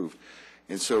be improved.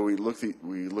 And so we look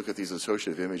at these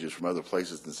associative images from other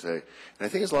places and say, and I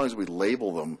think as long as we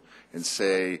label them and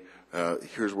say,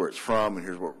 here's where it's from,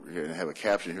 and have a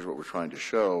caption, here's what we're trying to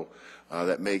show,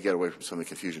 that may get away from some of the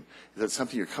confusion. Is that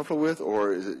something you're comfortable with,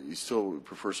 or is it you still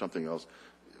prefer something else?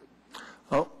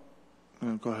 Oh,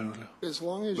 go ahead. As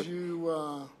long as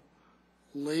you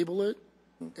label it,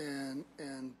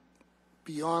 and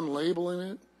beyond labeling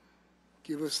it,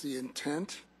 give us the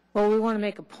intent. Well, we want to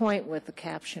make a point with the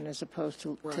caption as opposed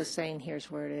to saying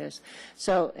here's where it is.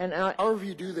 So, and however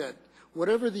you do that,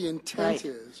 whatever the intent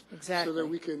is, exactly, so that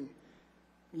we can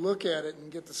look at it and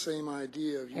get the same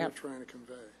idea of you're trying to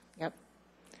convey. Yep.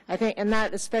 I think, and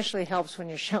that especially helps when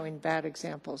you're showing bad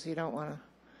examples. You don't want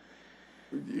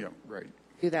to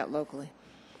do that locally.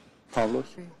 Pablo?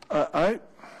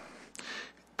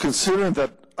 Considering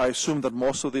that I assume that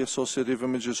most of the associative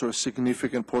images or a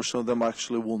significant portion of them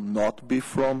actually will not be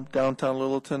from downtown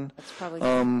Littleton, that's probably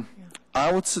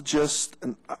I would suggest,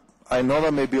 and I know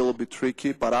that may be a little bit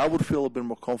tricky, but I would feel a bit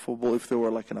more comfortable if there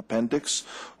were like an appendix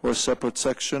or a separate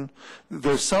section.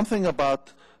 There's something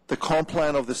about the comp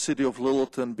plan of the city of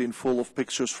Littleton being full of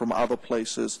pictures from other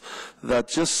places that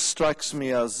just strikes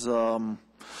me as a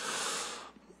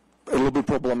little bit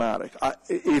problematic.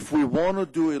 If we want to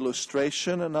do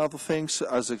illustration and other things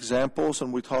as examples,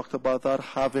 and we talked about that,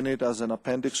 having it as an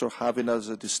appendix or having it as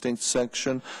a distinct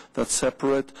section that's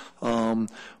separate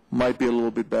might be a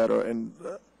little bit better. And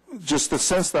just the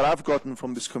sense that I've gotten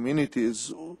from this community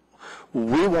is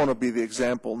we want to be the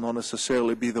example, not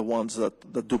necessarily be the ones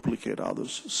that duplicate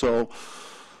others. So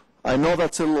I know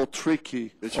that's a little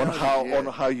tricky on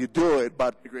how you do it,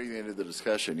 but I agree at the end of the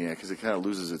discussion, because it kind of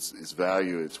loses its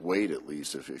value, its weight at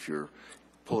least, if you're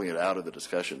pulling it out of the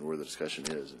discussion where the discussion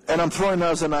is. And I'm throwing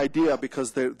that as an idea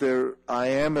because I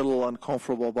am a little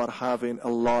uncomfortable about having a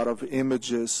lot of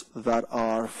images that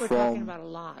are We're talking about a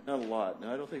lot. Not a lot.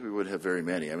 No, I don't think we would have very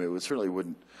many. I mean, it certainly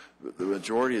wouldn't. The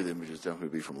majority of the images definitely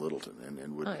would be from Littleton,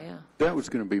 and would. Oh yeah. That was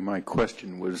going to be my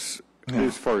question. Was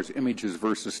as far as images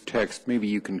versus text, maybe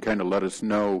you can kind of let us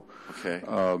know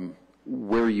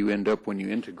where you end up when you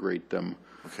integrate them.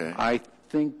 Okay. I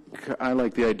think I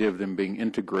like the idea of them being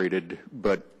integrated,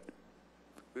 but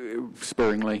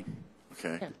sparingly.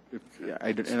 Okay.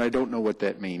 And I don't know what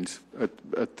that means.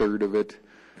 A third of it.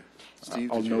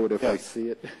 Steve, I'll know it if I see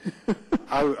it.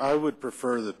 I would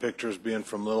prefer the pictures being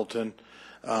from Littleton,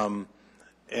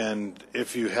 and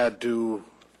if you had to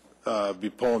be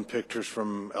pulling pictures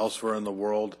from elsewhere in the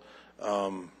world,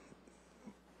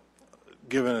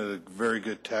 given a very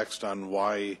good text on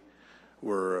why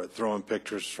we're throwing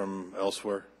pictures from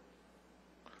elsewhere.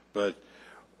 But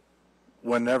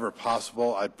whenever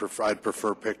possible, I'd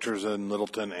prefer pictures in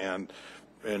Littleton and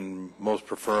most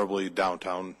preferably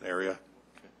downtown area.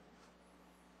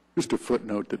 Just a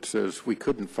footnote that says we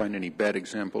couldn't find any bad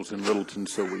examples in Littleton,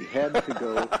 so we had to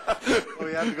go.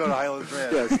 We have to go to Highlands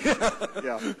Ranch. Yes.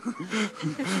 Yeah.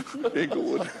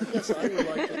 Inglewood. Yes, I would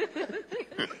like to,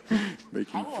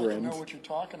 Making I would like to friends. know what you're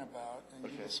talking about and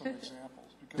give us some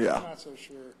examples, because Yeah. I'm not so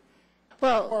sure.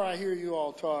 Well, The more I hear you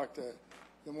all talk,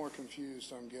 the more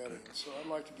confused I'm getting. So I'd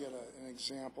like to get an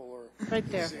example or Right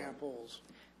there. examples.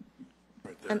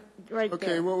 and right Okay,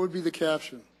 there. what would be the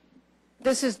caption?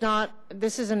 This is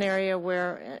an area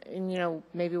where, and,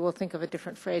 maybe we'll think of a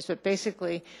different phrase, but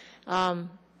basically,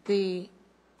 the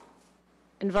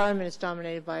environment is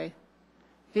dominated by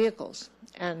vehicles,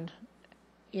 and,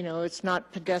 it's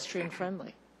not pedestrian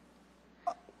friendly.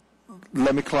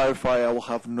 Let me clarify, I will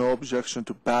have no objection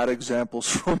to bad examples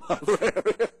from other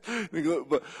areas.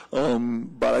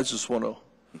 But I just want to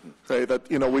say that,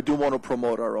 we do want to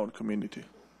promote our own community.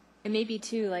 And maybe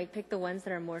too, like pick the ones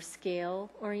that are more scale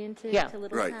oriented Yeah. to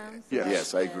little Right. towns.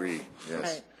 Yes, I agree. Yes.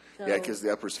 Right. Yeah, because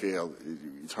the upper scale,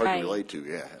 it's hard Right. to relate to,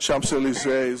 yeah.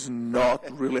 Champs-Élysées is not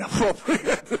really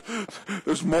appropriate.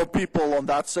 There's more people on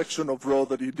that section of road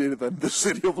that you did than the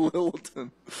city of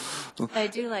Littleton. I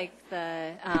do like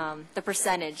the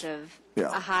percentage of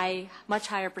Yeah. much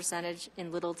higher percentage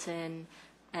in Littleton,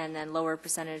 and then lower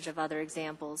percentage of other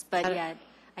examples. But yet,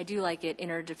 I do like it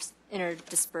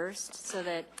interdispersed, so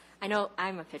that I know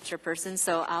I'm a picture person,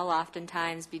 so I'll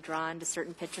oftentimes be drawn to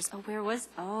certain pictures.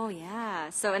 Oh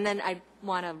yeah. So, and then I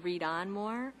want to read on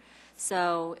more.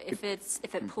 So if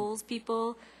it pulls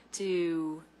people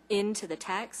into the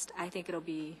text, I think it'll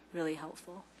be really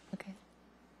helpful. Okay.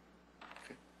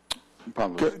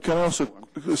 Can I also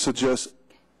suggest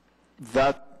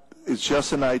that it's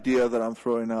just an idea that I'm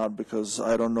throwing out because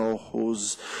I don't know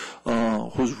who's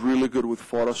really good with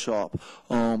Photoshop.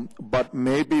 But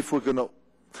maybe if we're going to,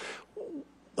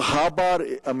 how about,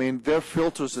 there are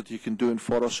filters that you can do in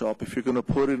Photoshop. If you're going to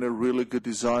put in a really good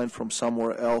design from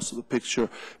somewhere else to the picture,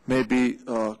 maybe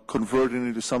converting it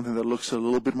into something that looks a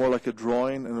little bit more like a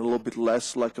drawing and a little bit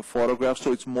less like a photograph,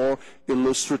 so it's more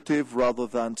illustrative rather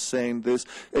than saying this,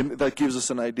 and that gives us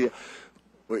an idea.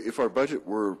 Well, if our budget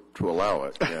were to allow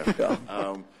it,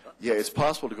 yeah, it's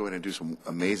possible to go in and do some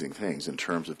amazing things in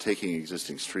terms of taking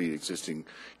existing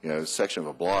section of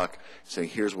a block, saying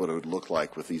here's what it would look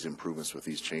like with these improvements, with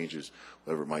these changes,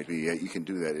 whatever it might be. Yeah, you can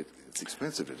do that. It's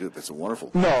expensive to do it, but it's a wonderful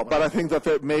thing. No, but I think that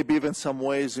there may be even some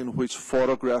ways in which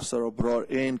photographs that are brought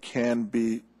in can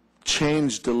be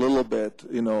changed a little bit,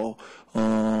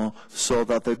 so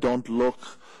that they don't look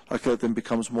like it then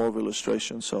becomes more of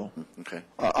illustration. So Okay.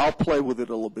 I'll play with it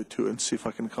a little bit too and see if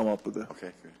I can come up with it.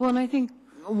 Okay, good. Well, and I think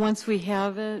once we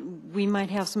have it, we might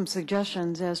have some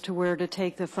suggestions as to where to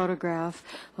take the photograph.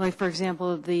 Like, for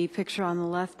example, the picture on the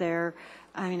left there,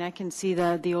 I can see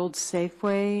that the old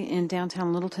Safeway in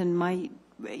downtown Littleton might,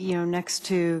 next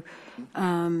to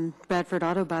Bradford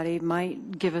Auto Body,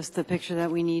 might give us the picture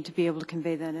that we need to be able to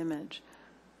convey that image.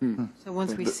 So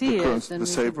once we see it, then the we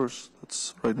Savers,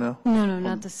 that's right now. No,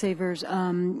 not the Savers.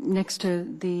 Next to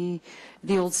the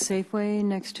old Safeway,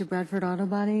 next to Bradford Auto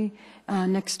Body,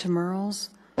 next to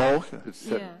Merle's. Oh, okay. It's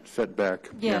set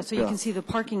back. Yeah, so you can see the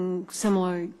parking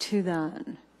similar to that.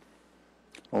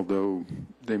 Although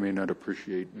they may not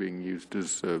appreciate being used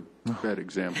as a bad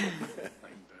example.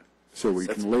 So we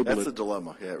can label it. That's the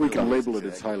dilemma. Yeah, We really can is, label it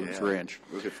as exactly. Highlands Yeah. Ranch.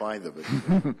 We could find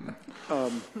them.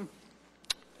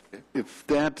 If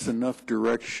that's enough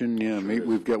direction, maybe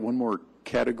we've got one more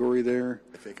category there,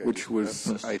 which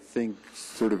was, I think,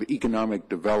 sort of economic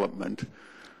development.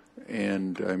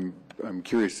 And I'm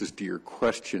curious as to your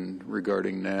question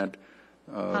regarding that.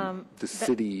 The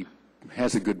city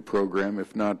has a good program,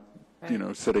 if not,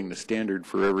 setting the standard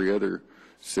for every other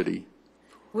city.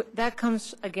 That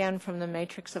comes, again, from the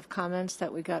matrix of comments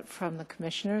that we got from the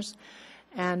commissioners.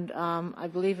 And I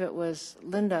believe it was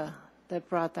Linda that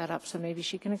brought that up, so maybe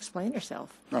she can explain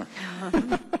herself. Oh.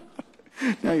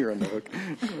 Now you're on the hook.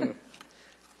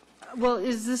 Well,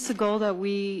 is this a goal that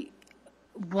we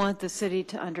want the city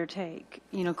to undertake?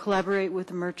 Collaborate with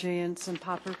the merchants and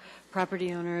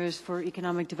property owners for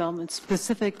economic development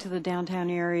specific to the downtown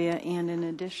area and in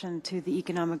addition to the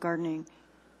economic gardening?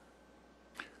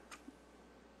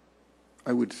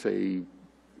 I would say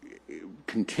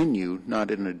continue,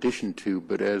 not in addition to,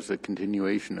 but as a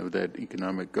continuation of that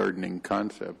economic gardening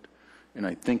concept. And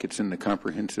I think it's in the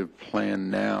comprehensive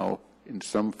plan now in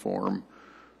some form,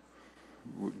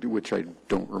 which I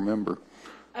don't remember.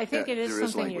 I think it is there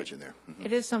is something language in there. Mm-hmm.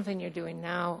 It is something you're doing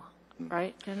now,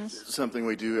 right, Dennis? Something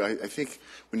we do. I think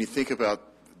when you think about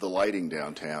the lighting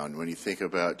downtown, when you think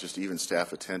about just even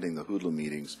staff attending the hoodlum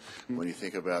meetings, when you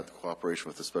think about the cooperation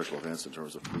with the special events in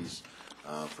terms of police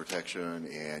protection,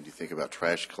 and you think about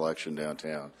trash collection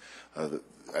downtown.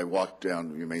 I walked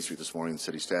down Main Street this morning, the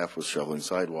city staff was shoveling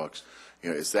sidewalks.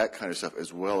 It's that kind of stuff,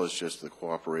 as well as just the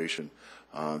cooperation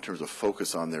in terms of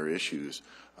focus on their issues,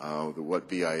 what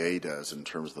BIA does in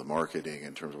terms of the marketing,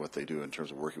 in terms of what they do in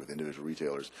terms of working with individual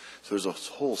retailers. So there's a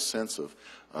whole sense of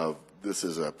this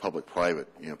is a public-private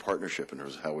partnership in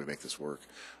terms of how we make this work.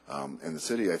 And the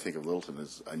city, I think, of Littleton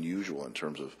is unusual in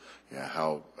terms of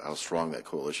how strong that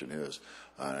coalition is.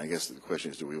 And I guess the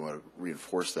question is, do we want to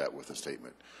reinforce that with a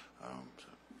statement?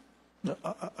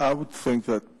 I would think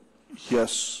that,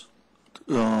 yes,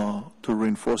 to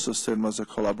reinforce the statement as a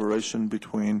collaboration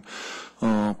between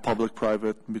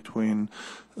public-private, between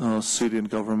city and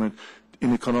government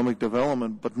in economic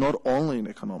development, but not only in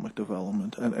economic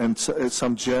development. And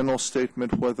some general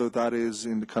statement, whether that is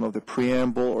in the kind of the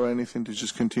preamble or anything, to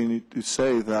just continue to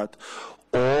say that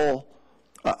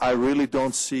I really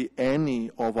don't see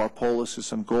any of our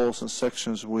policies and goals and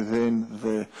sections within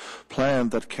the plan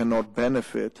that cannot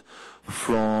benefit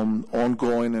from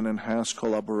ongoing and enhanced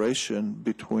collaboration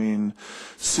between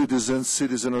citizens,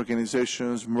 citizen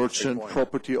organizations, merchant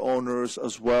property owners,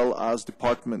 as well as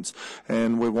departments.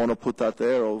 And we want to put that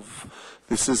there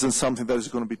this isn't something that is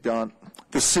going to be done.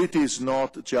 The city is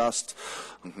not just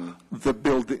the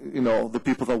building, the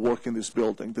people that work in this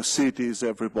building. The city is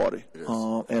everybody.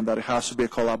 And that it has to be a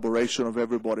collaboration of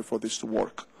everybody for this to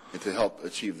work. And to help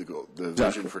achieve the goal, the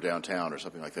vision for downtown or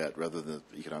something like that, rather than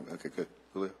economic. Okay, good.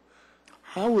 Julio?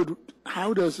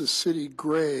 How does a city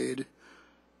grade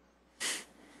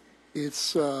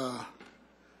its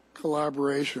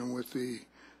collaboration with the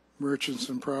merchants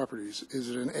and properties? Is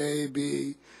it an A,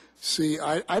 B, C?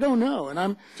 I don't know,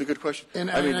 and it's a good question.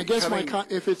 And I guess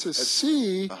if it's a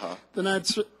C, then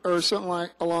or something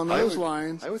like along those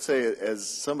lines. I would say, as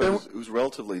somebody who's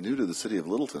relatively new to the city of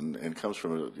Littleton and comes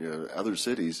from other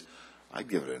cities, I'd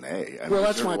give it an A. Well,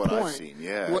 that's my point. I've seen.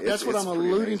 Yeah, that's what I'm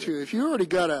alluding to. If you already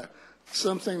got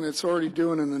something that's already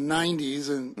doing in the 90s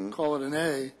and call it an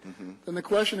A, then the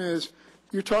question is,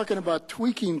 you're talking about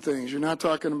tweaking things. You're not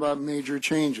talking about major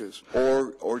changes.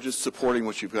 Or just supporting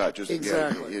what you've got. Just,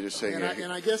 exactly. You're just saying,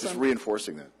 and I guess just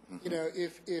reinforcing that.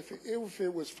 If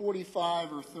it was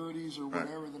 45 or 30s or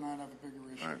whatever, then I'd have a bigger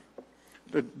issue.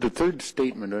 Right. The third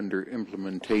statement under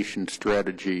implementation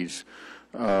strategies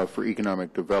for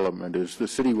economic development is the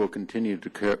city will continue to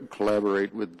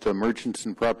collaborate with the merchants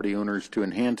and property owners to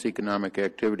enhance economic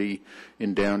activity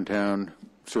in downtown.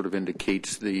 Sort of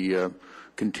indicates the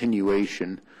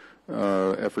continuation.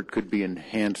 Effort could be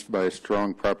enhanced by a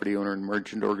strong property owner and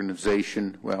merchant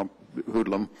organization,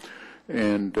 hoodlum,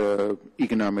 and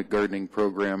economic gardening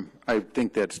program. I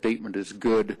think that statement is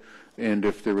good, and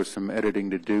if there was some editing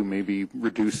to do, maybe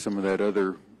reduce some of that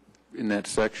other in that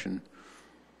section.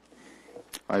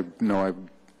 I know I've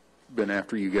been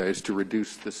after you guys to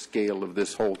reduce the scale of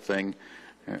this whole thing.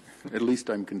 At least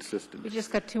I'm consistent. We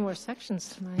just got 2 more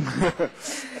sections tonight.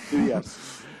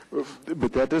 Yes.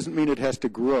 But that doesn't mean it has to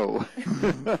grow.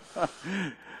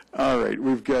 All right.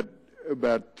 We've got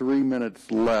about 3 minutes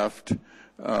left.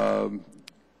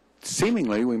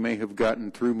 Seemingly, we may have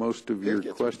gotten through most of your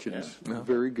questions.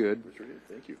 Very good.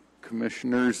 Thank you.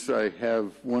 Commissioners, I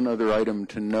have one other item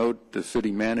to note. The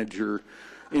city manager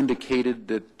indicated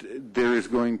that there is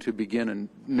going to begin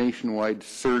a nationwide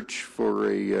search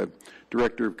for a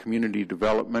director of community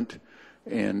development,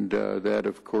 and that,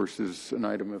 of course, is an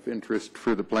item of interest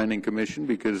for the Planning Commission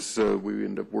because we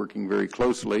end up working very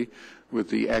closely with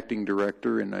the acting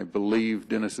director, and I believe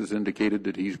Dennis has indicated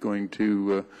that he's going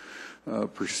to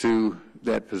pursue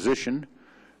that position.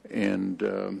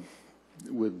 And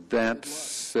with that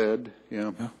said,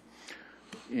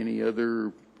 any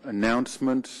other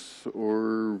announcements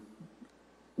or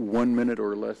 1 minute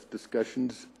or less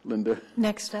discussions? Linda?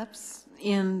 Next steps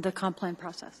in the comp plan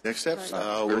process. Next steps,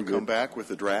 we'll come back with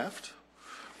the draft.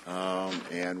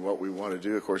 And what we want to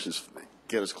do, of course, is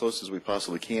get as close as we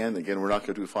possibly can. Again, we're not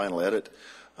going to do a final edit.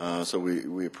 So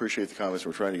we appreciate the comments.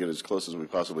 We're trying to get as close as we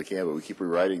possibly can, but we keep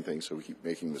rewriting things, so we keep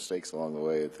making mistakes along the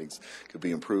way, and things could be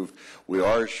improved. We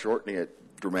are shortening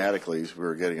it dramatically. So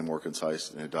we're getting a more concise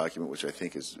document, which I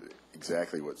think is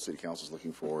exactly what City Council is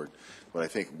looking for, but I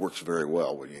think works very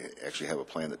well when you actually have a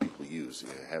plan that people use. You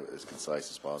have it as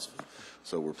concise as possible.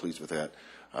 So we're pleased with that.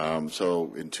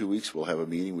 So in 2 weeks, we'll have a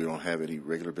meeting. We don't have any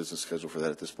regular business scheduled for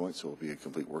that at this point, so it'll be a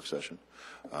complete work session.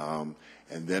 And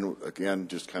then, again,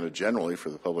 just kind of generally for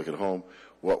the public at home,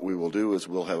 what we will do is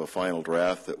we'll have a final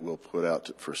draft that we'll put out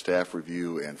for staff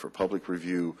review and for public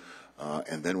review,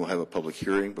 and then we'll have a public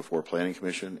hearing before Planning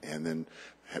Commission, and then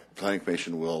Planning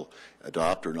Commission will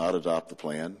adopt or not adopt the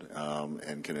plan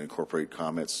and can incorporate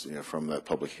comments from that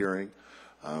public hearing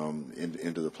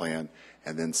into the plan,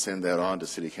 and then send that on to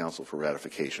City Council for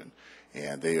ratification.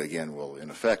 And they, again, will, in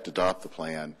effect, adopt the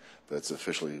plan, but it's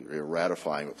officially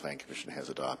ratifying what Planning Commission has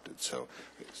adopted. So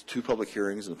it's 2 public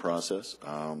hearings in the process,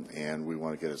 and we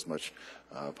want to get as much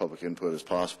public input as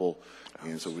possible,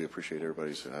 and so we appreciate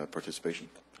everybody's participation.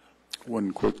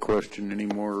 One quick question. Any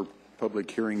more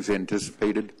public hearings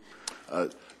anticipated?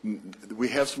 We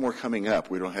have some more coming up.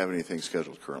 We don't have anything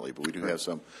scheduled currently, but we do have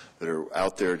some that are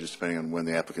out there, just depending on when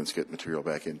the applicants get material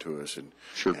back into us and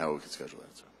how we can schedule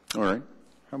that. So. All right.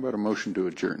 How about a motion to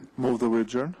adjourn? Move that we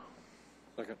adjourn.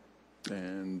 Second.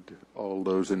 And all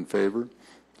those in favor?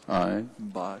 Aye.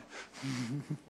 Bye.